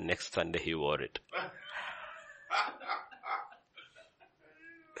received, and next Sunday he wore it.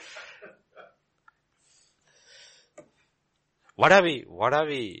 What are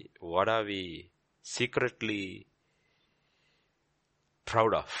we secretly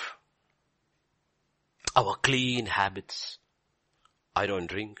proud of? Our clean habits, I don't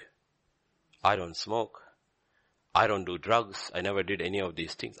drink. I don't smoke. I don't do drugs. I never did any of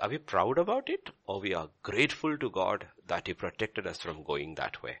these things. Are we proud about it? Or we are grateful to God that He protected us from going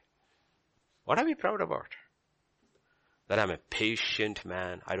that way? What are we proud about? That I'm a patient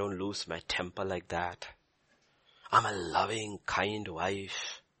man. I don't lose my temper like that. I'm a loving, kind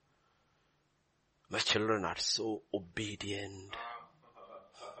wife. My children are so obedient.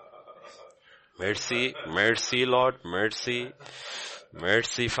 Mercy, mercy, Lord, mercy.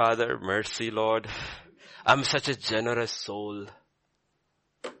 Mercy, Father, mercy, Lord. I'm such a generous soul.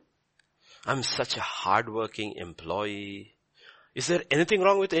 I'm such a hardworking employee. Is there anything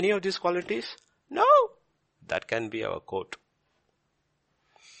wrong with any of these qualities? No. That can be our quote.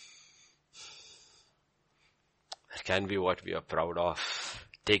 That can be what we are proud of.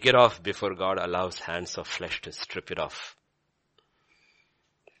 Take it off before God allows hands of flesh to strip it off.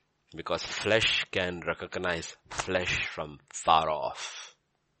 Because flesh can recognize flesh from far off.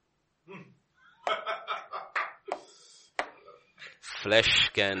 Flesh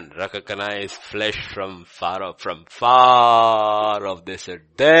can recognize flesh from far off. From far off they said,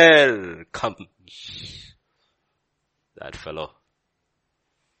 there comes that fellow.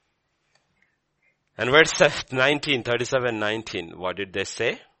 And verse 19, 37:19, what did they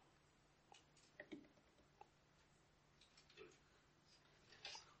say?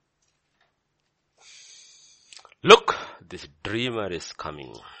 Look, this dreamer is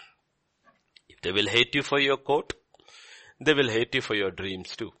coming. If they will hate you for your coat, they will hate you for your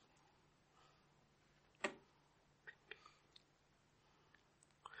dreams too.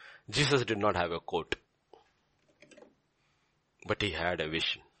 Jesus did not have a coat, but he had a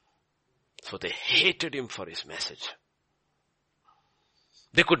vision. So they hated him for his message.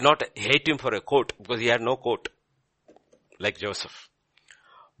 They could not hate him for a coat because he had no coat, like Joseph.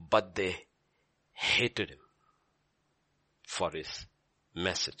 But they hated him for his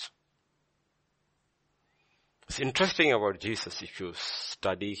message. It's interesting about Jesus if you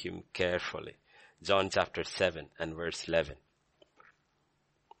study him carefully. John chapter 7 and verse 11.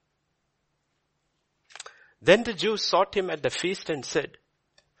 Then the Jews sought him at the feast and said,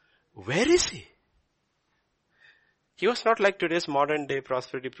 where is he? He was not like today's modern day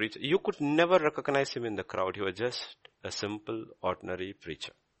prosperity preacher. You could never recognize him in the crowd. He was just a simple, ordinary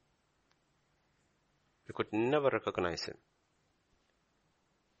preacher. You could never recognize him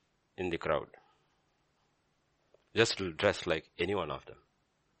in the crowd. Just dressed like any one of them.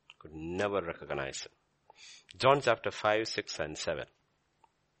 Could never recognize him. John chapter 5, 6 and 7.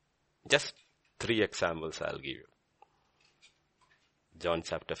 Just 3 examples I'll give you. John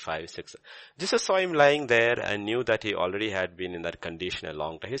chapter 5, 6. Jesus saw him lying there and knew that he already had been in that condition a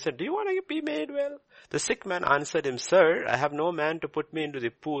long time. He said, do you want to be made well? The sick man answered him, sir, I have no man to put me into the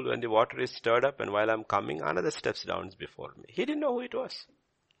pool when the water is stirred up, and while I'm coming, another steps down before me. He didn't know who it was.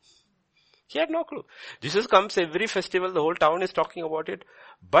 He had no clue. Jesus comes every festival, the whole town is talking about it.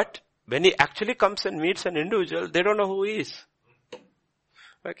 But when he actually comes and meets an individual, they don't know who he is.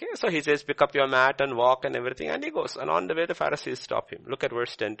 Okay, so he says, pick up your mat and walk and everything, and he goes. And on the way, the Pharisees stop him. Look at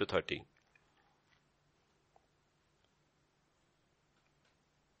verse 10 to 13.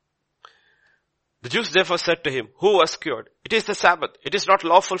 The Jews therefore said to him, who was cured? It is the Sabbath. It is not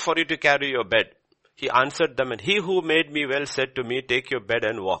lawful for you to carry your bed. He answered them, and he who made me well said to me, take your bed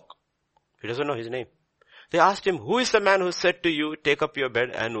and walk. He doesn't know his name. They asked him, who is the man who said to you, take up your bed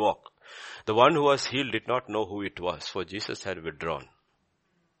and walk? The one who was healed did not know who it was, for Jesus had withdrawn.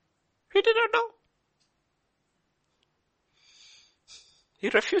 He did not know. He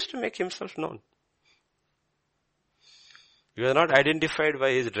refused to make himself known. He was not identified by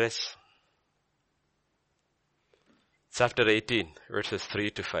his dress. Chapter 18, verses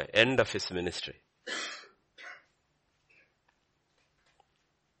 3 to 5, end of his ministry.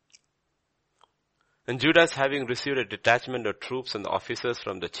 And Judas, having received a detachment of troops and officers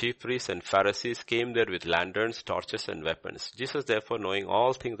from the chief priests and Pharisees, came there with lanterns, torches, and weapons. Jesus, therefore, knowing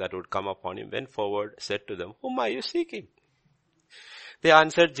all things that would come upon him, went forward, said to them, whom are you seeking? They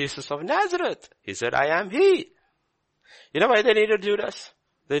answered, Jesus of Nazareth. He said, I am he. You know why they needed Judas?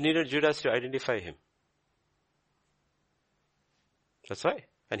 They needed Judas to identify him. That's why.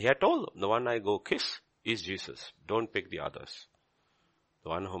 And he had told them, the one I go kiss is Jesus. Don't pick the others. The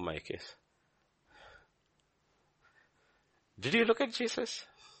one whom I kiss. Did you look at Jesus?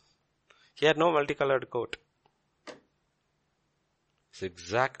 He had no multicolored coat. It's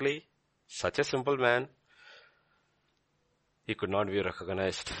exactly such a simple man. He could not be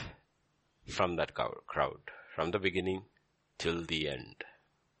recognized from that crowd, from the beginning till the end.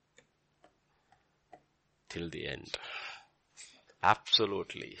 Till the end.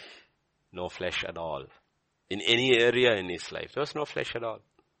 Absolutely no flesh at all in any area in his life. There was no flesh at all.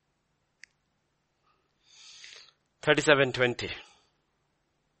 37:20.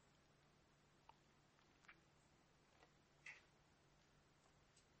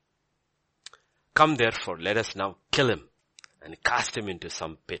 Come therefore, let us now kill him and cast him into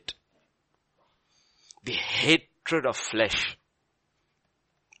some pit. The hatred of flesh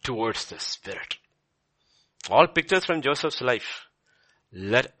towards the spirit. All pictures from Joseph's life.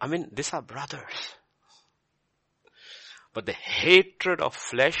 These are brothers. But the hatred of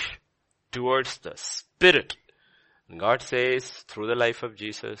flesh towards the spirit. And God says, through the life of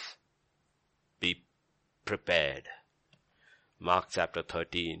Jesus, be prepared. Mark chapter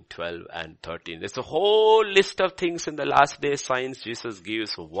 13, 12 and 13. There's a whole list of things in the last day signs Jesus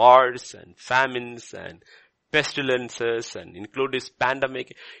gives. Wars and famines and pestilences and include this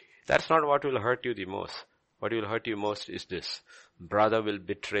pandemic. That's not what will hurt you the most. What will hurt you most is this. Brother will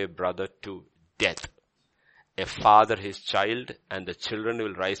betray brother to death. A father his child, and the children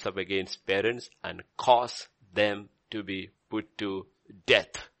will rise up against parents and cause them to be put to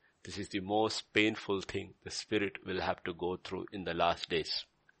death. This is the most painful thing the spirit will have to go through in the last days.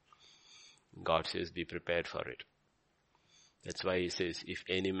 God says, be prepared for it. That's why he says, if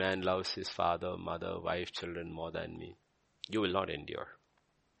any man loves his father, mother, wife, children more than me, you will not endure.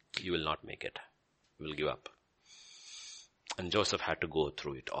 You will not make it. You will give up. And Joseph had to go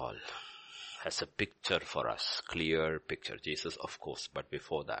through it all. As a picture for us, clear picture. Jesus, of course, but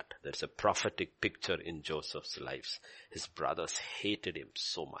before that, there's a prophetic picture in Joseph's life. His brothers hated him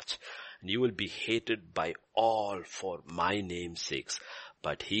so much. And you will be hated by all for my name's sakes.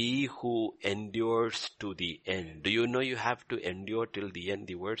 But he who endures to the end. Do you know you have to endure till the end?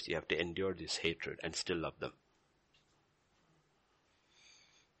 The words, you have to endure this hatred and still love them.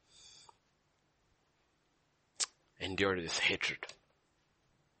 Endure this hatred.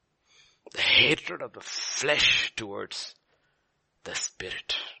 The hatred of the flesh towards the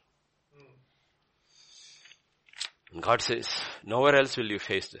spirit. And God says, nowhere else will you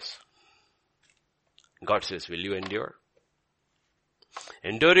face this. God says, will you endure?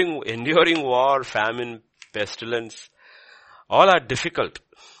 Enduring war, famine, pestilence, all are difficult.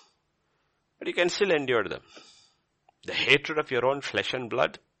 But you can still endure them. The hatred of your own flesh and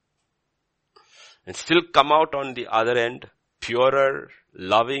blood. And still come out on the other end, purer,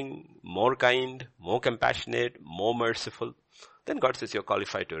 loving, more kind, more compassionate, more merciful. Then God says you're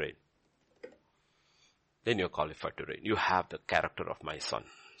qualified to reign. Then you're qualified to reign. You have the character of my son.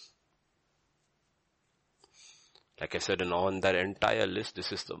 Like I said, and on that entire list,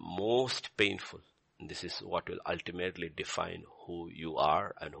 this is the most painful. And this is what will ultimately define who you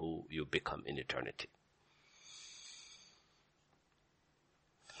are and who you become in eternity.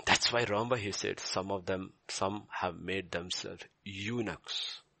 That's why, remember, he said, some have made themselves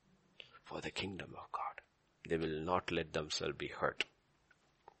eunuchs for the kingdom of God. They will not let themselves be hurt.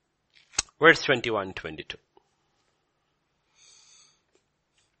 Verse 21, 22.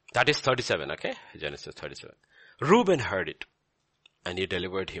 That is 37, okay? Genesis 37. Reuben heard it, and he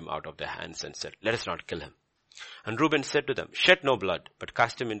delivered him out of their hands and said, let us not kill him. And Reuben said to them, shed no blood, but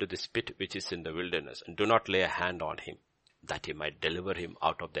cast him into this pit which is in the wilderness, and do not lay a hand on him, that he might deliver him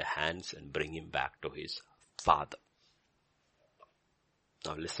out of their hands and bring him back to his father.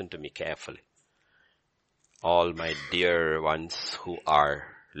 Now listen to me carefully. All my dear ones who are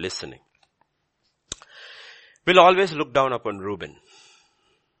listening. We'll always look down upon Reuben.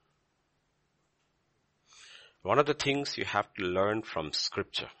 One of the things you have to learn from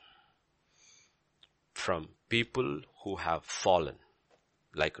scripture, from people who have fallen,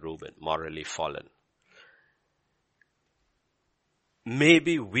 like Reuben, morally fallen, may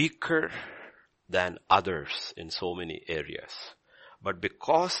be weaker than others in so many areas. But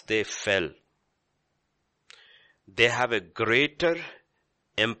because they fell, they have a greater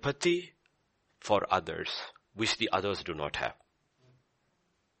empathy for others, which the others do not have.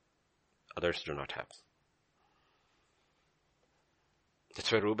 Others do not have.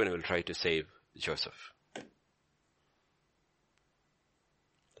 That's why Reuben will try to save Joseph.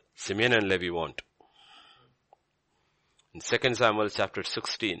 Simeon and Levi won't. In 2 Samuel chapter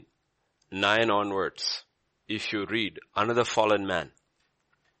 16, 9 onwards, if you read, another fallen man.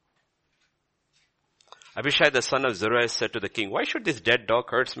 Abishai the son of Zeruiah said to the king, why should this dead dog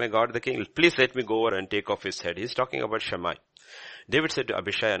hurt my God the king? Please let me go over and take off his head. He's talking about Shammai. David said to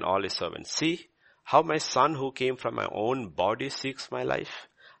Abishai and all his servants, see how my son who came from my own body seeks my life.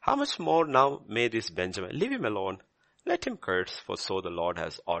 How much more now may this Benjamin? Leave him alone. Let him curse, for so the Lord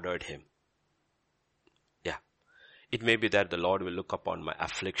has ordered him. It may be that the Lord will look upon my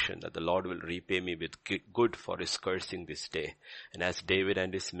affliction, that the Lord will repay me with good for his cursing this day. And as David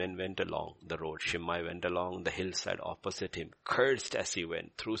and his men went along the road, Shimei went along the hillside opposite him, cursed as he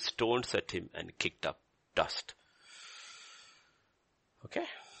went, threw stones at him and kicked up dust. Okay?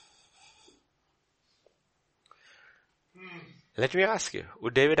 Let me ask you,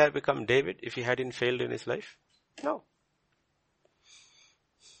 would David have become David if he hadn't failed in his life? No.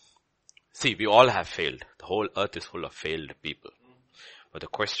 See, we all have failed. The whole earth is full of failed people. But the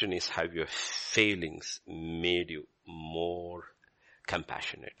question is, have your failings made you more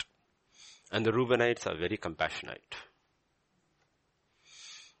compassionate? And the Reubenites are very compassionate.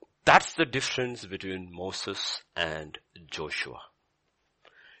 That's the difference between Moses and Joshua.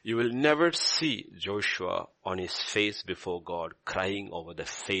 You will never see Joshua on his face before God crying over the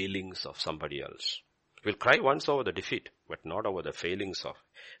failings of somebody else. He will cry once over the defeat, but not over the failings of.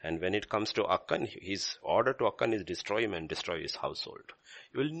 And when it comes to Achan, his order to Achan is destroy him and destroy his household.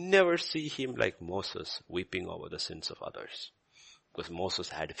 You will never see him like Moses weeping over the sins of others. Because Moses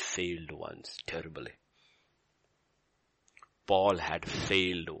had failed once terribly. Paul had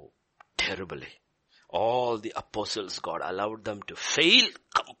failed terribly. All the apostles, God allowed them to fail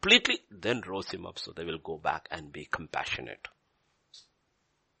completely, then rose him up so they will go back and be compassionate.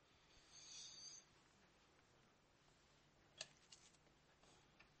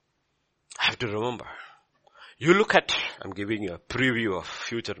 I have to remember. You look at, I'm giving you a preview of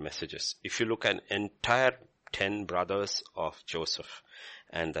future messages. If you look at entire 10 brothers of Joseph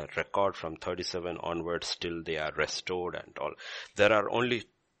and the record from 37 onwards till they are restored and all, there are only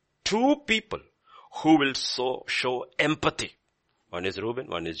 2 people who will show empathy. One is Reuben,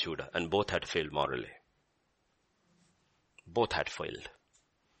 one is Judah, and both had failed morally. Both had failed.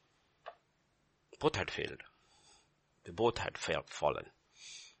 Both had failed. They both had fallen.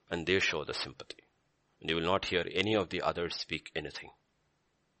 And they show the sympathy. And you will not hear any of the others speak anything.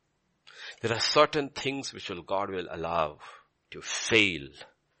 There are certain things which God will allow to fail,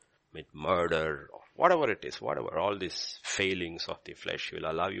 with murder, or whatever it is, whatever, all these failings of the flesh will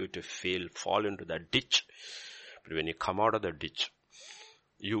allow you to fall into that ditch. But when you come out of the ditch,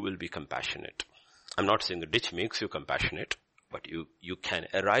 you will be compassionate. I'm not saying the ditch makes you compassionate, but you can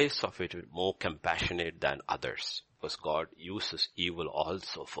arise of it more compassionate than others. Because God uses evil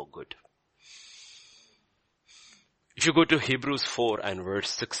also for good. If you go to Hebrews 4 and verse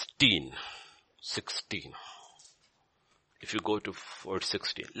 16. If you go to verse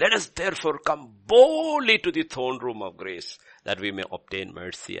 16. Let us therefore come boldly to the throne room of grace, that we may obtain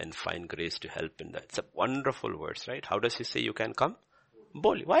mercy and find grace to help in that. It's a wonderful verse, right? How does he say you can come?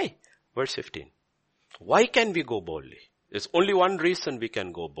 Boldly. Why? Verse 15. Why can we go boldly? There's only one reason we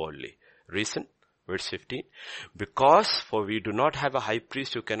can go boldly. Reason? Verse 15. Because for we do not have a high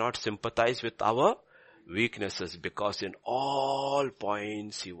priest who cannot sympathize with our weaknesses, because in all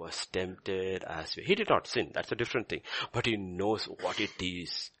points he was tempted as we. He did not sin. That's a different thing. But he knows what it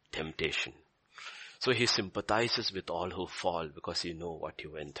is, temptation. So he sympathizes with all who fall because he knows what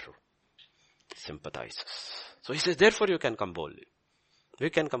you went through. Sympathizes. So he says, therefore you can come boldly. We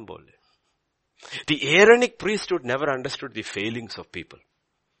can come boldly. The Aaronic priesthood never understood the failings of people.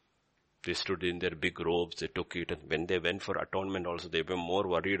 They stood in their big robes, they took it, and when they went for atonement also, they were more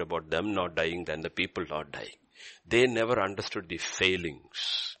worried about them not dying than the people not dying. They never understood the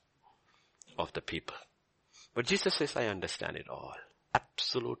failings of the people. But Jesus says, I understand it all.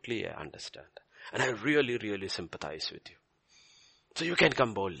 Absolutely, I understand. And I really, really sympathize with you. So you can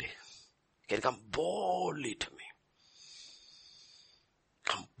come boldly. You can come boldly to me.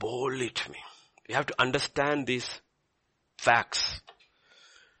 Come boldly to me. You have to understand these facts.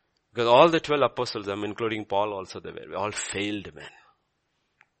 Because all the 12 apostles, including Paul also, they all failed men.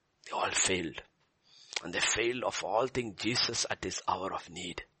 They all failed. And they failed of all things Jesus at his hour of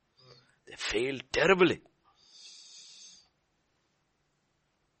need. They failed terribly.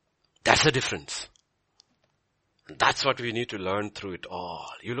 That's the difference. And that's what we need to learn through it all.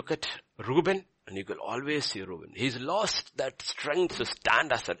 You look at Reuben, and you can always see Reuben. He's lost that strength to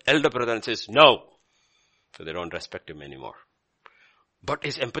stand as an elder brother and says, no. So they don't respect him anymore. But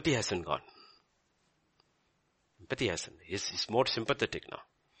his empathy hasn't gone. Empathy hasn't. He's more sympathetic now.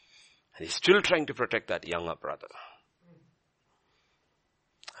 And he's still trying to protect that younger brother.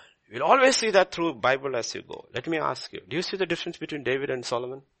 You'll always see that through Bible as you go. Let me ask you, do you see the difference between David and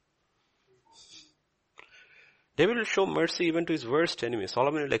Solomon? David will show mercy even to his worst enemy.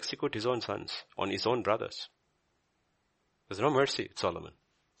 Solomon will execute his own sons on his own brothers. There's no mercy with Solomon.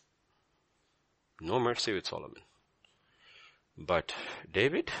 No mercy with Solomon. But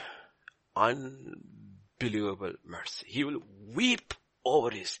David, unbelievable mercy. He will weep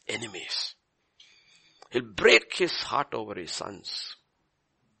over his enemies. He'll break his heart over his sons.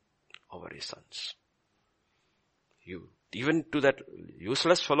 Over his sons. Even to that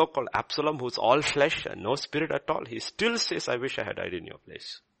useless fellow called Absalom, who's all flesh and no spirit at all, he still says, I wish I had died in your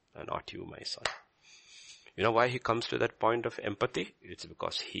place and not you, my son. You know why he comes to that point of empathy? It's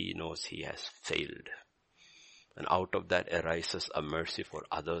because he knows he has failed. And out of that arises a mercy for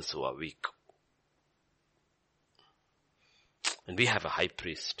others who are weak. And we have a high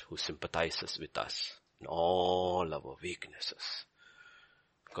priest who sympathizes with us in all our weaknesses.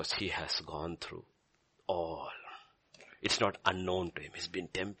 Because he has gone through all. It's not unknown to him. He's been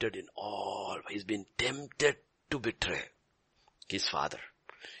tempted in all. He's been tempted to betray his father.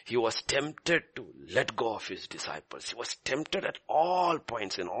 He was tempted to let go of his disciples. He was tempted at all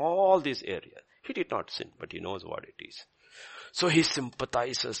points in all these areas. He did not sin, but he knows what it is. So he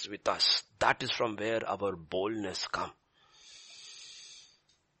sympathizes with us. That is from where our boldness comes.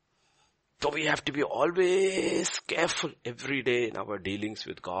 So we have to be always careful every day in our dealings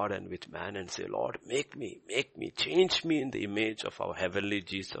with God and with man and say, Lord, make me, change me in the image of our heavenly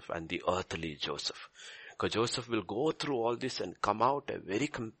Jesus and the earthly Joseph. Because Joseph will go through all this and come out a very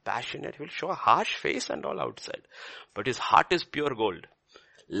compassionate, he'll show a harsh face and all outside. But his heart is pure gold.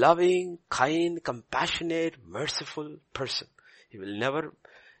 Loving, kind, compassionate, merciful person. He will never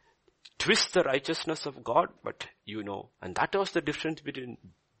twist the righteousness of God, but you know. And that was the difference between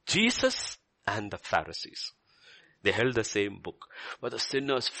Jesus and the Pharisees. They held the same book, but the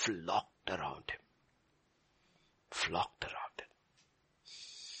sinners flocked around him. Flocked around him.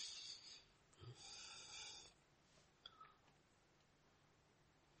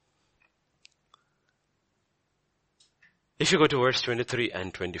 If you go to verse 23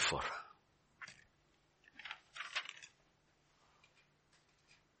 and 24.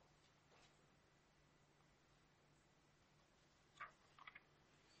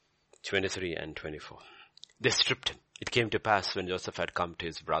 23 and 24. They stripped him. It came to pass when Joseph had come to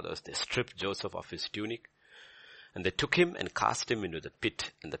his brothers, they stripped Joseph of his tunic, and they took him and cast him into the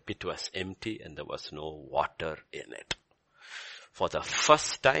pit, and the pit was empty, and there was no water in it. For the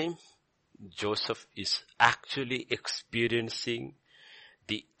first time, Joseph is actually experiencing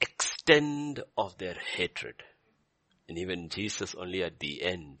the extent of their hatred. And even Jesus only at the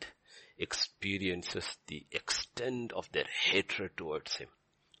end experiences the extent of their hatred towards him.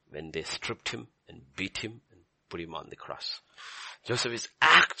 When they stripped him and beat him and put him on the cross. Joseph is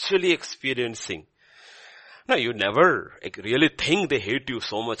actually experiencing. Now you never really think they hate you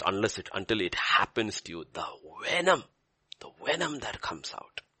so much until it happens to you. The venom that comes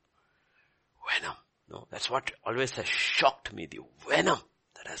out. Venom. No, that's what always has shocked me, the venom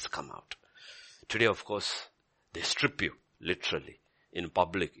that has come out. Today, of course, they strip you, literally, in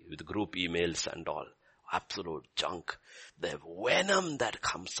public, with group emails and all. Absolute junk. The venom that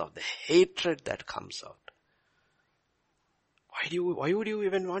comes out, the hatred that comes out. Why would you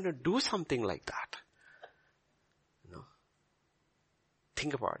even want to do something like that? No.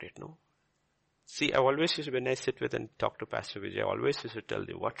 Think about it, no? See, I always used to, when I sit with and talk to Pastor Vijay, I always used to tell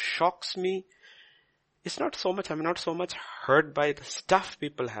you, what shocks me is not so much, I'm not so much hurt by the stuff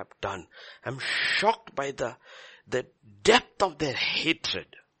people have done. I'm shocked by the depth of their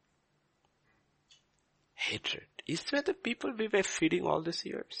hatred. Hatred. Is where the people we were feeding all these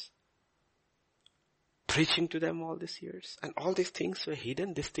years. Preaching to them all these years. And all these things were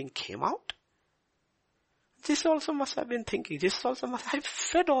hidden. This thing came out. Jesus also must have been thinking. I've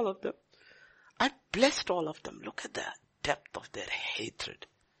fed all of them. I've blessed all of them. Look at the depth of their hatred.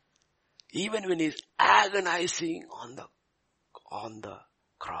 Even when he's agonizing on the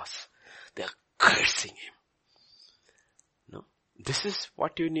cross, they're cursing him. No? This is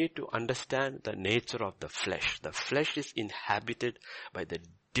what you need to understand the nature of the flesh. The flesh is inhabited by the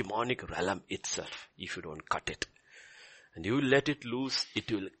demonic realm itself if you don't cut it. And you let it loose,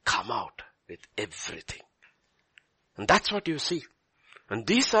 it will come out with everything. And that's what you see. And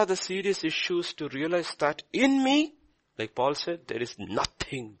these are the serious issues to realize that in me, like Paul said, there is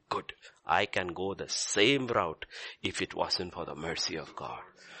nothing good. I can go the same route if it wasn't for the mercy of God.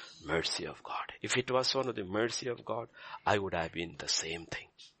 Mercy of God. If it was for the mercy of God, I would have been the same thing.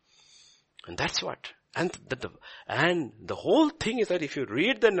 And that's what. And the whole thing is that if you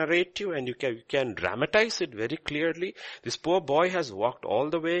read the narrative and you can dramatize it very clearly, this poor boy has walked all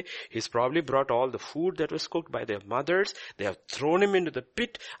the way. He's probably brought all the food that was cooked by their mothers. They have thrown him into the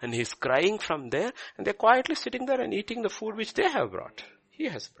pit and he's crying from there. And they're quietly sitting there and eating the food which they have brought. He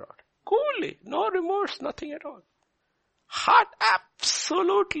has brought. Coolly. No remorse, nothing at all. Heart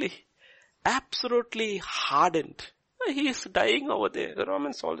absolutely hardened. He is dying over there. The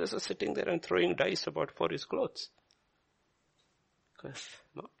Roman soldiers are sitting there and throwing dice for his clothes.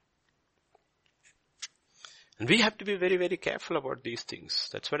 No? And we have to be very, very careful about these things.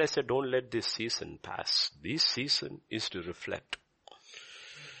 That's why I said, don't let this season pass. This season is to reflect.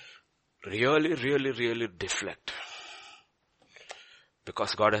 Really, really, really deflect.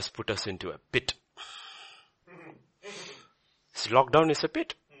 Because God has put us into a pit. This lockdown is a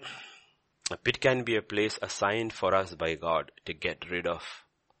pit. A pit can be a place assigned for us by God to get rid of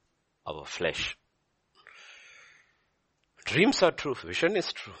our flesh. Dreams are true. Vision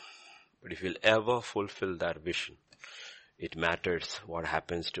is true. But if we'll ever fulfill that vision, it matters what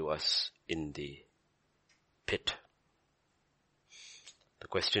happens to us in the pit. The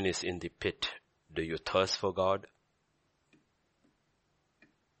question is, in the pit, do you thirst for God?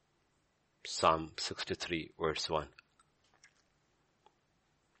 Psalm 63 verse 1.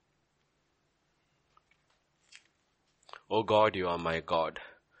 O God, you are my God.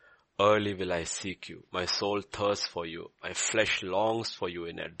 Early will I seek you. My soul thirsts for you. My flesh longs for you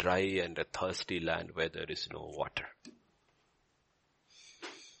in a dry and a thirsty land where there is no water.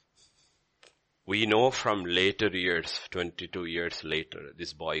 We know from later years, 22 years later,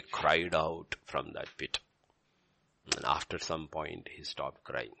 this boy cried out from that pit. And after some point, he stopped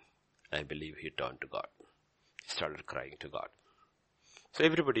crying. I believe he turned to God. He started crying to God. So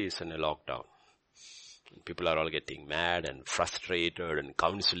everybody is in a lockdown. People are all getting mad and frustrated and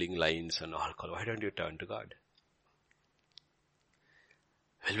counseling lines and all. Why don't you turn to God?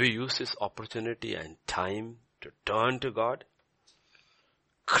 Will we use this opportunity and time to turn to God?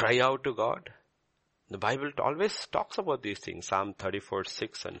 Cry out to God? The Bible always talks about these things. Psalm 34,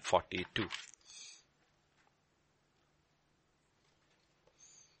 6 and 42.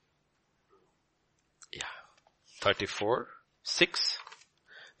 Yeah. 34, 6.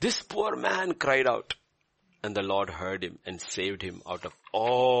 This poor man cried out, and the Lord heard him and saved him out of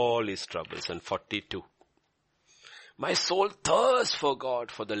all his troubles. And 42. My soul thirsts for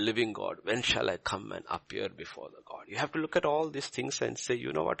God, for the living God. When shall I come and appear before the God? You have to look at all these things and say,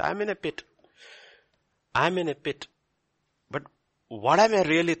 you know what, I'm in a pit. I'm in a pit. But what am I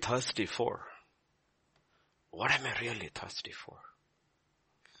really thirsty for? What am I really thirsty for?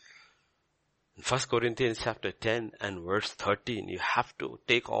 In 1 Corinthians chapter 10 and verse 13, you have to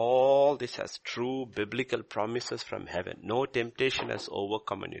take all this as true biblical promises from heaven. No temptation has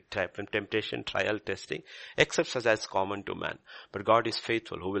overcome any temptation, trial, testing, except such as common to man. But God is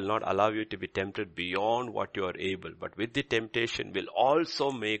faithful, who will not allow you to be tempted beyond what you are able, but with the temptation will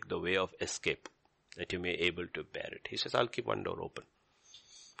also make the way of escape, that you may be able to bear it. He says, I'll keep one door open.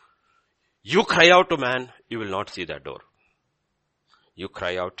 You cry out to man, you will not see that door. You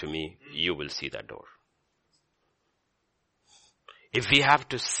cry out to me, you will see that door. If we have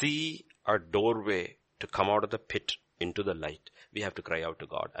to see our doorway to come out of the pit into the light, we have to cry out to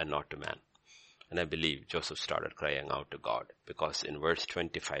God and not to man. And I believe Joseph started crying out to God, because in verse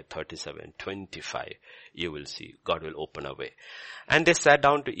 25, 37, 25, you will see God will open a way. And they sat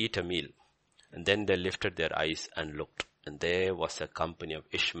down to eat a meal. And then they lifted their eyes and looked. And there was a company of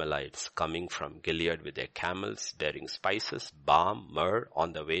Ishmaelites coming from Gilead with their camels, bearing spices, balm, myrrh,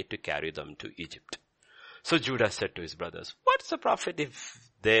 on the way to carry them to Egypt. So Judah said to his brothers, what's the profit if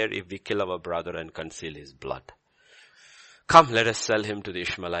we kill our brother and conceal his blood? Come, let us sell him to the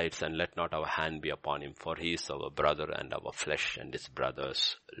Ishmaelites, and let not our hand be upon him, for he is our brother and our flesh. And his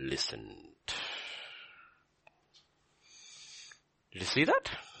brothers listened. Did you see that?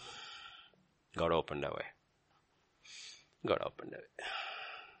 God opened a way. God opened a way.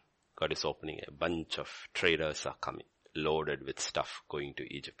 God is opening a bunch of traders are coming, loaded with stuff going to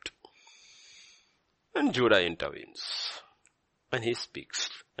Egypt. And Judah intervenes. And he speaks.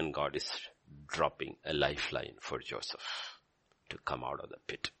 And God is dropping a lifeline for Joseph to come out of the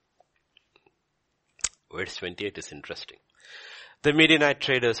pit. Verse 28 is interesting. The Midianite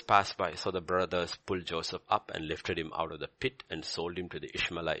traders passed by, so the brothers pulled Joseph up and lifted him out of the pit and sold him to the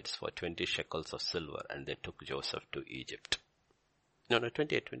Ishmaelites for 20 shekels of silver, and they took Joseph to Egypt.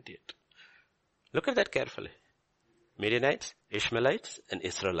 28. Look at that carefully. Midianites, Ishmaelites, and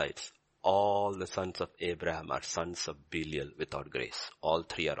Israelites. All the sons of Abraham are sons of Belial without grace. All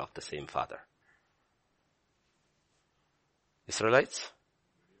three are of the same father. Israelites,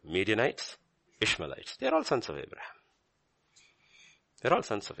 Midianites, Ishmaelites. They are all sons of Abraham. They're all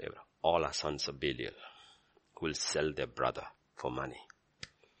sons of Abraham. All are sons of Belial, who will sell their brother for money,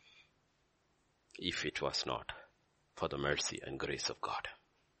 if it was not for the mercy and grace of God.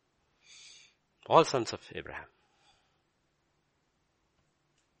 All sons of Abraham.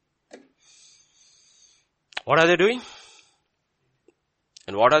 What are they doing?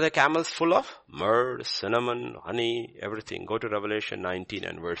 And what are the camels full of? Myrrh, cinnamon, honey, everything. Go to Revelation 19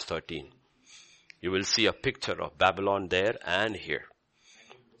 and verse 13. You will see a picture of Babylon there and here.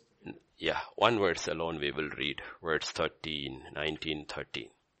 Yeah, one verse alone we will read. Verse 13, 19, 13.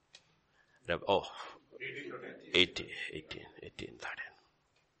 Oh, 18, 13.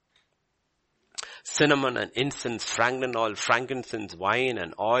 Cinnamon and incense, frankincense oil, frankincense, wine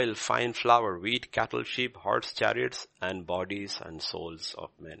and oil, fine flour, wheat, cattle, sheep, horse, chariots, and bodies and souls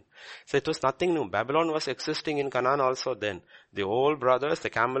of men. So it was nothing new. Babylon was existing in Canaan also then. The old brothers, the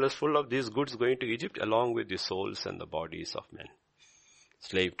camel is full of these goods going to Egypt along with the souls and the bodies of men.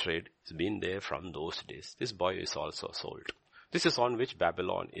 Slave trade has been there from those days. This boy is also sold. This is on which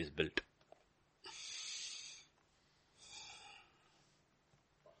Babylon is built.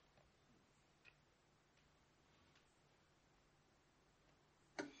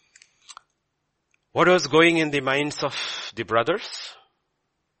 What was going in the minds of the brothers?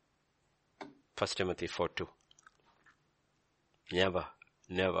 1 Timothy 4:2.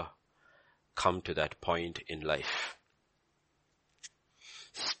 Never come to that point in life.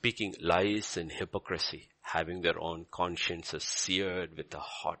 Speaking lies and hypocrisy, having their own consciences seared with a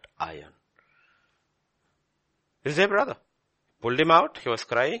hot iron. This is their brother. Pulled him out, he was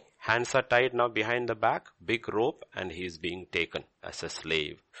crying, hands are tied now behind the back, big rope, and he is being taken as a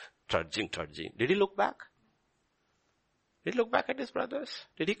slave. Trudging. Did he look back? Did he look back at his brothers?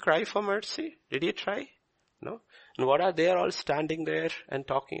 Did he cry for mercy? Did he try? No. And what are they all standing there and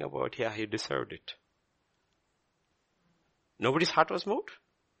talking about? Yeah, he deserved it. Nobody's heart was moved.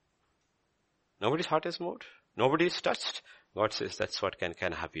 Nobody's heart is moved. Nobody is touched. God says that's what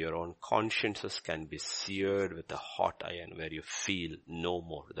can have your own consciences can be seared with a hot iron where you feel no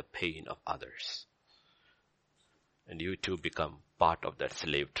more the pain of others. And you too become part of that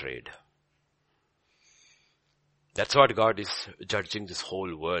slave trade. That's what God is judging this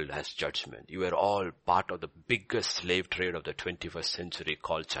whole world as judgment. You are all part of the biggest slave trade of the 21st century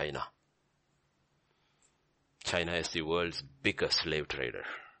called China. China is the world's biggest slave trader.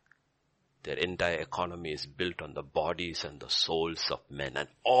 Their entire economy is built on the bodies and the souls of men, and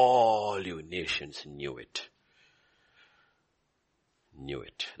all you nations knew it.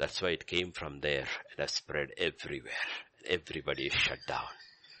 That's why it came from there and has spread everywhere. Everybody is shut down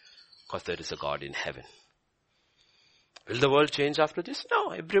because there is a God in heaven. Will the world change after this? No,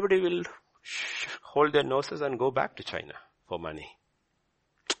 everybody will hold their noses and go back to China for money.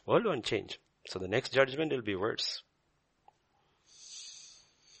 World won't change. So the next judgment will be worse.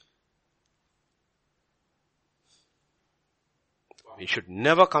 We should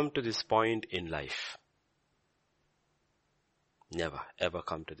never come to this point in life. Never, ever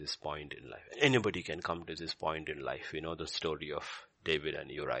come to this point in life. Anybody can come to this point in life. We know the story of David and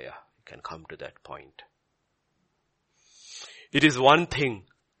Uriah. You can come to that point. It is one thing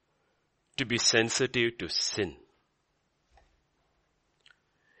to be sensitive to sin.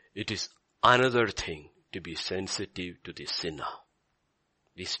 It is another thing to be sensitive to the sinner.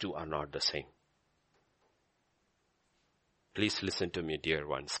 These two are not the same. Please listen to me, dear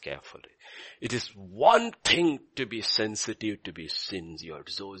ones, carefully. It is one thing to be sensitive to be sins. You are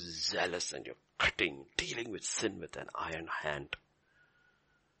so zealous and you're dealing with sin with an iron hand.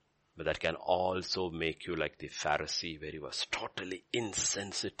 But that can also make you like the Pharisee, where he was totally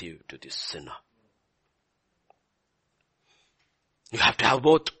insensitive to the sinner. You have to have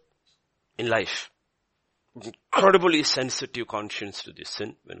both in life. Incredibly sensitive conscience to the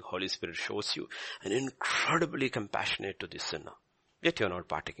sin when Holy Spirit shows you, and incredibly compassionate to the sinner. Yet you are not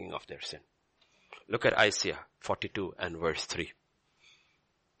partaking of their sin. Look at Isaiah 42 and verse 3.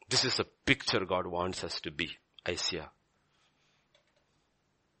 This is the picture God wants us to be. Isaiah.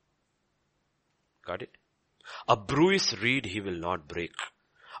 Got it? A bruised reed he will not break.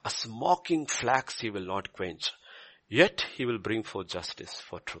 A smoking flax he will not quench. Yet he will bring forth justice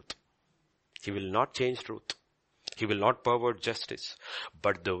for truth. He will not change truth. He will not pervert justice.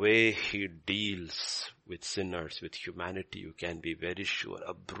 But the way he deals with sinners, with humanity, you can be very sure.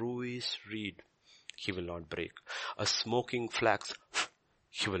 A bruised reed, he will not break. A smoking flax,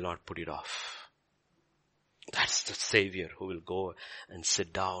 he will not put it off. That's the Savior who will go and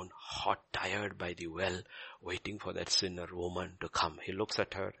sit down, hot, tired by the well, waiting for that sinner woman to come. He looks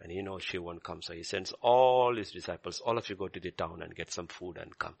at her and he knows she won't come. So he sends all his disciples, all of you go to the town and get some food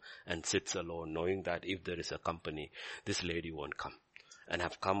and come, and sits alone, knowing that if there is a company, this lady won't come. And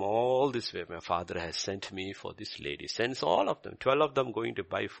have come all this way. My Father has sent me for this lady. Sends all of them, 12 of them going to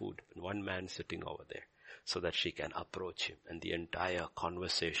buy food, and one man sitting over there so that she can approach him. And the entire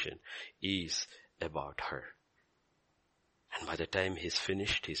conversation is about her. And by the time he's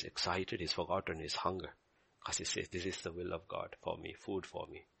finished, he's excited, he's forgotten his hunger. Because he says, this is the will of God for me, food for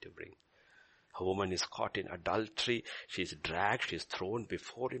me to bring. A woman is caught in adultery. She's dragged, she's thrown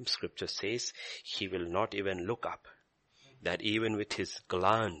before him. Scripture says he will not even look up. that even with his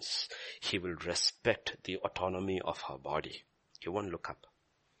glance, he will respect the autonomy of her body. He won't look up.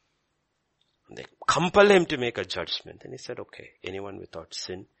 They compel him to make a judgment. And he said, okay, anyone without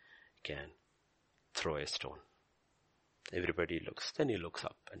sin can throw a stone. Everybody looks. Then he looks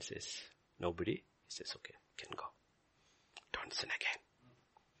up and says, nobody? He says, okay, can go. Don't sin again.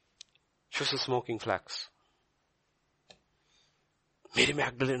 She was smoking flax. Mary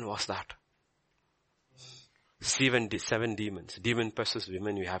Magdalene was that. 7 demons. Demon-possessed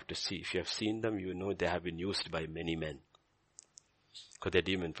women you have to see. If you have seen them, you know they have been used by many men. Because they're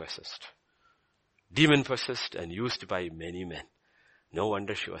demon-possessed. Demon-possessed and used by many men. No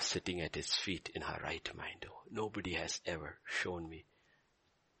wonder she was sitting at his feet in her right mind. Oh, nobody has ever shown me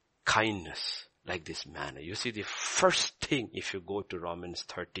kindness like this manner. You see, the first thing, if you go to Romans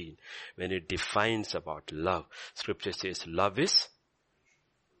 13, when it defines about love, scripture says love is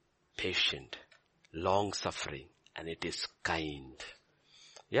patient, long-suffering, and it is kind.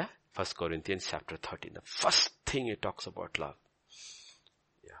 Yeah? 1 Corinthians chapter 13. The first thing it talks about love.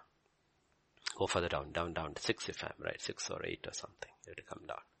 Yeah. Go further down, 6 if I'm right, 6 or 8 or something. You have to come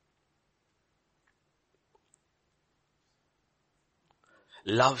down.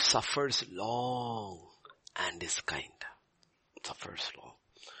 Love suffers long and is kind. Suffers long.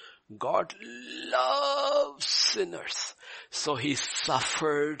 God loves sinners. So he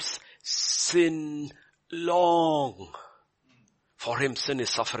suffers sin long. For him sin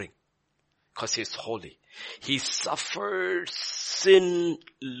is suffering. Because he is holy. He suffers sin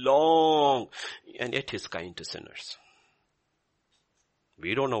long. And yet he is kind to sinners.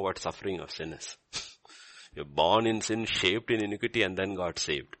 We don't know what suffering of sin is. You're born in sin, shaped in iniquity, and then got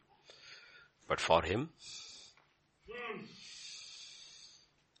saved. But for him,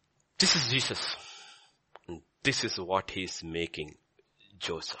 this is Jesus. And this is what he's making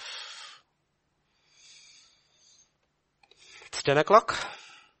Joseph. It's 10 o'clock.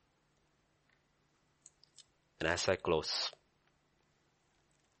 And as I close,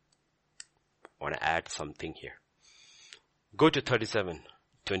 I want to add something here. Go to 37,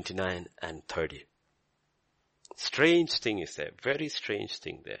 29, and 30. Strange thing is there. Very strange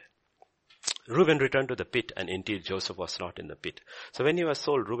thing there. Reuben returned to the pit, and indeed Joseph was not in the pit. So when he was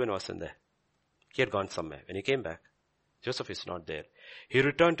sold, Reuben wasn't there. He had gone somewhere. When he came back, Joseph is not there. He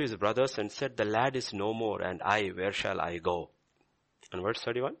returned to his brothers and said, the lad is no more, and where shall I go? And verse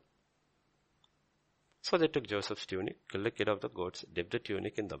 31. So they took Joseph's tunic, killed the kid of the goats, dipped the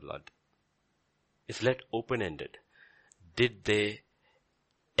tunic in the blood. It's left open-ended. Did they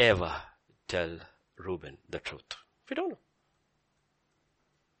ever tell Reuben the truth? We don't know.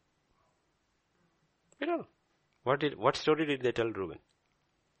 We don't know. What story did they tell Reuben?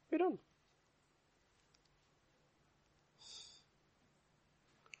 We don't know.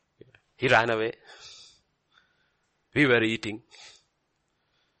 He ran away. We were eating.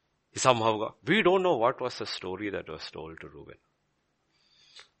 He somehow got. We don't know what was the story that was told to Reuben.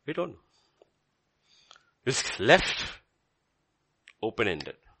 We don't know. It's left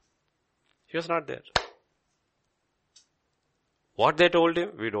open-ended. He was not there. What they told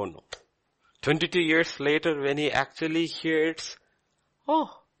him, we don't know. 22 years later, when he actually hears, oh,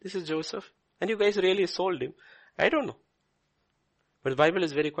 this is Joseph, and you guys really sold him, I don't know. But the Bible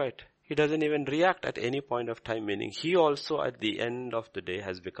is very quiet. He doesn't even react at any point of time, meaning he also at the end of the day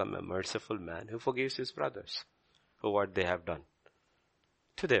has become a merciful man who forgives his brothers for what they have done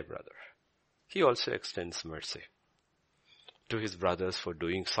to their brother. He also extends mercy to his brothers for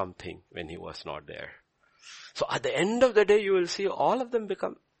doing something when he was not there. So at the end of the day, you will see all of them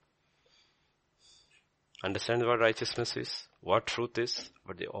become, understand what righteousness is, what truth is,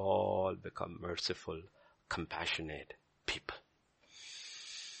 but they all become merciful, compassionate people.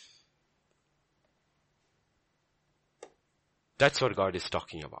 That's what God is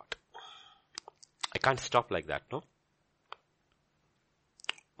talking about. I can't stop like that, no?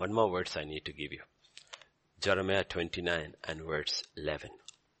 One more verse I need to give you. Jeremiah 29 and verse 11.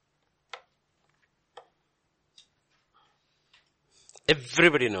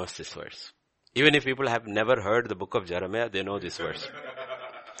 Everybody knows this verse. Even if people have never heard the book of Jeremiah, they know this verse.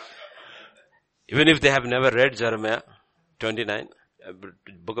 Even if they have never read Jeremiah 29,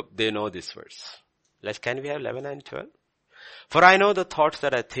 they know this verse. Can we have 11 and 12? For I know the thoughts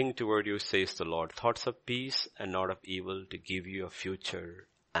that I think toward you, says the Lord, thoughts of peace and not of evil, to give you a future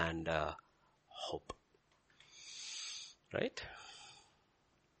and a hope. Right?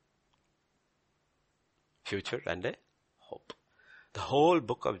 Future and a hope. The whole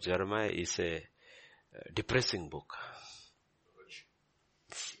book of Jeremiah is a depressing book.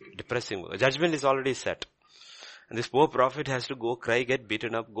 Depressing book. Judgment is already set. And this poor prophet has to go cry, get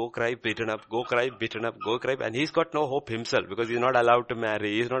beaten up, go cry, beaten up, go cry, beaten up, go cry. And he's got no hope himself because he's not allowed to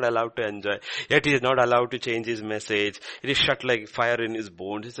marry. He's not allowed to enjoy. Yet he is not allowed to change his message. It is shut like fire in his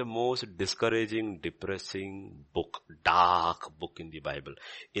bones. It's the most discouraging, depressing book, dark book in the Bible.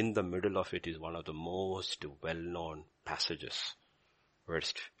 In the middle of it is one of the most well-known passages.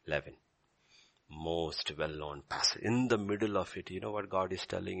 Verse 11. Most well-known passage. In the middle of it, you know what God is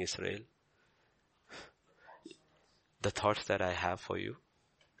telling Israel? The thoughts that I have for you,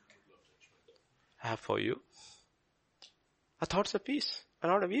 are thoughts of peace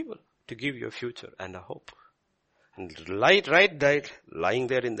and not of evil, to give you a future and a hope. And lying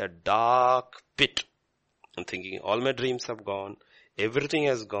there in that dark pit, and thinking all my dreams have gone, everything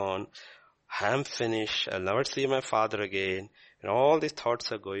has gone, I am finished, I'll never see my father again, and all these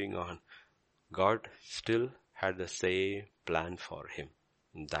thoughts are going on. God still had the same plan for him.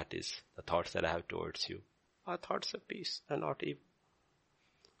 And that is the thoughts that I have towards you are thoughts of peace and not evil.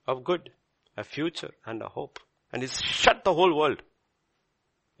 Of good, a future and a hope. And he's shut the whole world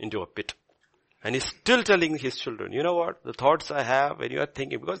into a pit. And he's still telling his children, you know what? The thoughts I have when you are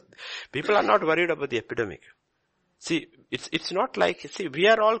thinking, because people are not worried about the epidemic. See, it's not like, see, we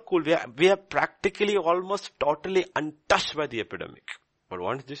are all cool. We are practically almost totally untouched by the epidemic. But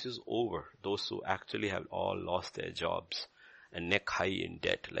once this is over, those who actually have all lost their jobs and neck high in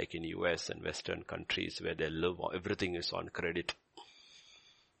debt, like in US and Western countries where they live, everything is on credit.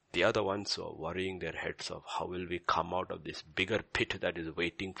 The other ones who are worrying their heads of how will we come out of this bigger pit that is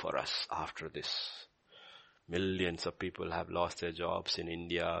waiting for us after this. Millions of people have lost their jobs in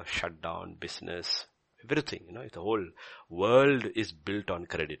India, shut down business, everything, the whole world is built on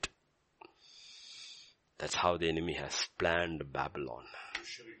credit. That's how the enemy has planned Babylon.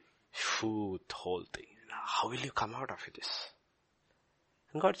 The whole thing. How will you come out of this?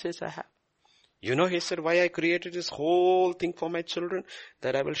 And God says, I have. He said, why I created this whole thing for my children,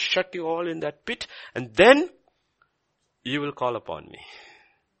 that I will shut you all in that pit, and then you will call upon me.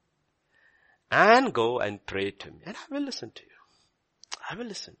 And go and pray to me. And I will listen to you. I will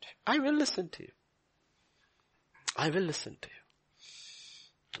listen to you. I will listen to you. I will listen to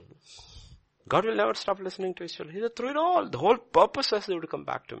you. God will never stop listening to his children. He said, through it all, the whole purpose is they would come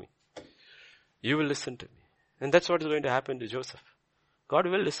back to me. You will listen to me. And that's what is going to happen to Joseph. God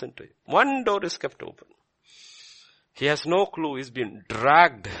will listen to him. One door is kept open. He has no clue. He's been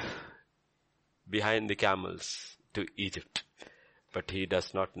dragged behind the camels to Egypt. But he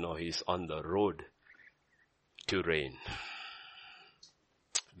does not know he's on the road to reign.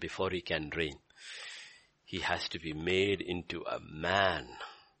 Before he can reign, he has to be made into a man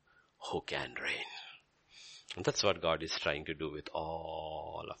who can reign. And that's what God is trying to do with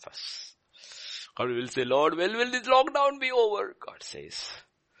all of us. God will say, Lord, when will this lockdown be over? God says,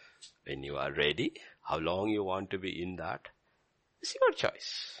 when you are ready, how long you want to be in that, it's your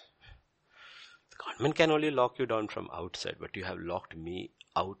choice. The government can only lock you down from outside, but you have locked me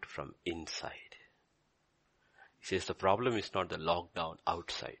out from inside. He says the problem is not the lockdown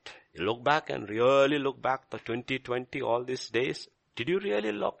outside. You look back and really look back the 2020, all these days. Did you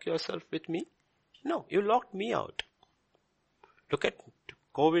really lock yourself with me? No, you locked me out. Look at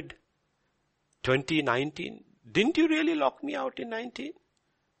COVID 2019. Didn't you really lock me out in 19?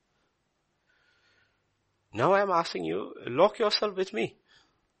 Now I'm asking you, lock yourself with me.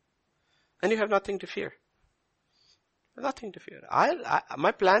 And you have nothing to fear. Nothing to fear.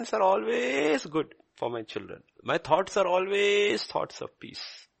 My plans are always good for my children. My thoughts are always thoughts of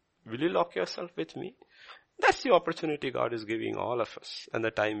peace. Will you lock yourself with me? That's the opportunity God is giving all of us. And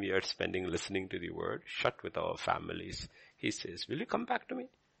the time we are spending listening to the word, shut with our families. He says, will you come back to me?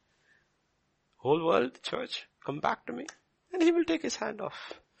 Whole world, church, come back to me. And he will take his hand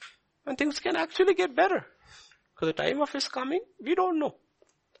off. And things can actually get better. Because the time of his coming, we don't know.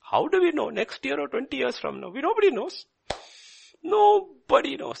 How do we know? Next year or 20 years from now? Nobody knows.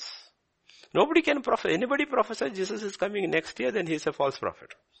 Nobody knows. Nobody can prophesy. Anybody prophesy Jesus is coming next year, then he is a false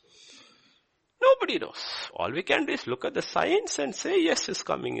prophet. Nobody knows. All we can do is look at the signs and say, yes, his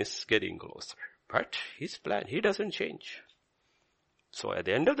coming is getting closer. But his plan, he doesn't change. So at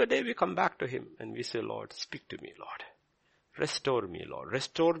the end of the day, we come back to him and we say, Lord, speak to me, Lord. Restore me, Lord.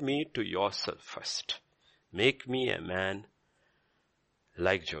 Restore me to yourself first. Make me a man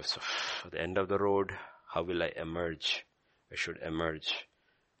like Joseph. At the end of the road, how will I emerge? I should emerge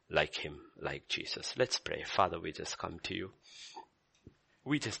like him, like Jesus. Let's pray. Father, we just come to you.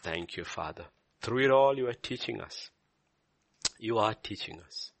 We just thank you, Father. Through it all, you are teaching us. You are teaching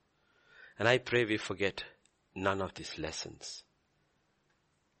us. And I pray we forget none of these lessons.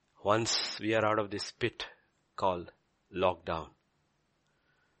 Once we are out of this pit called lockdown,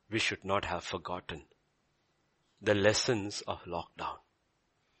 we should not have forgotten the lessons of lockdown.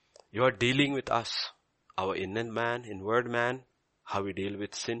 You are dealing with us, our inward man, how we deal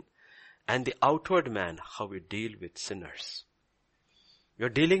with sin, and the outward man, how we deal with sinners. You're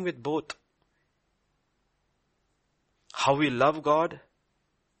dealing with both. How we love God,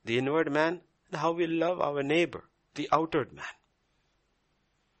 the inward man, and how we love our neighbor, the outward man.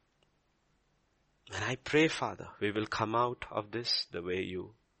 And I pray, Father, we will come out of this the way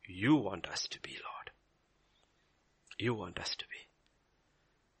you want us to be, Lord. You want us to be.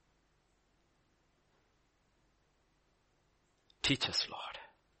 Teach us, Lord.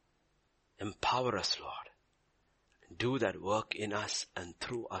 Empower us, Lord. Do that work in us and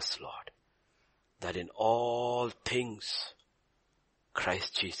through us, Lord. That in all things,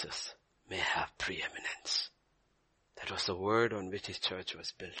 Christ Jesus may have preeminence. That was the word on which his church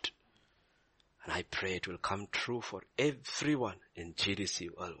was built. And I pray it will come true for everyone in GDC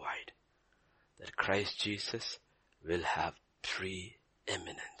worldwide. That Christ Jesus will have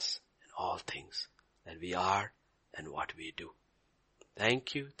preeminence in all things that we are and what we do.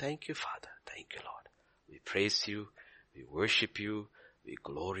 Thank you, Father. Thank you, Lord. We praise you, we worship you, we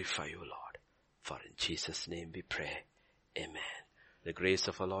glorify you, Lord. For in Jesus' name we pray. Amen. The grace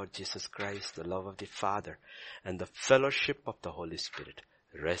of our Lord Jesus Christ, the love of the Father, and the fellowship of the Holy Spirit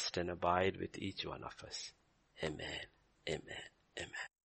rest and abide with each one of us. Amen. Amen. Amen.